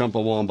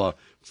 Chumbawamba,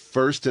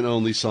 first and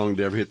only song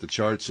to ever hit the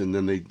charts, and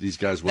then these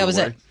guys went That was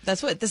away?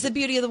 it. That's the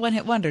beauty of the One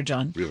Hit Wonder,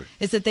 John. Really?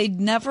 Is that they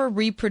never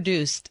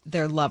reproduced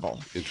their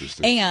level.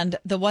 Interesting. And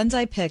the ones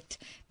I picked,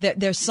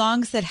 they're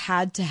songs that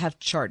had to have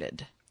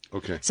charted.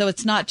 Okay. So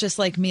it's not just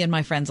like me and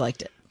my friends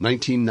liked it.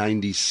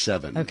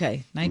 1997.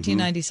 Okay,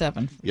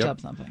 1997. Yep. Tub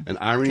Thumping. An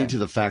irony Okay. to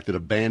the fact that a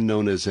band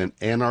known as an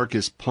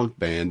anarchist punk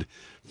band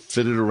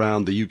fitted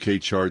around the UK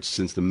charts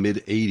since the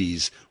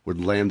mid-'80s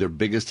would land their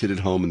biggest hit at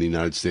home in the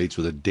United States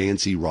with a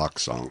dancey rock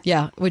song.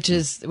 Yeah, which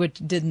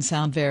didn't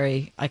sound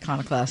very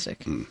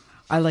iconoclastic.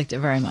 I liked it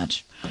very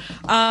much.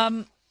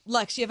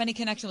 Lex, do you have any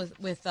connection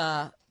with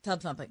Tub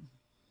Thumping?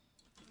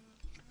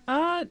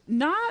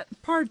 Not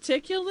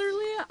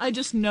particularly. I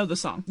just know the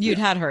song. You'd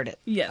had heard it.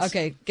 Yes.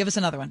 Okay, give us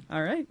another one.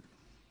 All right.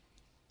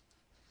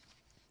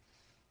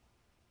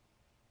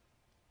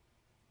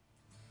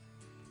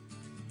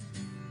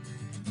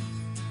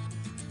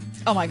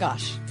 Oh my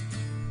gosh.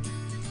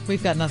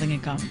 We've got nothing in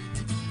common.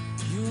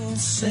 You'll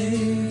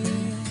say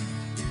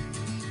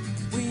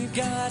we've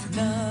got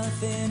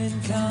nothing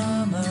in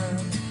common,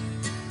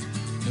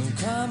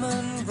 no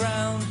common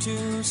ground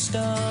to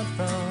start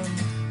from,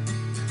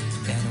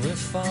 and we're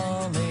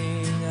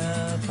falling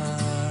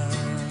apart.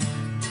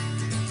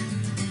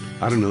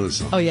 I don't know this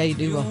song. Oh, yeah, you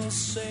do. Will. You'll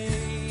say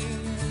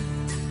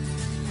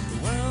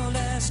the world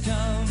has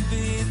come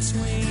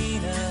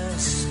between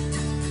us,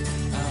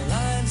 our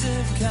lines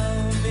have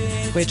come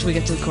between. Wait till we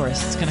get to the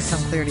chorus. It's going to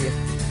come clear to you.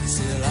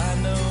 Still I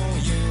know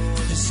you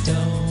just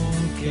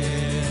don't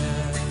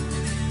care.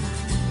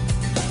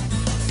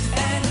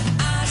 And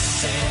I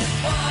said,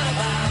 what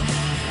about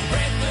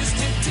breakfast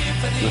at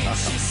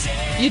Tiffany's? She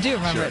said, You do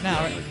remember Sure, it now,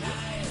 yeah, right?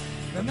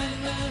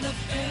 remember the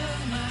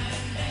film,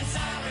 and as I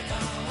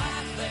recall, I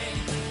think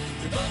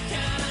we both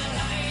kind of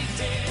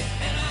liked it.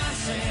 And I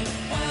said,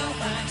 well,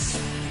 that's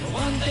the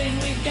one thing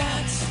we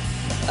got.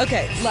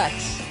 Okay,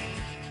 Lex.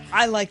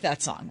 I like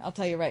that song. I'll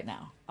tell you right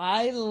now.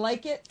 I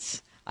like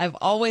it. I've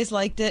always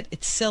liked it.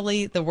 It's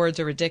silly. The words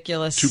are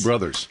ridiculous. Two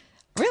brothers.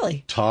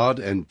 Really? Todd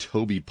and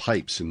Toby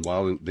Pipes, and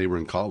while they were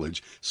in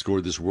college,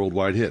 scored this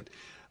worldwide hit.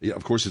 Yeah,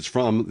 of course, it's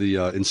from the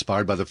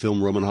inspired by the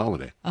film Roman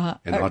Holiday.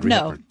 And Audrey no,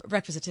 Hepburn.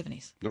 Breakfast at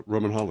Tiffany's. No,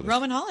 Roman Holiday.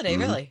 Roman Holiday,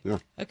 really? Yeah.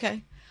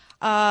 Okay.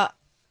 I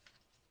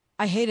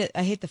hate it.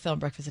 I hate the film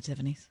Breakfast at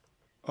Tiffany's.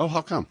 Oh,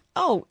 how come?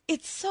 Oh,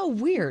 it's so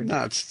weird.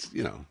 No, it's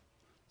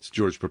it's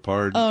George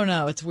Peppard. Oh,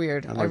 no, it's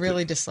weird. I liked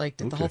really it.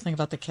 disliked it. The Okay. whole thing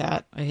about the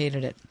cat. I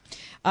hated it.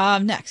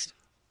 Next.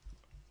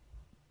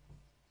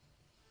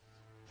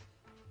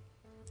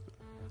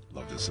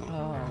 Love this song.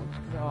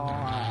 Oh,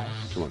 gosh.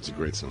 Come on, it's a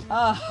great song.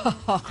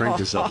 Oh. Crank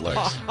this up,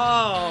 Lex.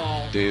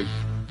 Oh. Dan.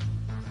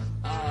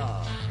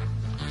 Oh.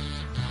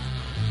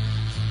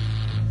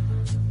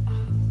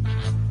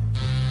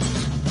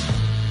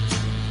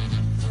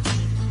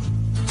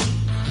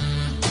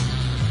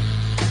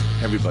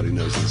 Everybody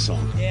knows this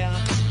song. Yeah.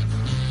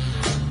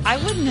 I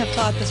wouldn't have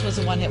thought this was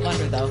a one-hit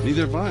wonder, though.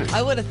 Neither have I.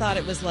 I would have thought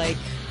it was like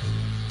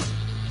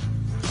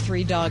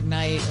Three Dog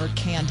Night or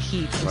Canned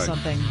Heat or Right.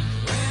 something.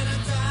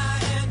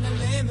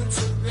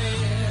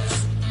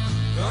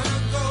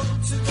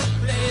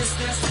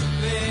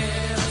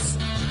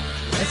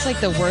 It's like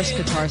the worst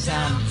guitar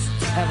sound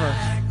ever.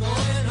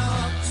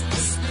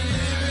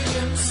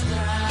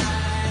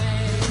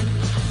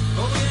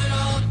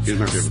 Here's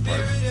my favorite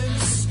part.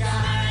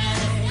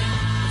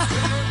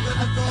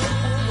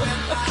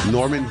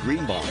 Norman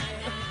Greenbaum,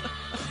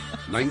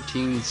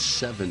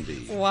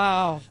 1970.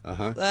 Wow.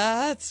 Uh-huh.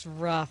 That's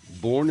rough.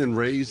 Born and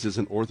raised as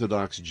an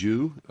Orthodox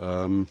Jew,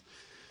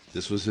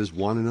 this was his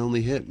one and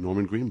only hit,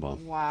 Norman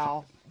Greenbaum.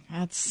 Wow.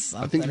 That's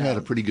something I think he had a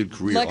else. pretty good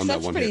career Lex, on that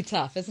that's one pretty hit.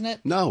 tough, isn't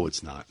it? No,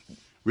 it's not.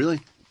 Really?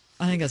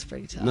 I think that's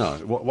pretty tough. No.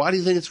 Why do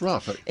you think it's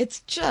rough? It's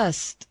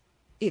just,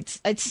 it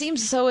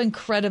seems so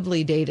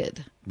incredibly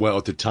dated. Well,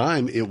 at the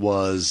time, it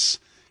was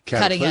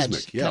Cutting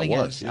cataclysmic. edge. Yeah, Cutting it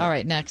was. edge. yeah. All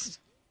right, next.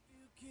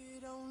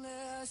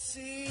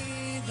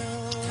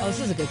 Oh, this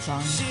is a good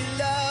song.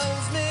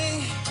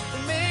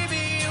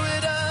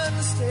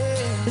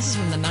 This is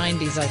from the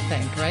 90s, I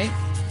think, right?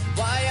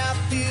 Why I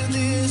feel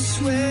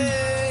this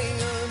way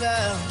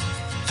about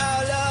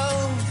our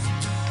love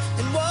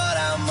and what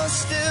I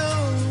must do.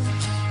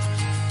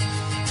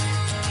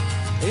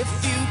 If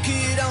you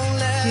could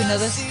only Do you know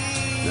this?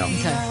 No.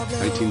 Okay.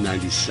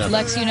 1997.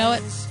 Lex, you know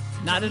it?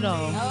 Not at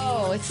all.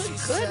 Oh, it's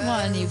a good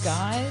one, you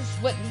guys.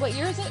 What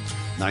year is it?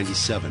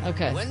 97.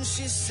 Okay. When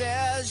she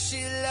says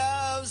she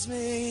loves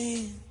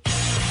me,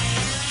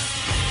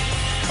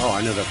 Oh,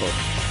 I know that book.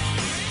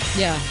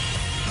 Yeah.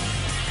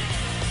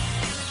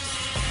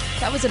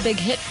 That was a big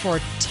hit for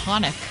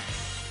Tonic.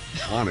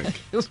 Tonic.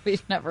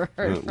 We've never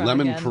heard from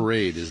Lemon again.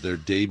 Parade is their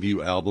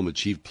debut album,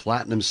 achieved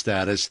platinum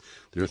status.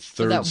 Their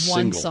third That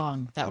single. one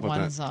song. How That about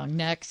one that? song.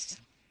 Next.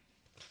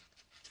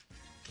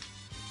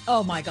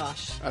 Oh my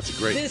gosh. That's a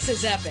great. This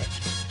is epic.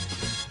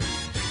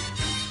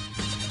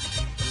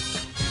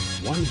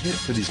 One hit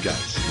for these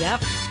guys.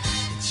 Yep.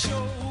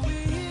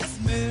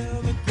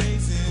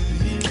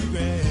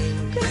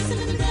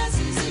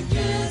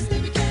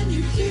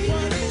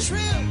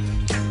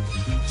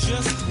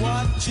 Just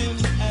watching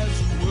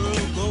as the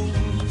world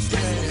goes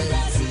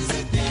past.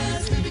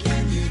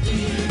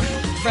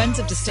 Friends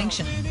of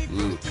Distinction.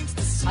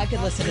 I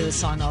could listen to this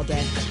song all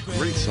day.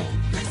 Great song.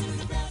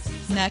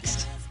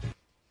 Next.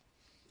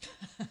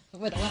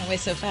 What went away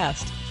so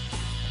fast?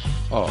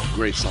 Oh,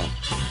 great song.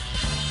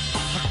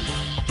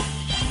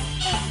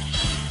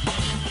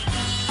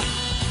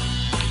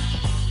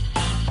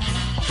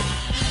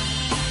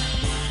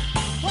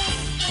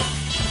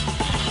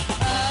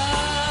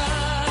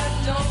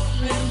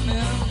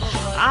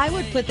 I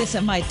would put this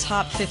in my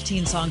top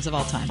 15 songs of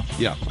all time.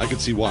 Yeah, I could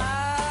see why.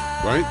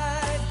 Right?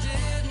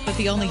 But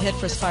the only hit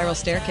for Spiral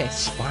Staircase.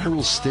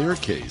 Spiral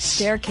Staircase.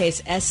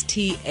 Staircase,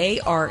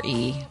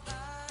 S-T-A-R-E. How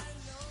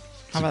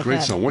It's a about great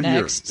that? song. What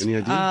Next. year?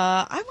 Any idea?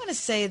 I want to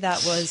say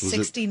that was it-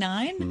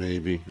 69.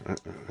 Maybe.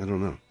 I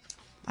don't know.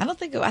 I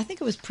think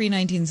it was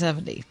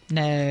pre-1970.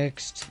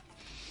 Next.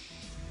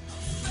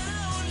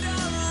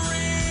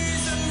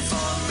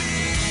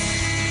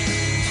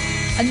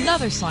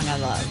 Another song I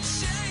love.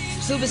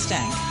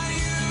 Hoobastank.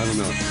 I don't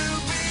know.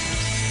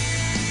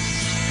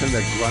 Kind of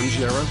that grunge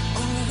era.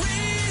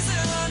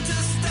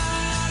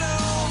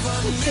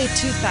 I would say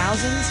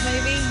 2000s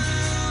maybe.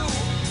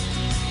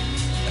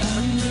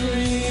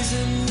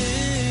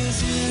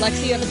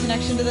 Lexi, you have a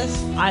connection to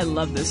this? I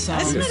love this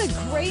song. Isn't it a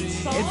great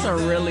song? It's a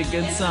really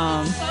good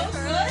song.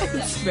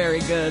 It's very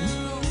good.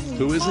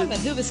 Who is it?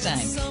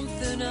 Hoobastank.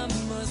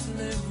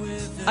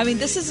 I mean,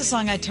 this is a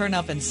song I turn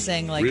up and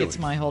sing like Really? it's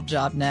my whole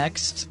job.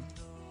 Next.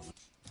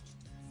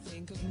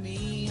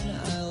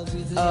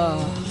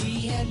 Oh.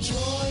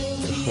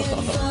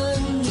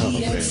 Oh,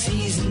 man.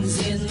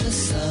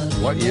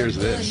 What year is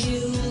this?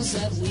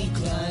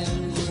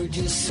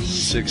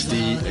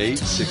 68,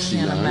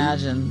 69? Can't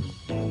imagine.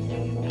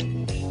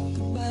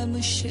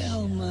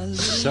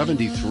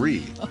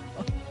 73.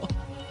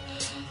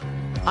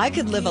 I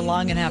could live a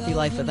long and happy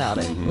life without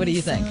it. What do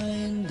you think?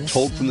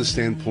 Told from the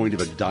standpoint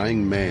of a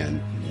dying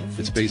man.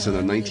 It's based on a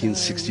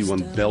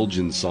 1961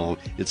 Belgian song.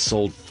 It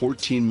sold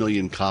 14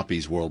 million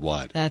copies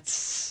worldwide.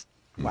 That's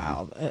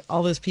wow.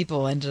 All those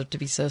people ended up to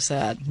be so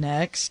sad.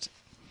 Next.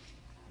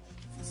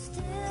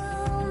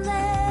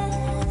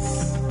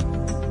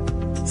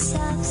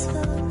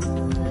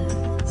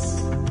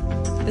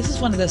 This is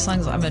one of those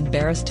songs I'm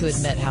embarrassed to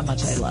admit how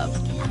much I love.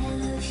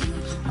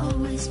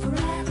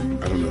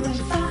 I don't know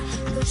this.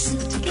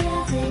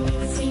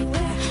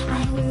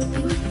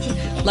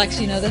 Lex,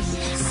 you know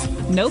this?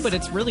 No, but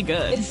it's really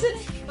good. Is it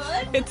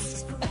fun?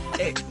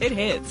 It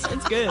hits.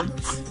 It's good.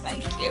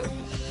 Thank you.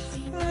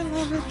 I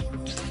love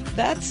it.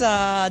 That's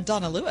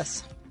Donna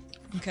Lewis.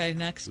 Okay,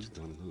 next. Who's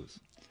Donna Lewis?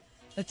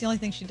 That's the only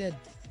thing she did.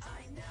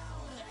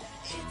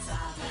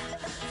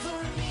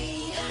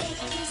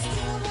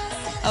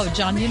 Oh,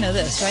 John, you know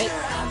this, right?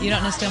 You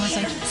don't know Still My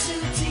Sunshine?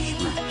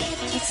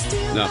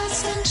 No.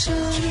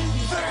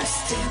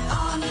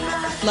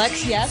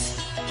 Lex, yes?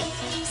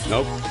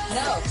 Nope.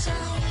 No.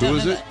 Who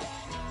is it?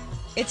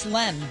 It's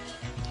Len.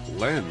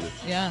 Len.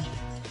 Yeah.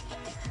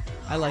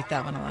 I like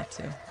that one a lot,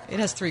 too. It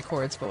has 3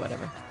 chords, but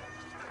whatever.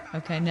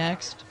 Okay,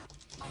 next.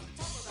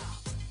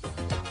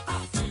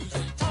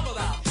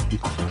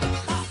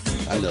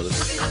 I know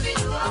this.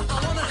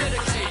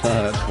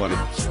 That's funny.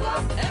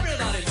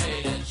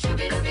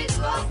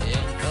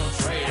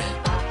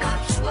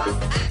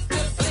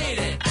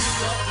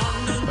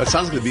 That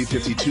sounds like the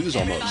B-52s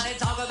almost.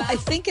 I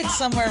think it's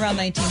somewhere around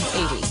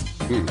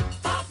 1980.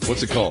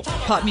 What's it called?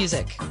 Pop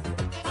music.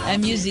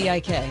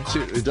 M-U-Z-I-K. See,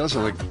 it does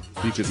sound like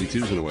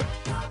B-52s in a way.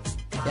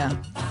 Yeah.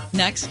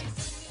 Next.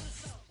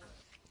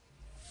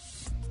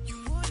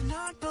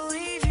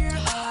 Believe your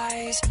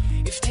eyes.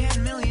 If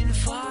 10 million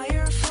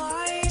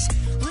fireflies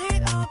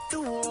lit up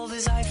the world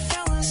as I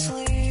fell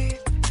asleep.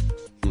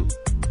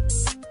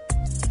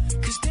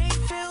 'Cause they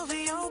fill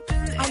the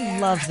open I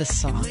love this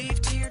song.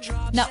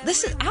 Now,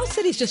 this is Owl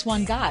City's just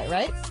one guy,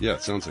 right? Yeah,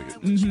 it sounds like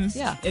it. Mm-hmm.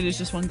 Yeah. It is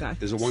just one guy.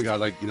 Is it one guy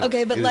like, you know,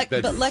 Okay, but in his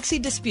bedroom?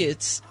 Lexi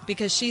disputes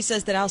because she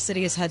says that Owl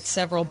City has had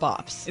several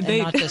bops and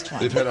not just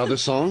one. They've had other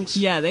songs?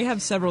 Yeah, they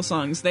have several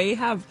songs. They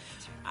have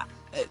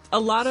a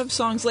lot of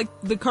songs, like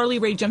the Carly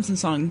Rae Jepsen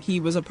song. He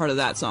was a part of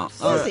that song.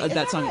 Was he? Is That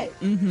that song. right?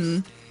 Mm-hmm.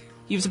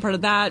 He was a part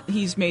of that.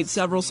 He's made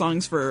several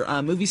songs for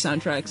movie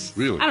soundtracks.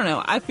 Really? I don't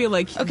know. I feel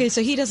like Okay,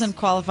 so he doesn't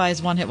qualify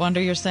as one-hit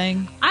wonder, you're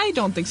saying? I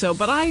don't think so,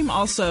 but I'm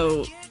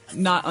also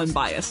not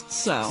unbiased,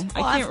 so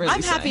Well, I can't really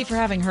I'm say. happy for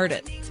having heard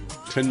it.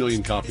 10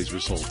 million copies were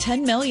sold.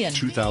 10 million.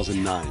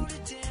 2009.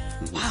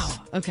 Wow.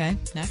 Okay,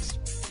 next.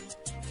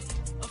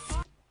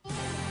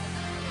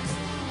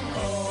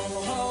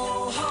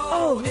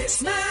 Oh,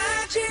 it's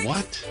magic.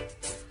 What?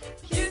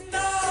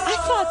 I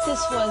thought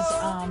this was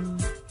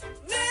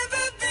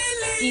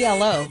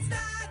ELO.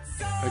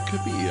 It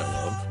could be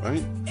ELO,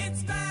 right?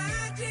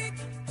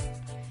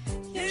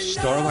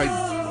 Starlight.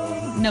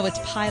 No, it's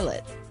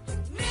Pilot.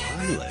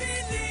 Pilot.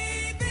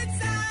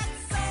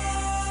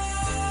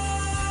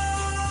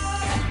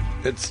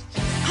 It's.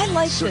 I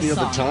like certainly this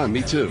at song. the time.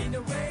 Me too.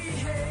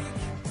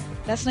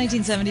 That's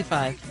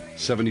 1975.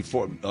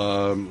 74.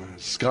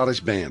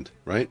 Scottish band,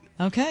 right?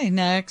 Okay,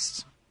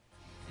 next.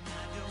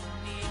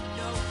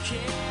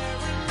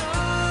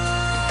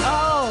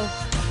 Oh.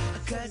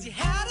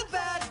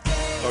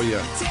 Oh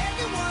yeah.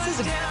 This is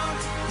a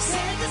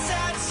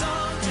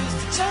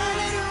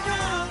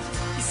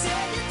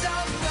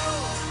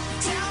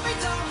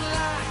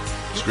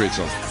It's a great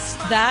song.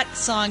 That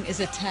song is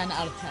a 10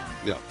 out of 10.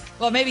 Yeah.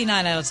 Well, maybe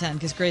 9 out of 10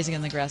 because Grazing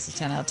in the Grass is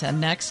 10 out of 10.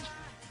 Next.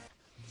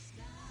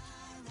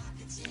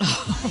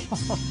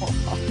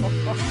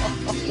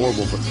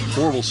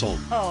 Horrible song.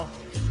 Oh.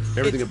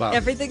 Everything about it.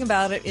 Everything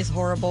about it is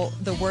horrible.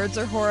 The words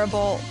are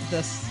horrible.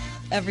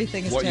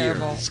 Everything is What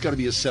terrible. year? It's got to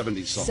be a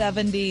 70s song.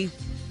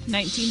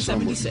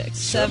 1976.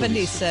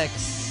 76.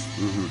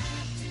 Mm-hmm.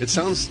 It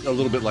sounds a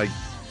little bit like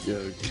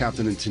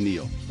Captain and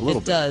Tennille. A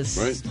little It bit, does.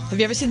 right? Have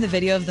you ever seen the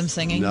video of them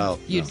singing? No.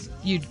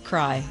 You'd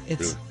cry.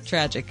 It's Really?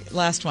 tragic.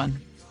 Last one.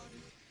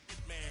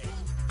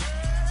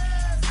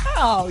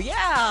 Oh,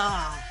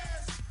 yeah.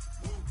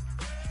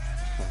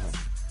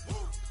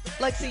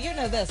 Lexi, you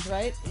know this,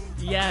 right?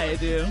 Yeah, I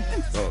do.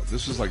 Oh,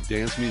 this was like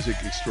dance music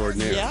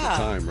extraordinaire Yeah. at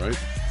the time, right?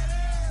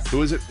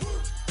 Who is it?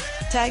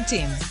 Tag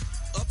team.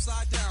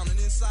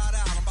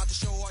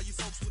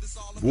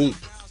 Whoomp.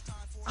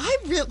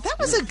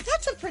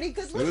 That's a pretty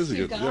good list. That is a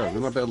you good, guys. yeah,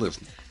 not a bad list.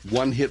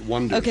 One hit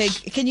wonders. Okay,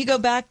 can you go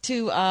back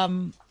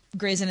to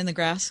Grazing in the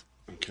Grass?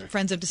 Okay.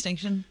 Friends of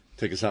Distinction?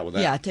 Take us out with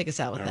that. Yeah, take us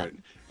out with All that.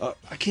 right.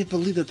 I can't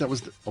believe that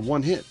was a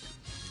one hit.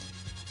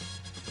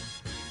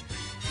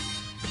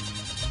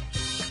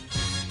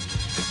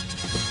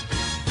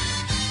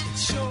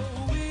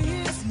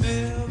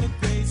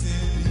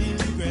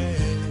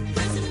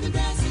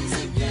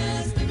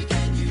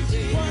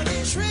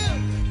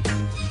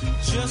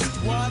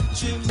 Just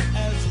watching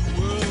as the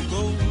world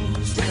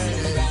goes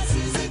past.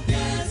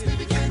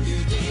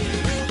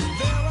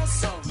 There are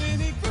so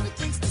many good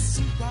things to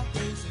see while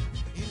grazing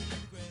in the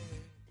grass.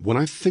 When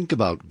I think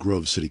about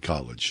Grove City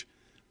College,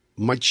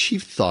 my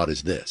chief thought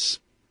is this.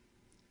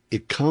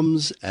 It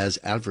comes as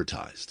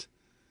advertised.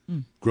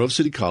 Grove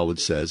City College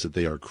says that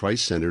they are a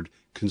Christ-centered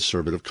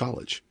conservative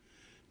college.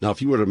 Now,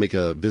 if you were to make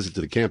a visit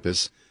to the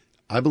campus,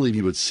 I believe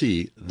you would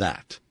see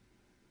that.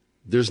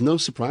 There's no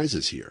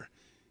surprises here.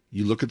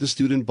 You look at the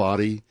student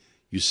body,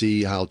 you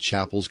see how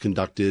chapel's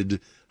conducted,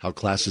 how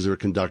classes are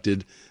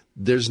conducted.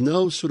 There's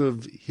no sort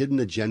of hidden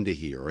agenda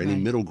here or any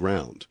middle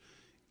ground.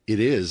 It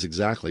is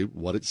exactly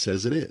what it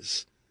says it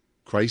is.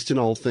 Christ in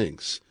all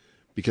things.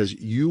 Because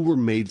you were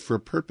made for a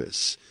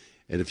purpose.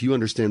 And if you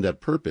understand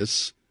that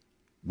purpose,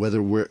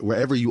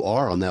 wherever you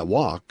are on that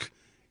walk,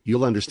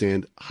 you'll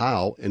understand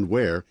how and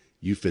where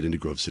you fit into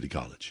Grove City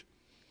College.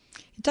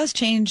 It does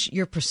change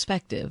your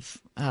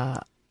perspective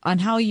on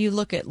how you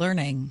look at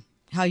learning,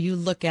 how you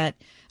look at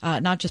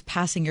not just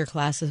passing your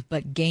classes,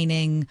 but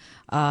gaining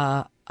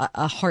a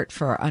heart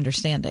for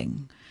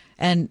understanding.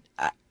 And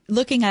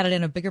looking at it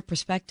in a bigger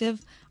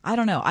perspective, I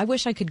don't know. I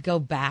wish I could go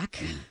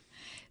back,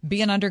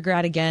 be an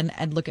undergrad again,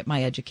 and look at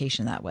my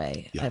education that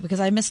way. Because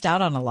I missed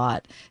out on a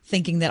lot,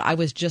 thinking that I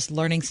was just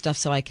learning stuff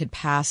so I could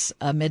pass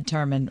a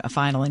midterm and a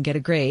final and get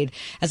a grade,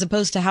 as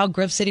opposed to how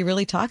Grove City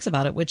really talks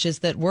about it, which is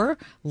that we're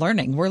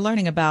learning. We're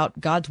learning about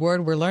God's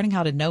word. We're learning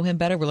how to know him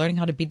better. We're learning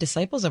how to be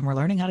disciples, and we're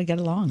learning how to get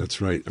along. That's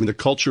right. I mean, the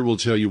culture will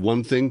tell you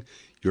one thing.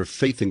 Your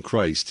faith in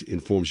Christ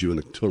informs you in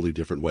a totally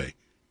different way.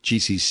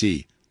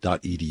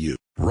 GCC.edu.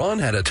 Ron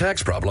had a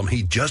tax problem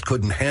he just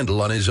couldn't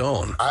handle on his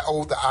own. I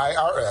owed the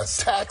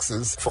IRS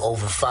taxes for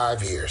over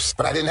 5 years,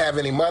 but I didn't have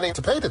any money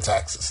to pay the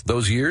taxes.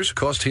 Those years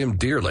cost him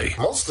dearly.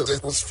 Most of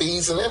it was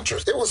fees and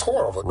interest. It was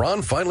horrible.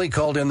 Ron finally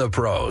called in the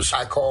pros.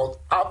 I called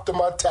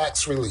Optima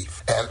Tax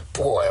Relief, and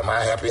boy, am I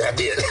happy I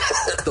did.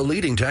 The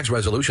leading tax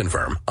resolution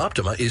firm,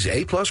 Optima, is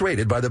A+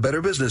 rated by the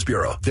Better Business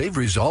Bureau. They've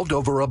resolved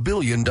over $1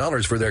 billion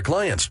for their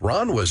clients.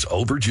 Ron was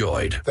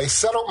overjoyed. They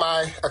settled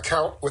my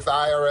account with the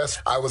IRS.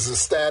 I was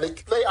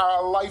ecstatic. They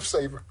are a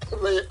lifesaver.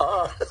 They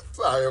are.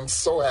 I am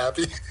so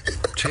happy.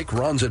 Take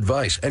Ron's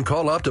advice and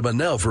call Optima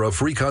now for a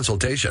free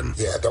consultation.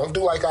 Yeah, don't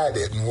do like I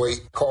did and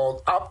wait.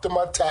 Call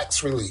Optima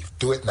Tax Relief.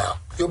 Do it now.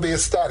 You'll be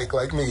ecstatic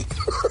like me.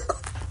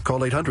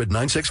 Call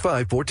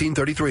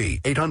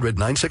 800-965-1433.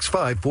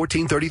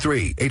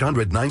 800-965-1433.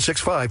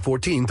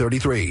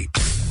 800-965-1433.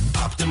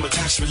 Optima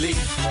Tax Relief.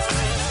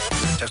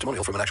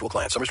 Testimonial from an actual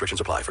client. Some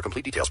restrictions apply. For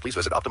complete details, please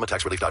visit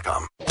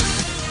OptimaTaxRelief.com.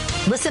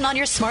 Listen on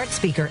your smart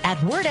speaker at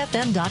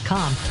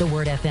wordfm.com, the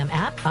Word FM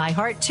app,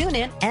 iHeart,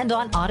 TuneIn, and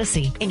on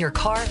Odyssey. In your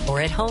car or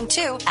at home,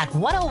 too, at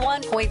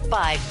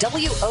 101.5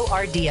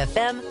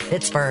 WORD-FM,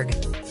 Pittsburgh.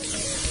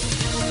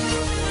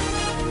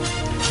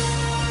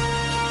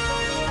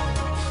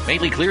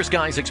 Mainly clear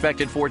skies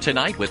expected for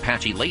tonight with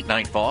patchy late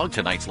night fog.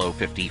 Tonight's low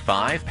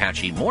 55.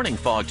 Patchy morning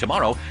fog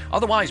tomorrow.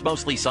 Otherwise,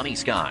 mostly sunny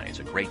skies.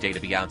 A great day to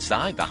be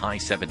outside. The high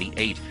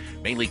 78.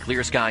 Mainly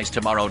clear skies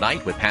tomorrow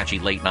night with patchy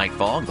late night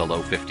fog. The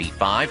low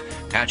 55.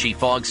 Patchy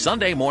fog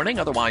Sunday morning.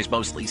 Otherwise,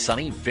 mostly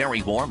sunny.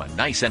 Very warm. A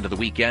nice end of the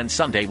weekend.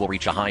 Sunday will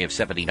reach a high of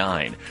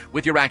 79.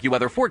 With your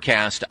AccuWeather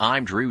forecast,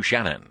 I'm Drew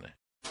Shannon.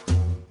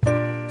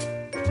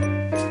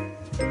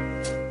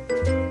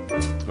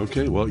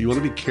 Okay, well, you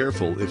want to be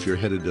careful if you're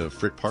headed to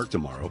Frick Park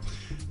tomorrow,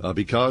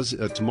 because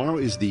tomorrow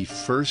is the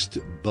first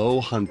bow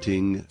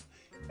hunting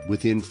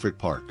within Frick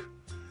Park.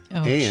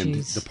 Oh, and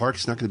geez. the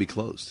park's not going to be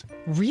closed.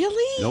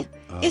 Really? Nope.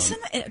 Isn't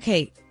it?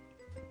 Okay.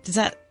 Does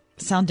that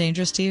sound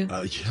dangerous to you?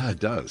 Yeah, it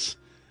does.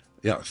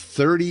 Yeah,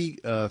 30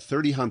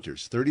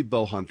 hunters, 30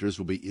 bow hunters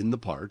will be in the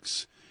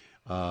parks.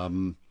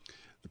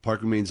 The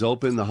park remains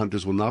open. The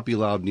hunters will not be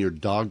allowed near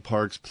dog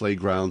parks,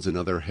 playgrounds, and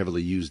other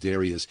heavily used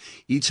areas.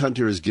 Each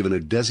hunter is given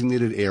a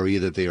designated area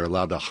that they are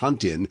allowed to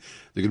hunt in.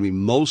 They're going to be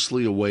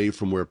mostly away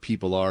from where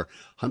people are.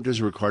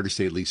 Hunters are required to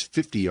stay at least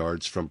 50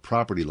 yards from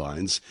property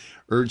lines.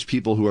 Urge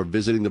people who are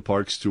visiting the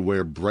parks to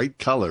wear bright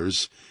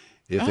colors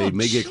if they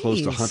may get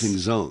close to hunting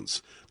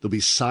zones. There'll be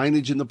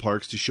signage in the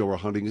parks to show where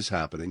hunting is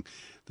happening.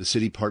 The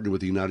city partnered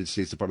with the United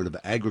States Department of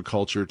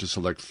Agriculture to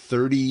select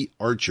 30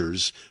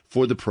 archers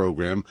for the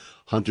program.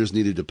 Hunters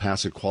needed to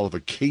pass a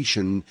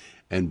qualification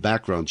and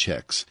background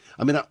checks.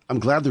 I mean, I'm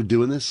glad they're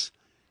doing this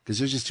because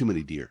there's just too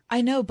many deer.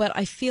 I know, but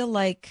I feel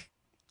like...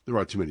 There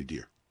are too many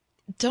deer.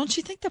 Don't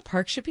you think the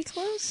park should be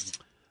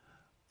closed?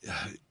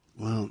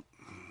 Well,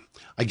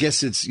 I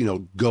guess it's,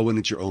 go in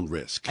at your own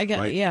risk.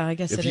 Right? Yeah, I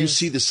guess if it you is.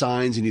 see the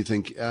signs and you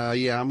think,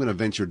 yeah, I'm going to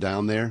venture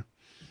down there,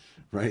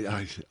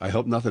 right? I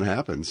hope nothing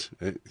happens.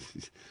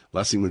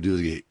 Last thing we'll do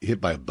is get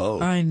hit by a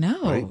bow. I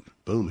know. Right?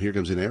 Boom! Here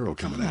comes an arrow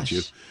coming at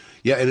you.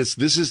 Yeah, and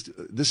this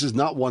is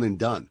not one and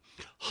done.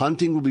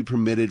 Hunting will be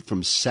permitted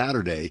from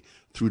Saturday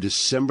through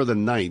December the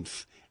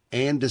 9th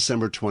and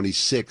December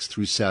 26th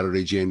through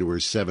Saturday, January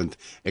 7th,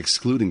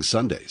 excluding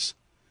Sundays.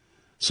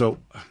 So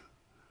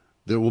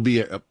there will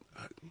be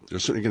they're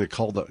certainly going to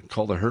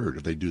call the herd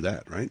if they do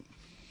that, right?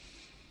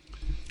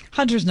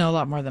 Hunters know a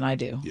lot more than I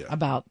do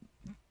about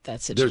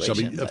that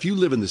situation. If you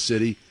live in the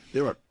city,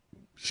 there are,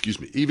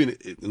 even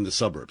in the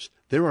suburbs,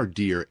 there are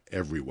deer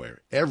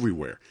everywhere.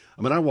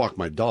 I mean, I walk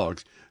my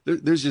dogs.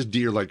 There's just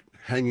deer like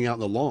hanging out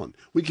in the lawn.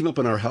 We came up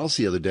in our house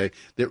the other day.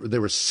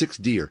 There were 6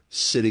 deer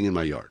sitting in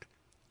my yard,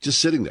 just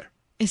sitting there.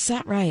 Is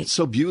that right? It's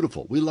so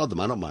beautiful. We love them.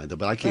 I don't mind them,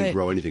 but I can't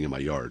grow anything in my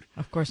yard.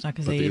 Of course not,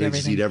 because But they eat everything.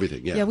 just eat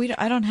everything. Yeah. Yeah,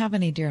 I don't have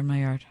any deer in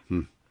my yard.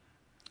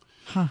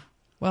 Huh.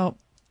 Well,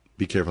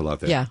 be careful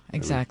out there. Yeah,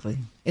 exactly.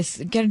 It's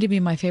getting to be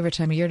my favorite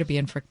time of year to be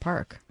in Frick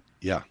Park.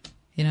 Yeah.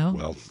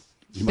 Well,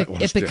 you might want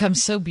to it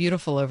becomes so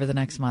beautiful over the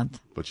next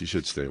month. But you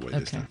should stay away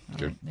this time.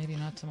 Okay. Right. Maybe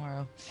not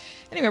tomorrow.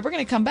 Anyway, we're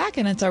going to come back,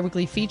 and it's our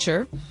weekly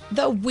feature,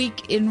 The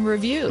Week in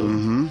Review.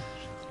 Mm-hmm.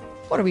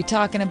 What are we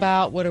talking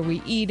about? What are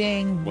we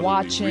eating,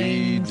 watching?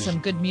 read? Some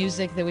good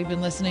music that we've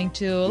been listening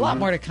to. A lot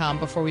more to come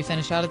before we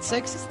finish out at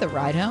 6. It's The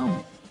Ride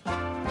Home.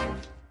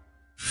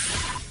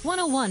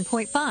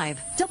 101.5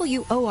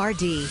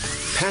 WORD.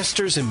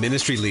 Pastors and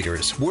ministry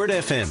leaders, Word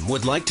FM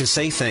would like to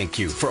say thank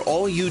you for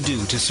all you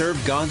do to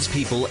serve God's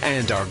people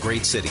and our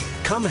great city.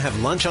 Come have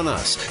lunch on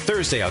us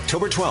Thursday,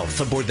 October 12th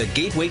aboard the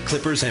Gateway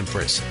Clippers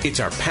Empress. It's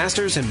our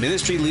Pastors and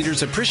Ministry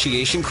Leaders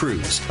Appreciation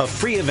Cruise, a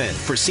free event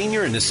for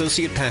senior and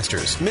associate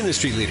pastors,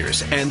 ministry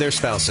leaders, and their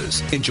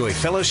spouses. Enjoy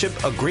fellowship,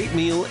 a great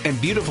meal,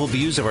 and beautiful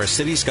views of our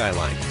city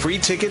skyline. Free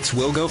tickets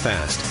will go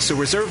fast, so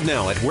reserve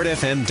now at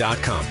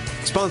wordfm.com.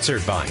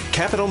 Sponsored by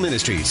Capital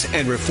Ministries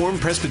and Reformed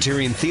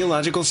Presbyterian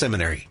Theological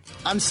Seminary.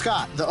 I'm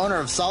Scott, the owner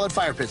of Solid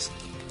Fire Pits.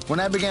 When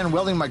I began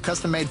welding my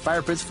custom-made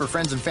fire pits for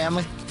friends and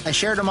family, I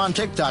shared them on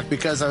TikTok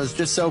because I was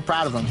just so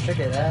proud of them. Check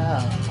it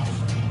out.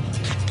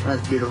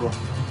 That's beautiful.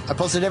 I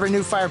posted every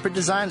new fire pit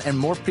design, and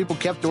more people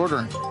kept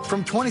ordering,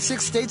 from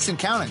 26 states and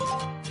counting.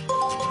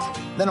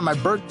 Then on my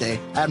birthday,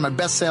 I had my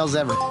best sales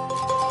ever.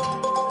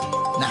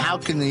 Now how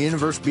can the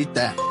universe beat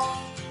that?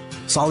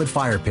 Solid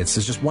Fire Pits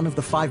is just one of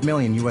the 5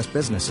 million U.S.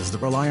 businesses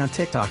that rely on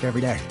TikTok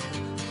every day.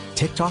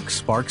 TikTok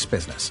sparks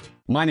business.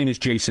 My name is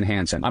Jason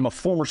Hansen. I'm a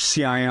former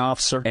CIA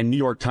officer and New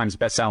York Times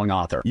bestselling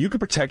author. You can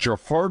protect your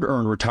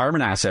hard-earned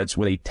retirement assets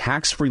with a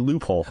tax-free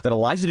loophole that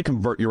allows you to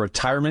convert your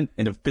retirement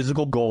into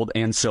physical gold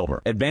and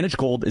silver. Advantage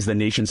Gold is the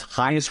nation's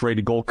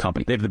highest-rated gold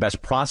company. They have the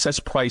best process,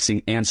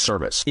 pricing, and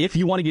service. If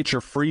you want to get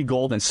your free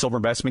gold and silver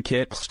investment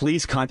kit,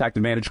 please contact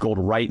Advantage Gold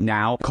right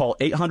now. Call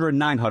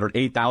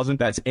 800-900-8000.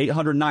 That's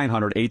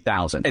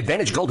 800-900-8000.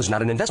 Advantage Gold is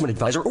not an investment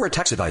advisor or a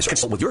tax advisor.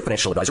 Consult with your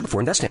financial advisor before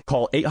investing.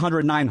 Call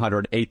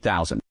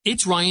 800-900-8000.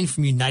 It's Ryan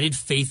from United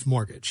Faith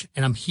Mortgage,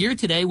 and I'm here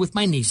today with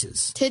my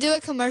nieces. To do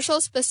a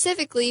commercial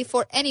specifically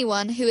for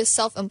anyone who is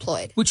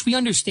self-employed. Which we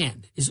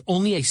understand is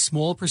only a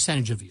small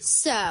percentage of you.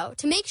 So,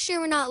 to make sure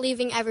we're not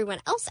leaving everyone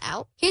else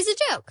out, here's a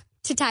joke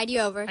to tide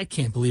you over. I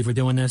can't believe we're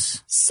doing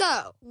this.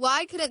 So,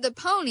 why couldn't the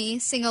pony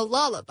sing a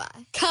lullaby?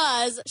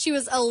 'Cause she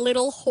was a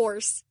little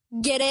horse.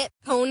 Get it?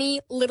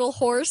 Pony, little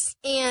horse,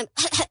 and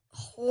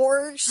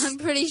horse. I'm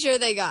pretty sure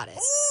they got it.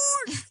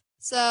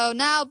 So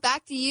now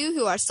back to you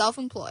who are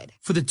self-employed.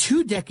 For the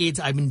 2 decades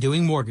I've been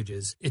doing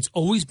mortgages, it's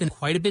always been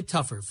quite a bit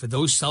tougher for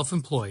those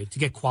self-employed to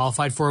get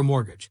qualified for a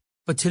mortgage.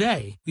 But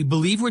today, we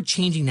believe we're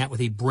changing that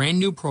with a brand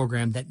new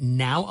program that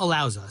now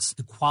allows us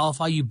to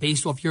qualify you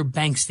based off your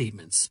bank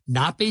statements,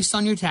 not based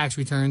on your tax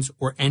returns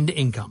or end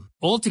income.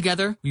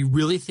 Altogether, we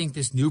really think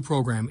this new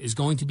program is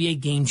going to be a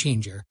game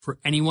changer for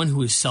anyone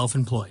who is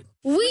self-employed.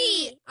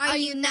 We are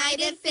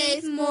United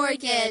Faith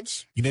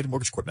Mortgage. United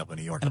Mortgage Corp, Melville,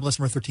 New York. NMLS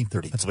number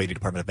 1330. Pennsylvania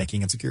Department of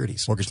Banking and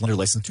Securities. Mortgage lender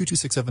license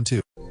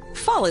 22672.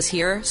 Fall is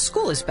here,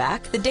 school is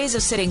back, the days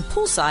of sitting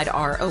poolside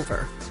are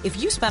over.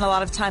 If you spend a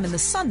lot of time in the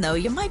sun, though,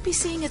 you might be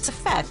seeing its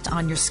effect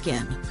on your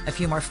skin. A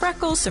few more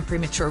freckles, some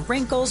premature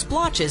wrinkles,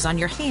 blotches on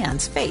your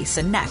hands, face,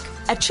 and neck.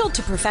 At Chilled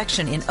to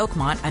Perfection in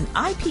Oakmont, an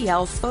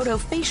IPL photo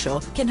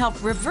facial can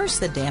help reverse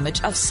the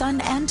damage of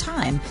sun and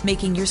time,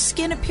 making your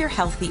skin appear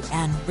healthy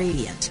and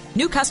radiant.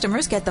 New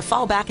customers get the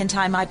Fall Back in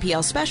Time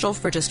IPL special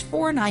for just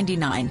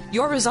 $4.99.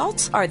 Your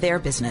results are their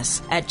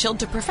business at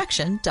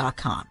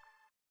chilledtoperfection.com.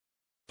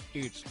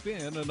 It's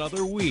been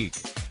another week.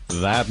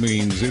 That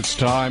means it's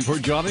time for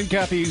John and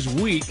Kathy's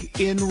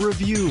Week in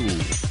Review.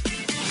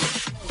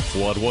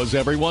 What was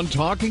everyone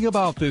talking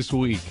about this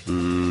week?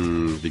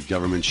 The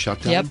government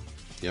shutdown?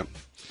 Yep.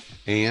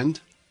 And?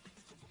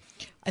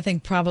 I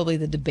think probably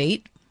the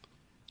debate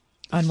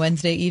on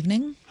Wednesday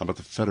evening. How about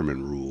the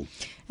Fetterman rule?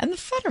 And the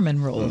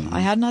Fetterman rule.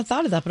 I had not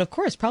thought of that, but of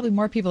course, probably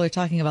more people are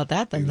talking about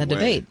that than the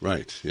debate.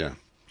 Right, yeah.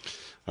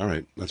 All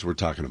right, that's what we're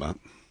talking about.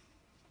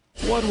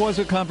 What was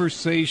a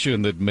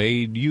conversation that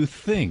made you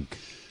think?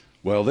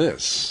 Well,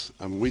 this.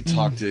 We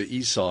talked to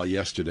Esau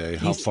yesterday,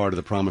 How Far to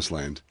the Promised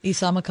Land.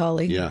 Esau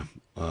McCauley. Yeah.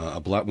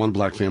 One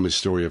black family's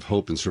story of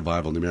hope and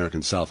survival in the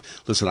American South.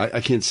 Listen,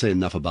 I can't say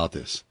enough about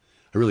this.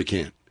 I really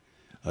can't.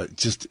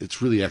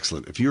 It's really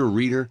excellent. If you're a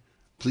reader,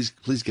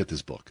 please get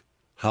this book,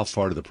 How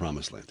Far to the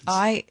Promised Land.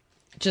 I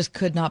just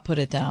could not put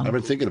it down. I've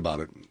been thinking about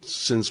it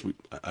since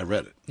I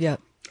read it. Yeah.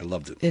 I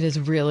loved it. It is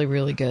really,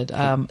 really good.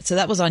 So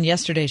that was on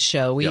yesterday's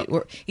show.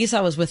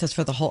 Esau was with us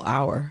for the whole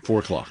hour. 4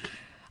 o'clock.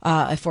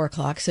 At 4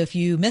 o'clock. So if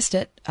you missed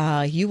it,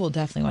 you will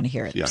definitely want to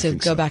hear it. Yeah, so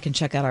go back and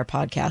check out our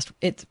podcast.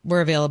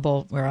 We're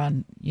available. We're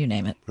on, you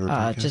name it.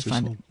 Just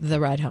find The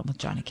Ride Home with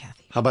John and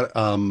Kathy. How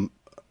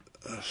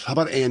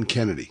about Ann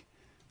Kennedy?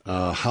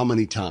 How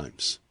many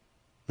times?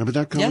 Remember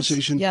that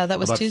conversation? Yes. Yeah, that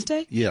was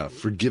Tuesday? Yeah,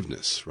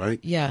 forgiveness, right?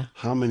 Yeah.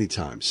 How many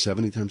times?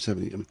 70 times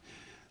 70? I mean,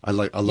 I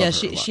love her a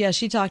lot.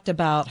 She talked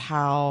about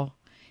how,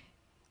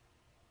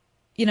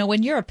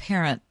 when you're a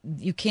parent,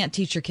 you can't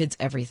teach your kids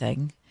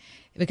everything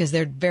because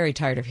they're very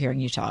tired of hearing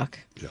you talk.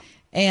 Yeah.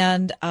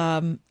 And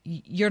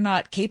you're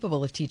not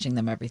capable of teaching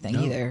them everything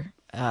either.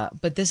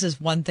 But this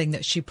is one thing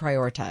that she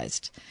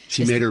prioritized.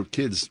 She made her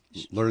kids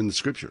learn the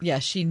scripture. Yeah,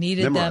 she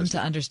needed them to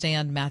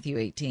understand Matthew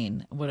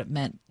 18, what it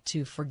meant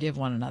to forgive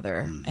one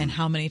another, and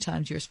how many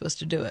times you're supposed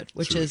to do it,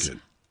 which is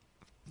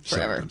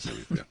forever.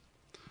 Yeah.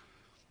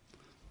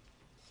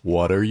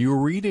 What are you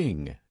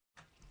reading?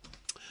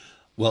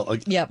 Well,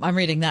 I'm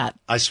reading that.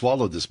 I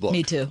swallowed this book.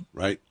 Me too.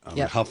 Right?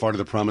 How Far to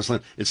the Promised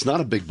Land? It's not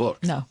a big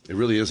book. No. It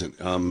really isn't.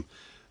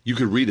 You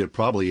could read it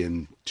probably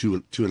in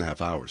two and a half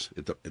hours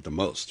at the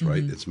most,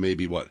 right? It's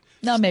maybe what?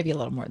 No, maybe a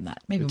little more than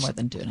that. Maybe more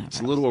than 2.5 hours.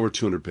 It's a little over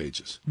 200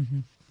 pages.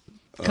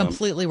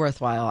 Completely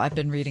worthwhile. I've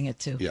been reading it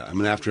too. Yeah, I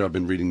mean, after I've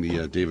been reading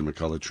the David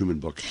McCullough Truman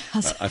book,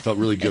 I felt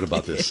really good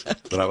about this.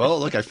 But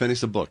look, I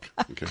finished the book.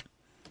 Okay.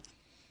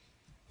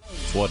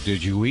 What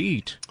did you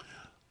eat?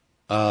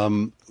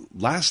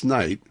 Last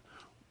night,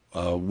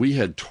 we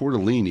had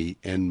tortellini,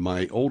 and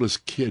my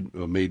oldest kid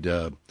made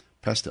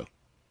pesto.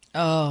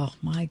 Oh,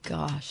 my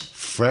gosh.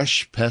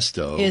 Fresh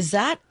pesto. Is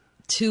that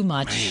too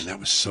much? Man, that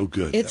was so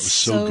good. It's that was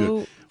so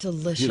good.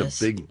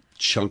 Delicious. We had a big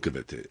chunk of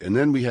it. And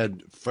then we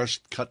had fresh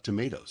cut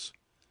tomatoes.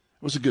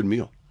 It was a good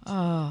meal.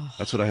 Oh.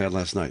 That's what I had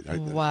last night.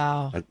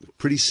 Wow.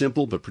 Pretty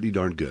simple, but pretty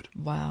darn good.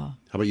 Wow.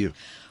 How about you?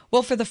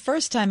 Well, for the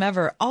first time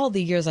ever, all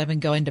the years I've been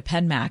going to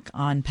Penn Mac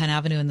on Penn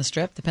Avenue in the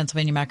Strip, the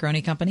Pennsylvania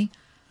Macaroni Company,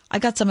 I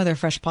got some of their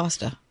fresh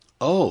pasta.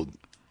 Oh,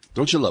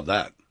 don't you love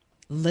that?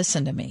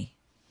 Listen to me.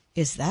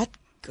 Is that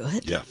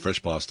good? Yeah,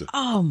 fresh pasta.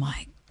 Oh,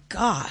 my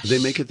gosh. Do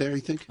they make it there,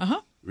 you think?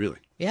 Uh-huh. Really?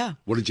 Yeah.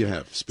 What did you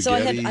have?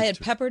 Spaghetti? So I had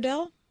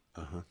pepperdell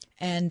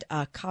and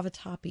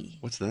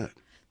cavatappi. What's that?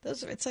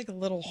 It's like a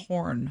little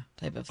horn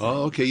type of thing.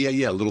 Oh, okay.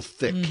 Yeah. A little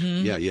thick.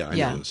 Yeah. I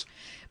know those.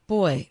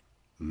 Boy,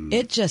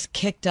 it just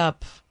kicked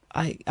up.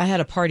 I had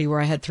a party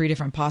where I had 3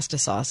 different pasta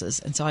sauces,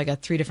 and so I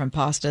got 3 different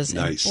pastas.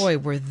 Nice. And boy,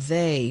 were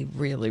they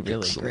really,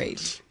 really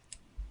great.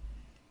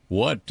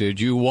 What did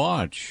you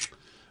watch?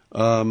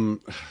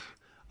 I'm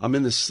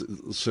in this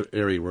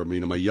area where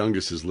my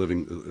youngest is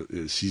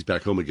living. She's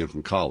back home again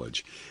from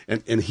college,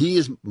 and he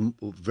is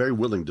very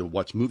willing to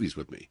watch movies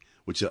with me,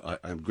 which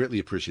I'm greatly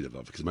appreciative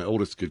of because my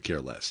oldest could care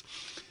less.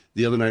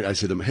 The other night I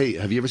said to him, "Hey,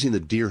 have you ever seen The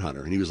Deer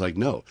Hunter?" And he was like,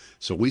 "No."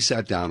 So we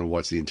sat down and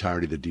watched the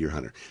entirety of The Deer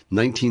Hunter,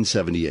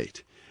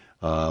 1978.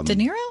 De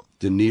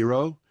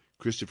Niro,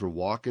 Christopher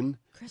Walken,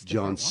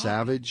 John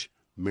Savage,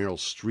 Meryl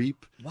Streep,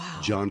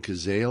 John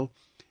Cazale.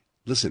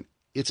 Listen,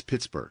 it's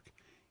Pittsburgh.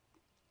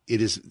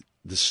 It is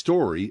the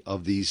story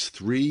of these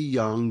 3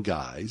 young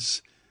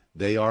guys.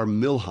 They are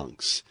mill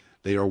hunks.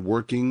 They are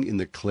working in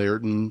the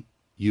Clairton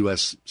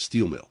U.S.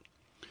 steel mill.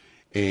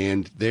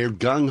 And they're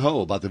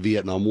gung-ho about the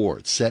Vietnam War.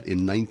 It's set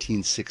in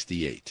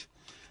 1968.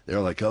 They're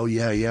like, oh,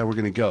 yeah, we're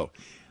going to go.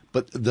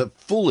 But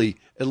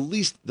at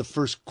least the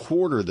first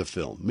quarter of the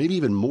film, maybe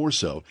even more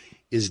so,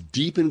 is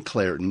deep in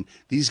Clairton.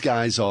 These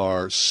guys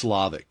are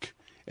Slavic.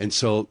 And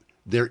so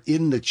they're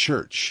in the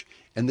church.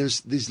 And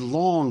there's this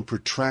long,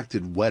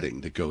 protracted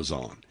wedding that goes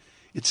on.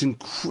 It's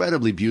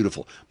incredibly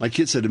beautiful. My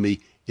kid said to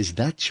me, is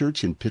that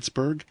church in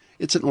Pittsburgh?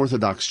 It's an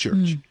Orthodox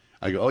church.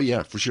 I go, oh,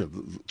 yeah, for sure.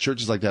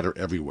 Churches like that are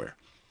everywhere.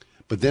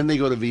 But then they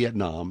go to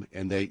Vietnam,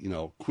 and they,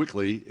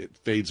 quickly it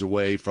fades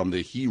away from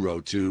the hero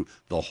to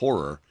the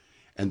horror,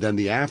 and then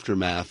the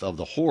aftermath of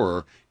the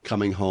horror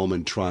coming home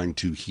and trying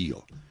to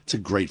heal. It's a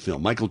great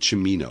film. Michael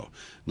Cimino,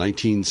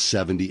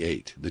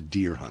 1978, The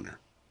Deer Hunter.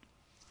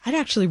 I'd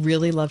actually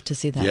really love to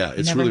see that. Yeah,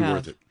 it's really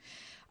worth it.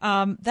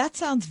 That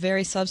sounds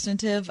very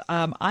substantive.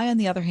 I, on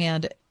the other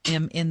hand,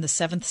 am in the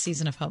 7th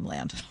season of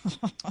Homeland.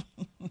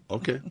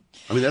 Okay.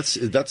 I mean,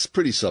 that's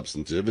pretty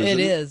substantive, isn't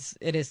it?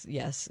 It is,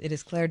 yes. It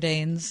is Claire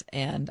Danes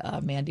and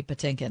Mandy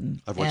Patinkin.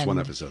 I've watched one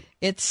episode.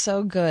 It's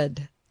so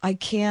good. I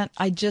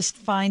just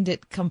find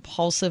it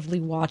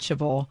compulsively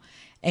watchable.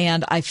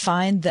 And I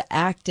find the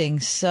acting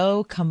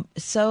so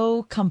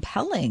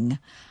compelling.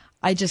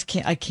 I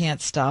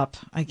can't stop.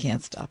 I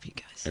can't stop, you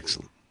guys.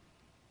 Excellent.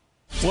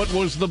 What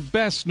was the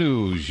best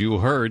news you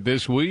heard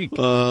this week?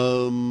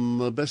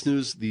 Best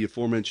news, the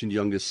aforementioned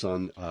youngest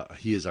son,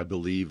 he is, I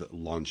believe,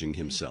 launching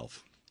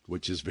himself,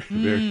 which is very,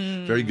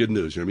 very, very good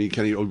news. You know what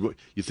I mean?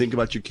 You think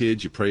about your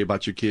kids, you pray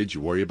about your kids,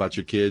 you worry about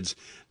your kids.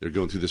 They're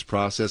going through this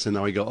process, and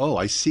now I go, oh,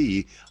 I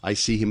see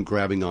him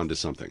grabbing onto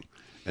something.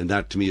 And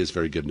that, to me, is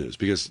very good news,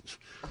 because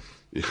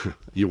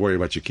you worry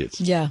about your kids.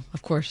 Yeah,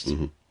 of course.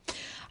 Mm-hmm.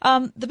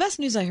 The best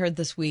news I heard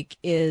this week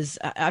is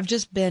I've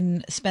just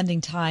been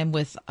spending time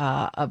with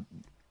a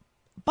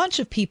bunch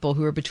of people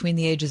who are between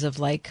the ages of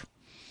like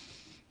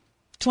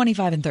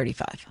 25 and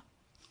 35.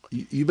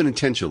 You've been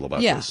intentional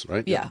about this,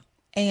 right? Yeah.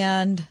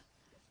 And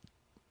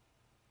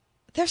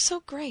they're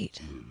so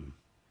great. Mm-hmm.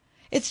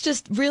 It's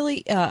just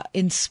really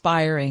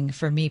inspiring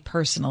for me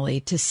personally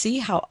to see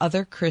how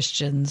other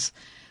Christians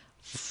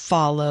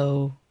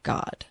follow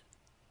God.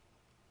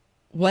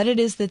 What it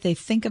is that they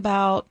think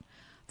about,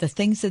 the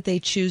things that they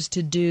choose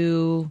to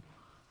do,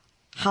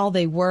 how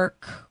they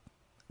work,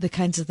 the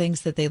kinds of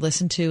things that they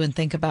listen to and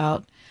think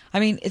about. I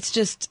mean, it's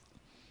just,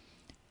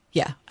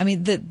 yeah. I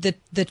mean,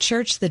 the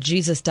church that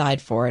Jesus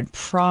died for and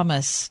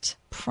promised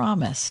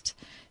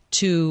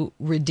to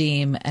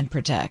redeem and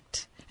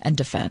protect and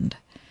defend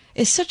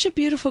is such a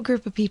beautiful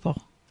group of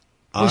people.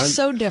 We're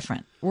so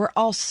different. We're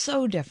all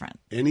so different.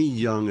 Any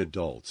young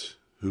adult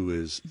who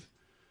is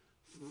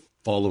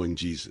following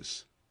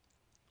Jesus,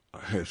 I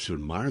have to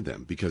admire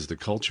them, because the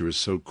culture is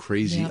so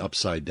crazy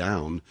upside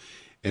down,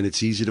 and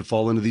it's easy to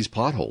fall into these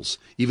potholes,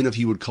 even if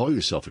you would call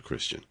yourself a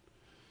Christian.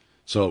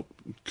 So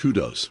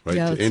kudos, right,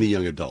 to any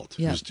young adult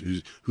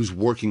who's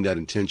working that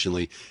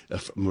intentionally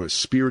from a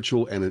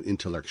spiritual and an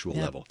intellectual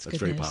level. That's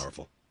very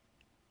powerful.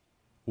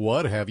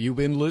 What have you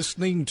been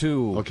listening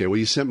to? Okay, well,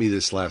 you sent me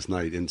this last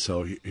night, and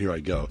so here I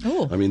go.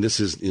 Ooh. I mean, this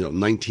is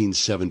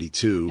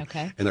 1972,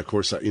 okay. And of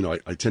course, I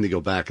tend to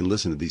go back and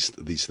listen to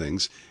these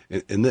things.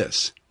 And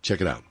this,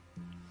 check it out.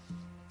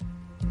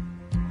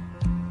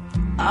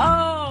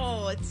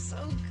 Oh, it's so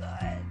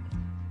good.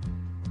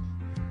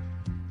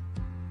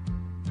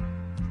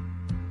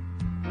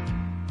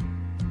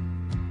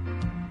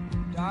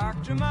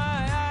 Doctor, my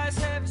eyes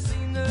have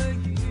seen the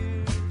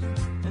years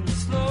and the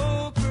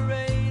slow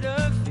parade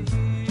of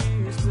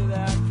fears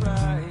without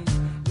crying.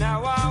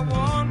 Now I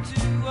want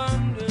to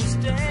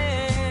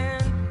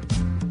understand.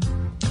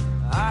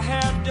 I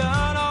have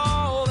done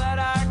all that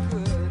I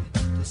could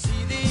to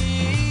see the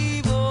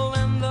evil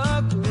and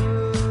the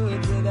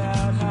good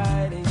without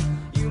hiding.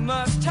 You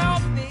must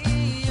help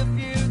me if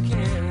you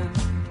can.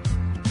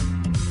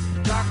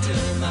 Doctor,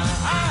 my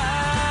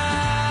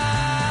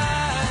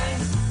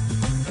eyes,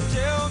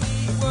 tell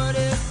me what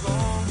is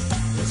wrong,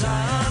 'cause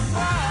I'm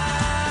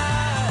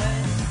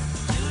wise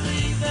to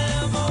leave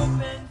them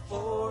open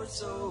for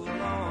so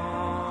long.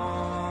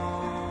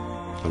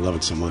 I love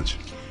it so much.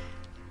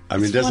 I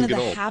mean, It's it doesn't one of get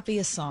the old.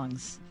 happiest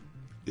songs.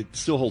 It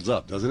still holds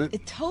up, doesn't it?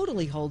 It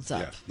totally holds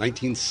up. Yeah,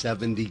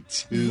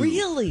 1972.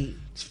 Really?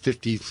 It's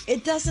 50.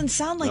 It doesn't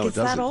sound like No, it it's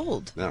that doesn't.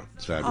 old. No,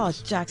 it's Oh,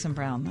 fabulous. Jackson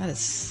Browne. That is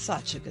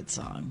such a good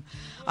song.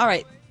 All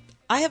right.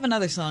 I have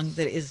another song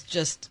that is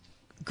just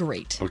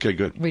great. Okay,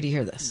 good. Wait to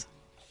hear this.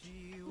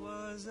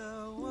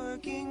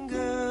 Working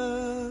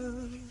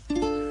girl,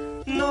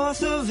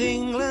 north of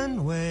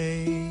England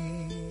way.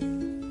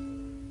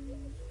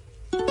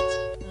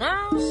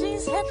 Now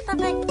she's hit the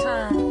big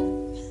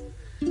times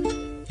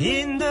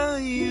in the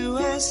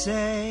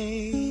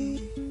USA.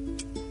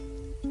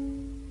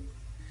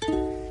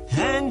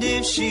 And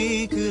if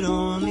she could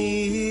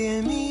only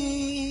hear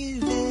me,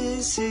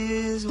 this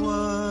is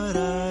what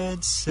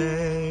I'd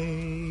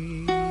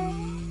say.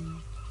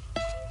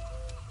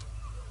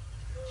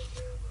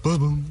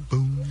 Boom, boom,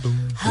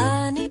 boom.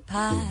 Honey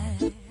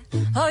pie,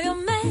 oh,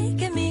 you're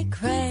making me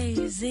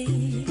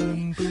crazy.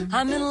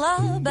 I'm in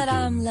love, but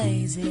I'm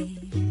lazy.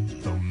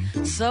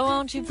 So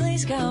won't you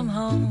please come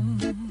home?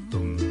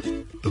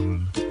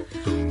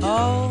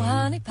 Oh,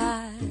 honey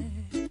pie,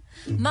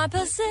 my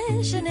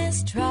position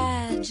is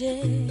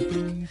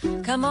tragic.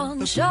 Come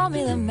on, show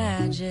me the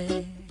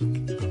magic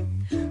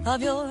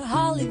of your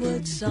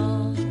Hollywood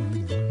song.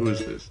 Who is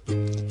this?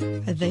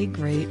 Are they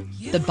great?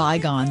 The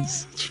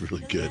Bygones. It's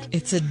really good.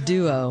 It's a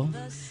duo.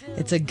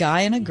 It's a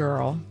guy and a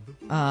girl.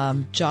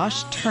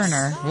 Josh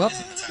Turner. Whoop.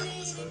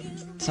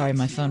 Sorry,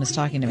 my phone is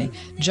talking to me.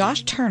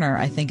 Josh Turner,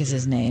 I think is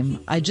his name.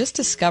 I just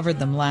discovered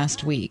them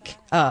last week.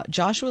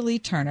 Joshua Lee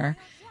Turner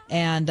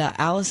and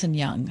Allison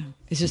Young.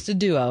 It's just a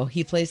duo.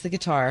 He plays the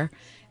guitar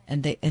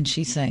and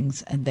she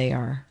sings, and they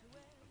are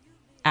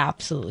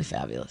absolutely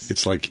fabulous.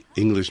 It's like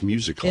English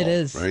music hall. It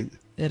is. Right?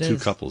 It Two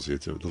is. couples.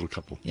 It's a little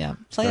couple. Yeah.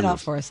 Play it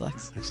off for us,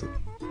 Lex. Excellent.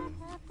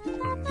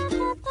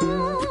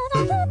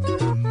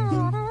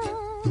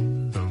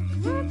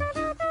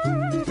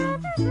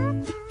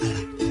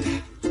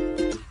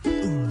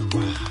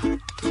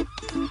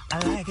 I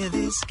like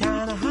this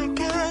kind of high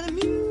kind of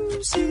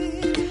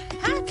music.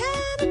 High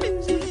kind of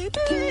music.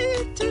 Play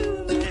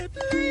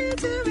it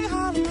to me,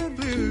 Hollywood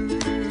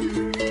blues.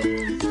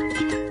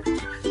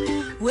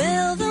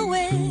 Will the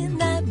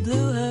wind that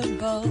blew her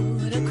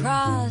boat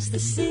across the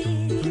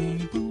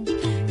sea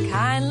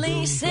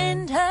kindly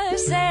send her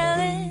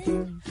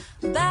sailing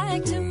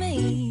back to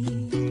me?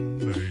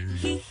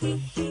 Hee hee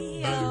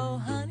hee, oh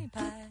honey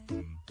pie.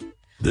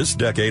 This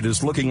decade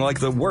is looking like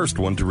the worst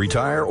one to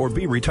retire or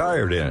be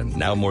retired in.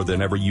 Now more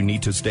than ever, you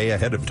need to stay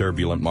ahead of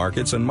turbulent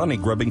markets and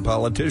money-grubbing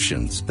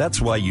politicians.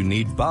 That's why you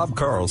need Bob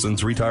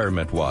Carlson's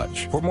Retirement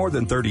Watch. For more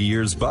than 30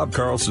 years, Bob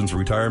Carlson's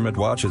Retirement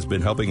Watch has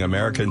been helping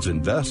Americans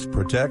invest,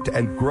 protect,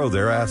 and grow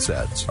their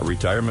assets. A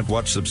Retirement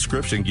Watch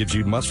subscription gives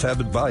you must-have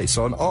advice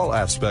on all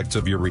aspects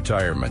of your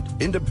retirement.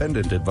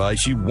 Independent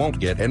advice you won't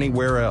get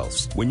anywhere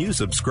else. When you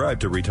subscribe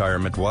to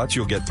Retirement Watch,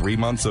 you'll get 3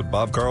 months of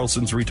Bob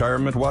Carlson's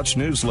Retirement Watch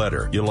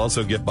newsletter. You'll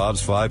also get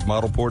Bob's 5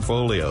 model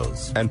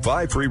portfolios and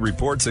 5 free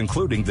reports,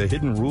 including the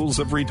hidden rules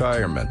of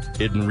retirement,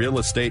 hidden real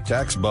estate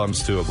tax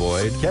bumps to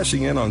avoid,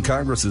 cashing in on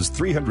Congress's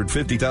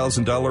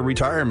 $350,000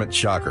 retirement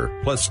shocker,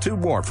 plus 2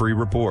 more free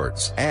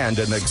reports, and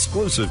an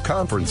exclusive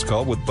conference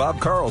call with Bob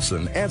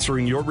Carlson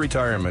answering your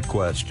retirement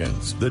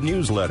questions. The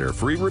newsletter,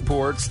 free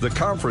reports, the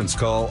conference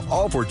call,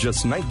 all for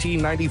just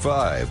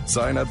 $19.95.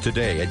 Sign up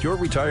today at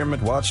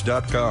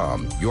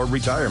yourretirementwatch.com.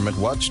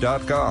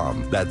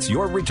 Yourretirementwatch.com. That's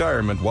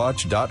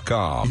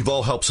yourretirementwatch.com. You've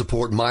all helped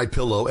support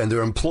MyPillow and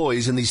their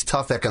employees in these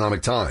tough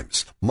economic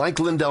times. Mike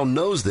Lindell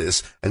knows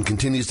this and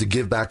continues to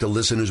give back to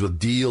listeners with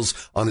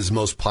deals on his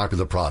most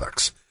popular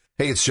products.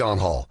 Hey, it's John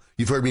Hall.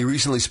 You've heard me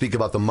recently speak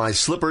about the My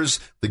Slippers,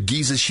 the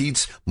Giza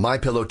Sheets,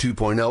 MyPillow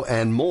 2.0,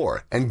 and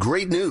more. And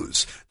great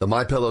news, the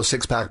MyPillow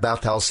 6-pack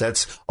bath towel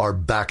sets are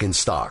back in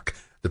stock.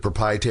 The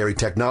proprietary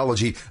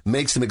technology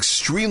makes them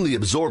extremely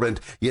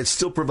absorbent, yet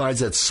still provides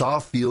that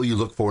soft feel you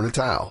look for in a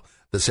towel.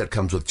 The set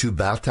comes with 2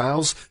 bath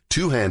towels,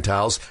 2 hand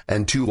towels,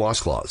 and 2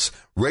 washcloths.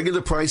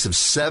 Regular price of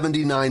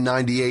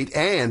 $79.98,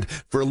 and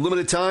for a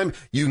limited time,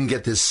 you can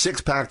get this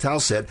 6-pack towel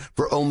set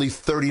for only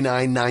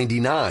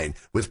 $39.99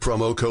 with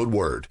promo code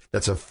WORD.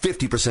 That's a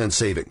 50%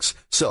 savings.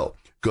 So,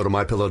 go to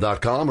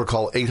MyPillow.com or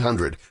call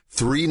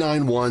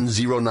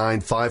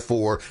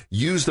 800-391-0954.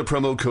 Use the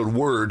promo code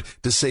WORD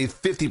to save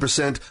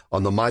 50%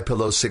 on the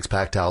MyPillow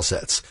 6-pack towel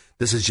sets.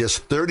 This is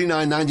just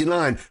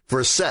 $39.99 for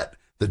a set.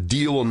 The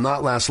deal will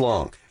not last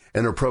long.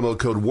 Enter promo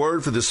code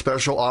WORD for this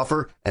special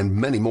offer and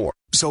many more.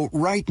 So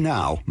right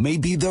now may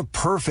be the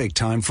perfect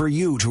time for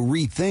you to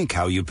rethink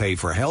how you pay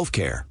for health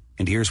care.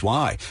 And here's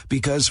why.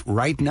 Because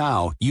right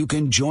now you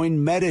can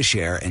join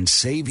Medishare and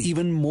save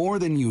even more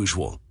than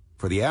usual.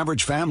 For the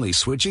average family,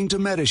 switching to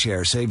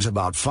Medishare saves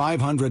about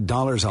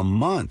 $500 a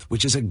month,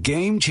 which is a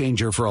game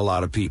changer for a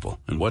lot of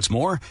people. And what's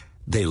more,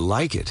 they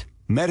like it.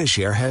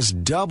 Medishare has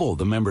double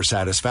the member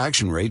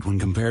satisfaction rate when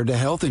compared to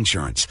health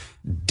insurance.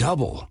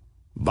 Double.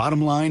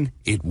 Bottom line,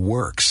 it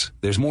works.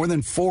 There's more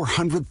than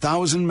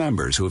 400,000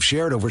 members who have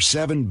shared over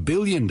 $7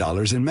 billion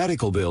in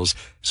medical bills,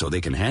 so they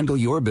can handle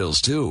your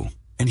bills too.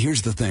 And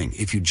here's the thing.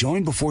 If you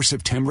join before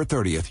September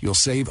 30th, you'll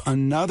save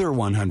another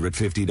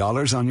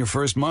 $150 on your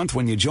first month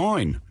when you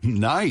join.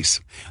 Nice.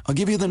 I'll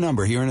give you the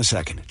number here in a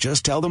second.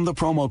 Just tell them the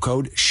promo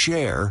code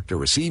SHARE to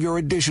receive your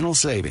additional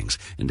savings.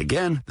 And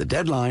again, the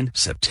deadline,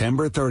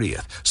 September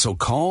 30th. So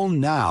call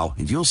now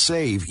and you'll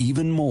save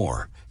even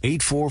more.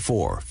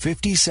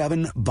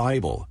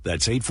 844-57-BIBLE.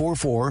 That's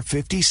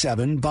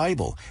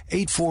 844-57-BIBLE.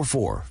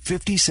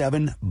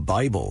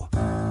 844-57-BIBLE.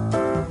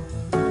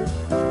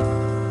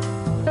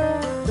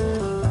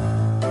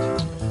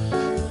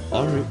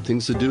 All right,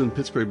 things to do in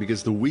Pittsburgh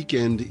because the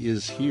weekend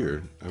is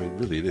here. I mean,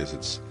 really it is.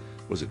 It's,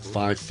 was it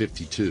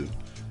 5:52? Isn't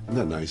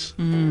that nice?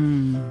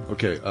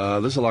 Okay,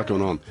 there's a lot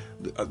going on.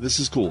 This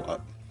is cool.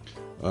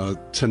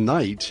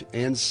 Tonight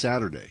and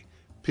Saturday,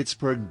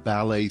 Pittsburgh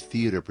Ballet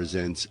Theater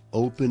presents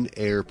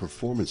open-air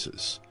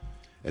performances.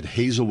 at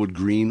Hazelwood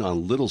Green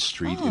on Little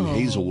Street in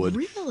Hazelwood.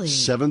 Really?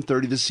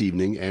 7:30 this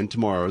evening and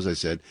tomorrow, as I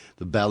said,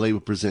 the ballet will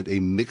present a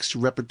mixed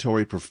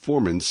repertory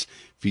performance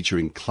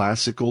featuring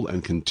classical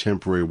and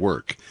contemporary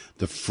work.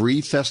 The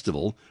free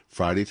festival,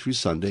 Friday through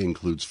Sunday,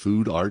 includes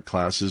food, art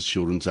classes,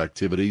 children's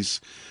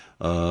activities.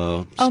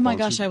 Oh my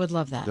gosh, I would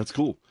love that. That's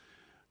cool.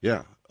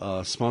 Yeah.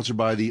 Sponsored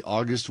by the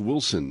August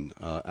Wilson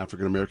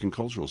African American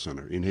Cultural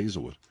Center in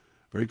Hazelwood.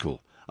 Very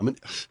cool. I mean,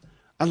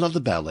 I love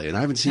the ballet, and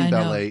I haven't seen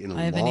ballet in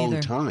a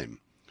long time.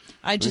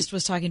 I just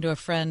was talking to a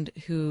friend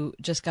who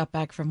just got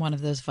back from one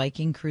of those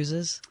Viking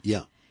cruises.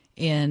 Yeah.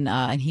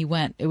 And he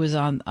went, it was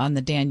on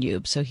the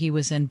Danube. So he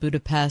was in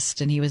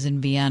Budapest and he was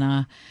in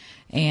Vienna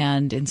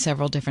and in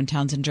several different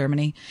towns in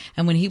Germany.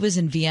 And when he was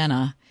in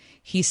Vienna,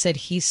 he said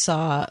he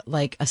saw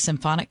like a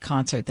symphonic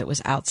concert that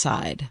was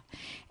outside,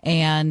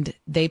 and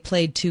they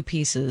played 2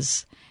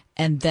 pieces,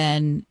 and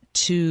then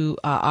 2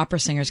 opera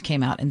singers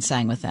came out and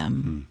sang with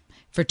them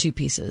for 2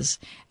 pieces.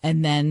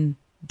 And then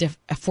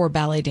 4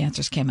 ballet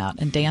dancers came out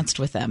and danced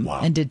with them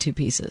and did 2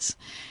 pieces.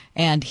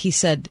 And he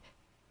said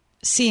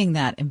seeing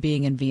that and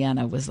being in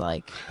Vienna was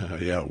like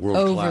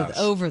world class.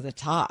 Over the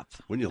top.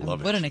 Wouldn't you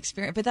love it? What an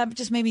experience. But that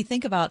just made me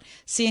think about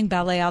seeing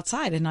ballet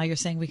outside, and now you're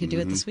saying we could do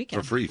it this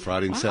weekend. For free,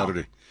 Friday and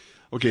Saturday.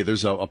 Okay,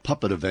 there's a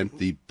puppet event,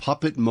 the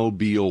Puppet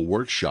Mobile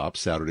Workshop,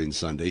 Saturday and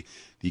Sunday,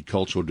 the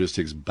Cultural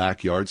District's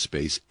backyard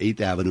space, 8th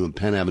Avenue and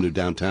Penn Avenue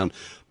downtown.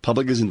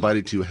 Public is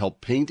invited to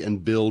help paint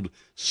and build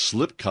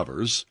slip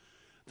covers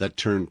that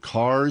turn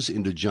cars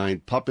into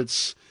giant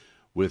puppets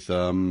with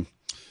an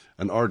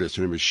artist.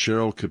 Her name is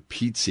Cheryl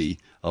Capizzi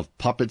of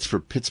Puppets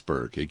for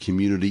Pittsburgh, a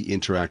community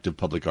interactive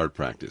public art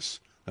practice.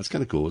 That's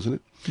kind of cool, isn't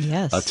it?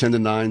 Yes. 10 to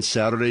 9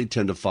 Saturday,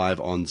 10 to 5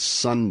 on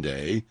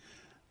Sunday.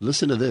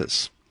 Listen to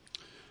this.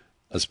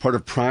 As part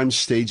of Prime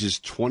Stage's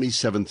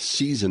 27th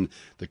season,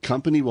 the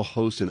company will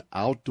host an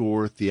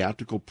outdoor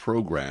theatrical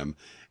program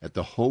at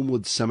the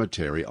Homewood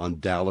Cemetery on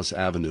Dallas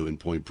Avenue in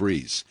Point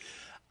Breeze.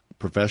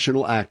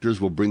 Professional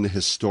actors will bring the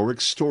historic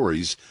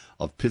stories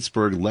of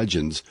Pittsburgh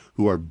legends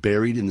who are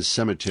buried in the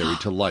cemetery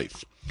to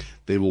life.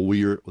 They will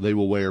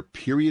wear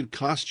period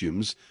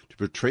costumes to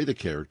portray the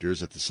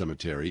characters at the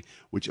cemetery,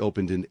 which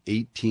opened in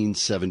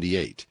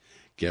 1878.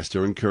 Guests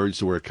are encouraged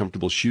to wear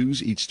comfortable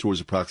shoes. Each tour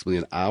is approximately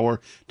an hour.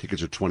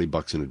 Tickets are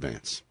 $20 in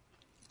advance. Isn't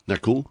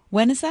that cool?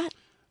 When is that?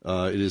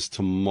 It is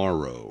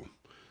tomorrow.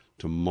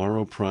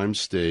 Tomorrow, Prime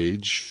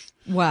Stage.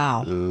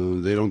 Wow.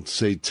 They don't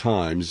say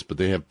times, but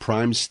they have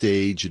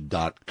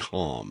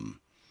primestage.com.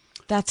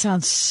 That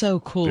sounds so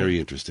cool. Very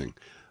interesting.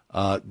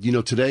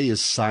 Today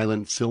is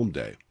Silent Film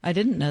Day. I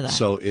didn't know that.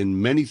 So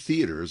in many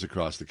theaters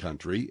across the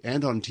country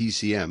and on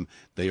TCM,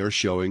 they are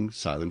showing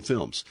silent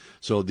films.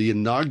 So the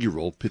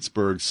inaugural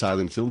Pittsburgh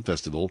Silent Film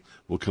Festival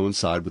will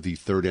coincide with the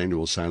 3rd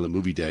annual Silent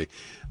Movie Day.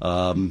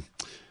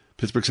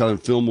 Pittsburgh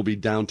Silent Film will be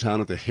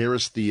downtown at the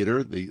Harris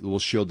Theater. They will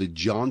show the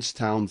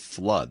Johnstown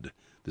Flood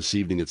this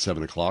evening at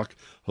 7 o'clock,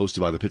 hosted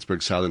by the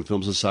Pittsburgh Silent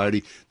Film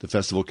Society. The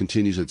festival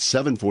continues at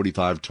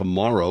 7:45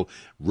 tomorrow.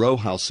 Row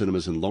House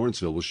Cinemas in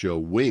Lawrenceville will show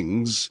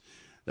Wings.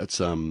 That's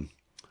a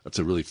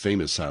really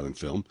famous silent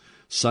film.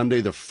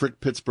 Sunday, the Frick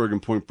Pittsburgh and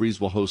Point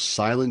Breeze will host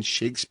Silent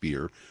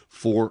Shakespeare,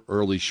 4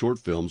 early short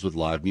films with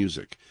live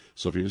music.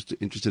 So if you're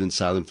interested in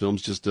silent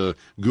films, just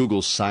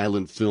Google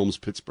Silent Films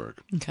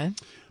Pittsburgh. Okay.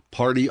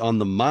 Party on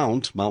the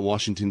Mount, Mount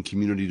Washington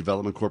Community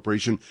Development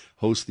Corporation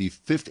hosts the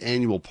 5th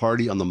annual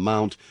Party on the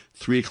Mount,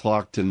 3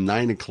 o'clock to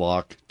 9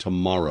 o'clock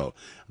tomorrow.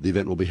 The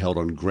event will be held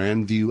on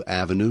Grandview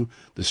Avenue.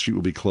 The street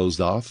will be closed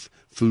off.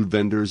 Food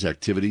vendors,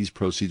 activities,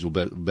 proceeds will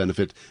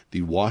benefit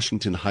the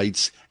Washington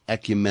Heights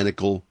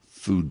Ecumenical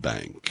Food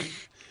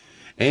Bank.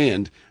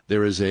 And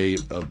there is a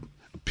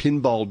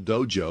pinball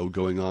dojo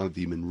going on at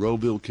the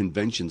Monroeville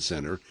Convention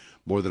Center.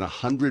 More than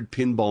 100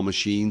 pinball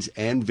machines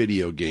and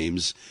video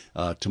games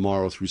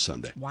tomorrow through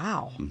Sunday.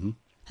 Wow. Mm-hmm.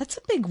 That's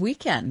a big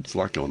weekend. It's a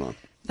lot going on.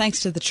 Thanks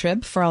to the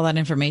Trib for all that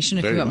information.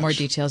 If you want more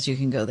details, you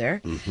can go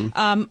there.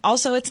 Mm-hmm.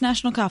 Also, it's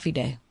National Coffee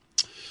Day.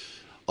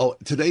 Oh,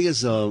 today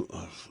is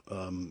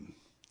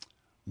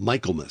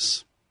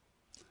Michaelmas.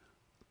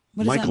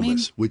 What does that mean?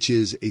 Which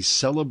is a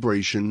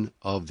celebration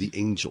of the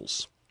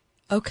angels.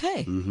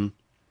 Okay. Mm-hmm.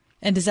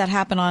 And does that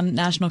happen on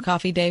National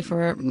Coffee Day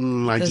for I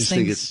those just things?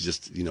 think it's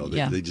just,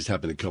 they just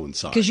happen to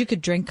coincide. Because you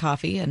could drink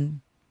coffee and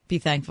be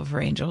thankful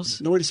for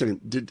angels. No, wait a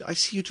second. Did I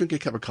see you drink a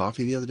cup of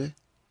coffee the other day?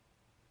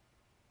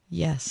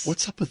 Yes.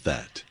 What's up with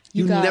that?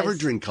 You You guys, never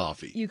drink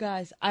coffee. You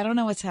guys, I don't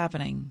know what's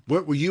happening.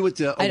 Where were you at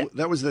the?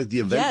 That was the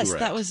event. Yes, you were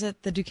that at. was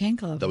at the Duquesne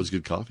Club. That was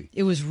good coffee.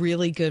 It was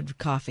really good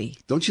coffee.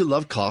 Don't you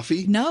love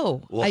coffee?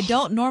 No, Ugh. I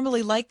don't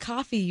normally like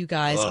coffee, you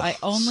guys. Ugh, I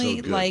only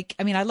so good.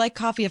 I like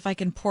coffee if I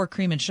can pour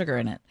cream and sugar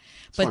in it.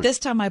 But fine. this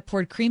time I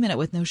poured cream in it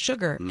with no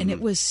sugar. And it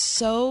was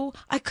so,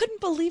 I couldn't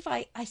believe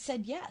I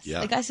said yes.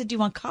 Yeah. The guy said, do you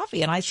want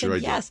coffee? And I Sure said I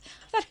did. yes.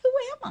 I thought, who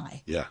am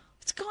I? Yeah.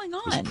 What's going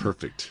on? It was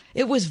perfect.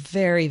 It was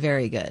very,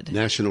 very good.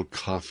 National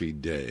Coffee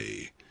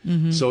Day.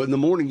 Mhm. So in the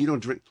morning, you don't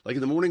drink, like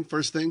in the morning,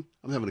 first thing,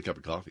 I'm having a cup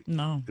of coffee.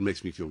 No. It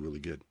makes me feel really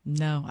good.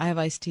 No, I have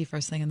iced tea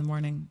first thing in the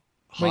morning.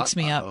 Hot- Wakes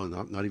me up. Oh,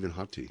 not even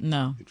hot tea.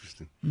 No.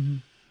 Interesting.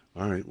 Mm-hmm.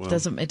 All right. Well,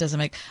 it doesn't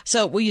make.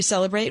 So will you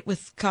celebrate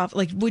with coffee?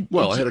 Like,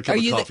 I had a cup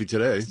of coffee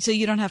today. So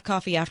you don't have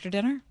coffee after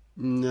dinner?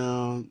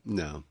 No.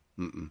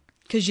 Mm-mm.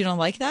 Because you don't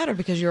like that, or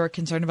because you're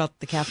concerned about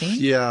the caffeine?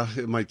 Yeah,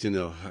 it might. I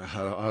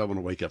don't want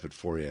to wake up at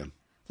 4 a.m.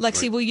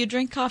 Lexi, will you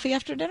drink coffee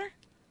after dinner?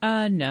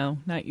 No,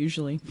 not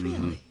usually. Really?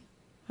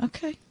 Mm-hmm.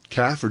 Okay.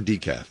 Calf or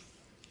decaf?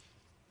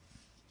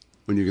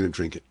 When you're going to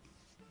drink it?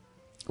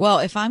 Well,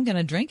 if I'm going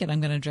to drink it,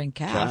 I'm going to drink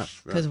calf.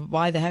 Calf, Because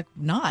why the heck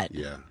not?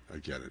 Yeah, I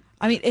get it.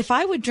 I mean, if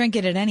I would drink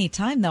it at any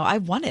time, though, I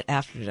want it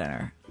after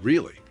dinner.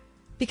 Really?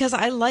 Because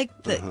I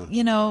like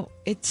the,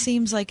 it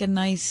seems like a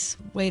nice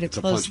way to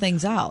close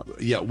things out.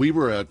 Yeah, we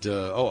were at,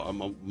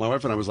 my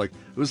wife and I was like,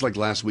 it was like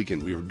last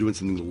weekend. We were doing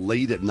something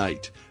late at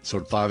night. So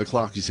at 5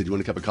 o'clock, you said, you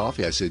want a cup of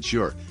coffee? I said,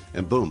 sure.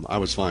 And boom, I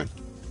was fine.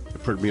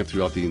 It perked me up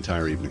throughout the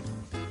entire evening.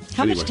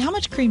 How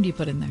much cream do you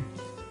put in there?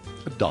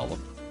 A dollop.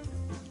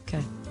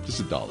 Okay.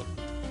 Just a dollop.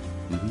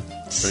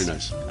 Mm-hmm. Very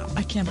nice.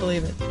 I can't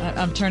believe it.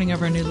 I'm turning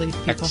over a new leaf,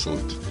 people.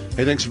 Excellent.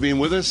 Hey, thanks for being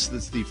with us.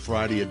 That's the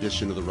Friday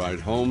edition of The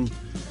Ride Home.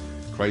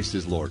 Christ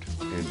is Lord.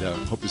 And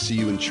hope to see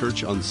you in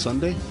church on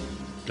Sunday.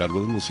 God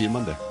willing, we'll see you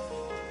Monday.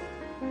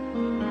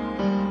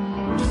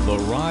 The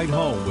Ride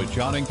Home with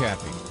John and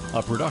Kathy,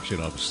 a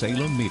production of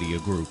Salem Media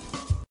Group.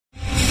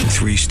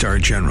 3-star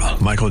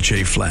General Michael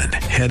J. Flynn,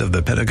 head of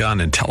the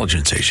Pentagon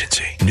Intelligence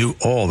Agency, knew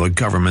all the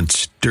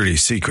government's dirty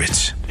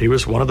secrets. He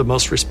was one of the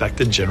most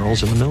respected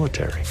generals in the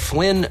military.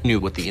 Flynn knew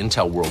what the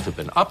intel world had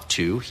been up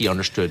to. He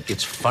understood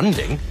its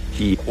funding.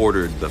 He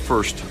ordered the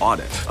first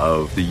audit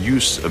of the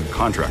use of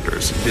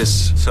contractors.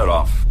 This set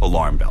off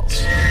alarm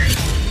bells.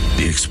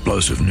 The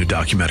explosive new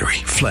documentary,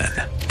 Flynn,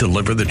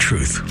 Deliver the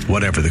Truth,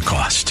 Whatever the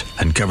Cost,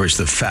 uncovers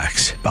the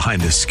facts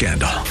behind this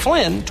scandal.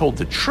 Flynn told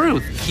the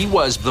truth. He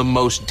was the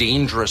most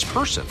dangerous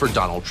person for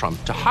Donald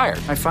Trump to hire.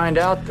 I find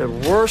out the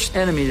worst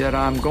enemy that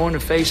I'm going to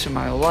face in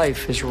my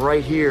life is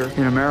right here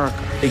in America.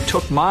 They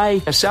took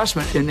my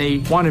assessment and they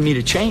wanted me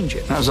to change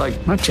it. And I was like,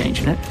 I'm not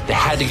changing it. They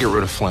had to get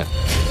rid of Flynn.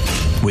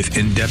 With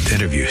in-depth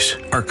interviews,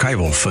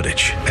 archival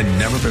footage, and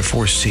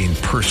never-before-seen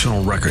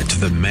personal records of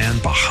the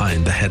man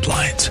behind the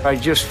headlines. I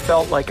just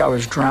felt like I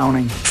was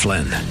drowning.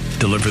 Flynn,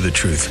 Deliver the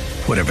Truth,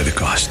 Whatever the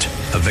Cost.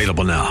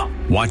 Available now.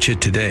 Watch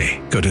it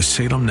today. Go to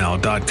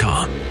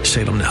salemnow.com.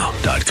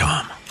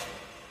 salemnow.com.